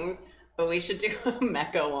things, but we should do a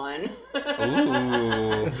mecha one.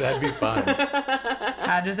 Ooh. That'd be fun.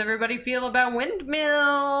 How does everybody feel about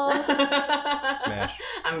windmills? Smash.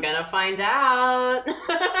 I'm gonna find out.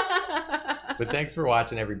 But thanks for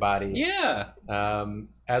watching, everybody. Yeah.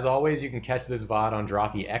 As always, you can catch this VOD on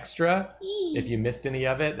Drawfee Extra. If you missed any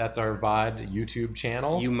of it, that's our VOD YouTube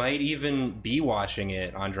channel. You might even be watching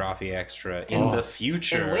it on Drawfee Extra in Oh. the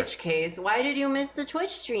future. In which case, why did you miss the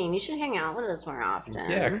Twitch stream? You should hang out with us more often.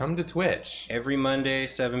 Yeah, come to Twitch. Every Monday,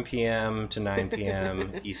 7 p.m. to 9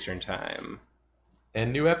 p.m. Eastern Time.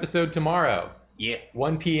 And new episode tomorrow, Yeah.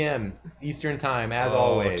 1 p.m. Eastern Time, as Oh,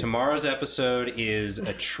 always. Tomorrow's episode is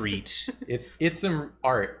a treat. It's some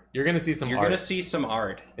art. You're gonna see some You're art going to see some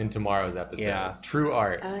art. in tomorrow episode. Yeah. True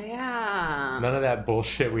art. Oh yeah. None of that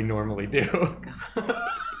bullshit we normally do.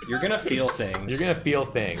 You're going to feel things. You're gonna feel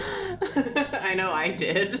things. I know I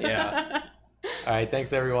did. Yeah. All right,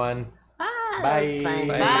 thanks everyone. Ah, Bye. that was fun.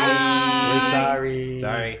 Bye. We're sorry.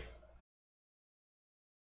 Sorry.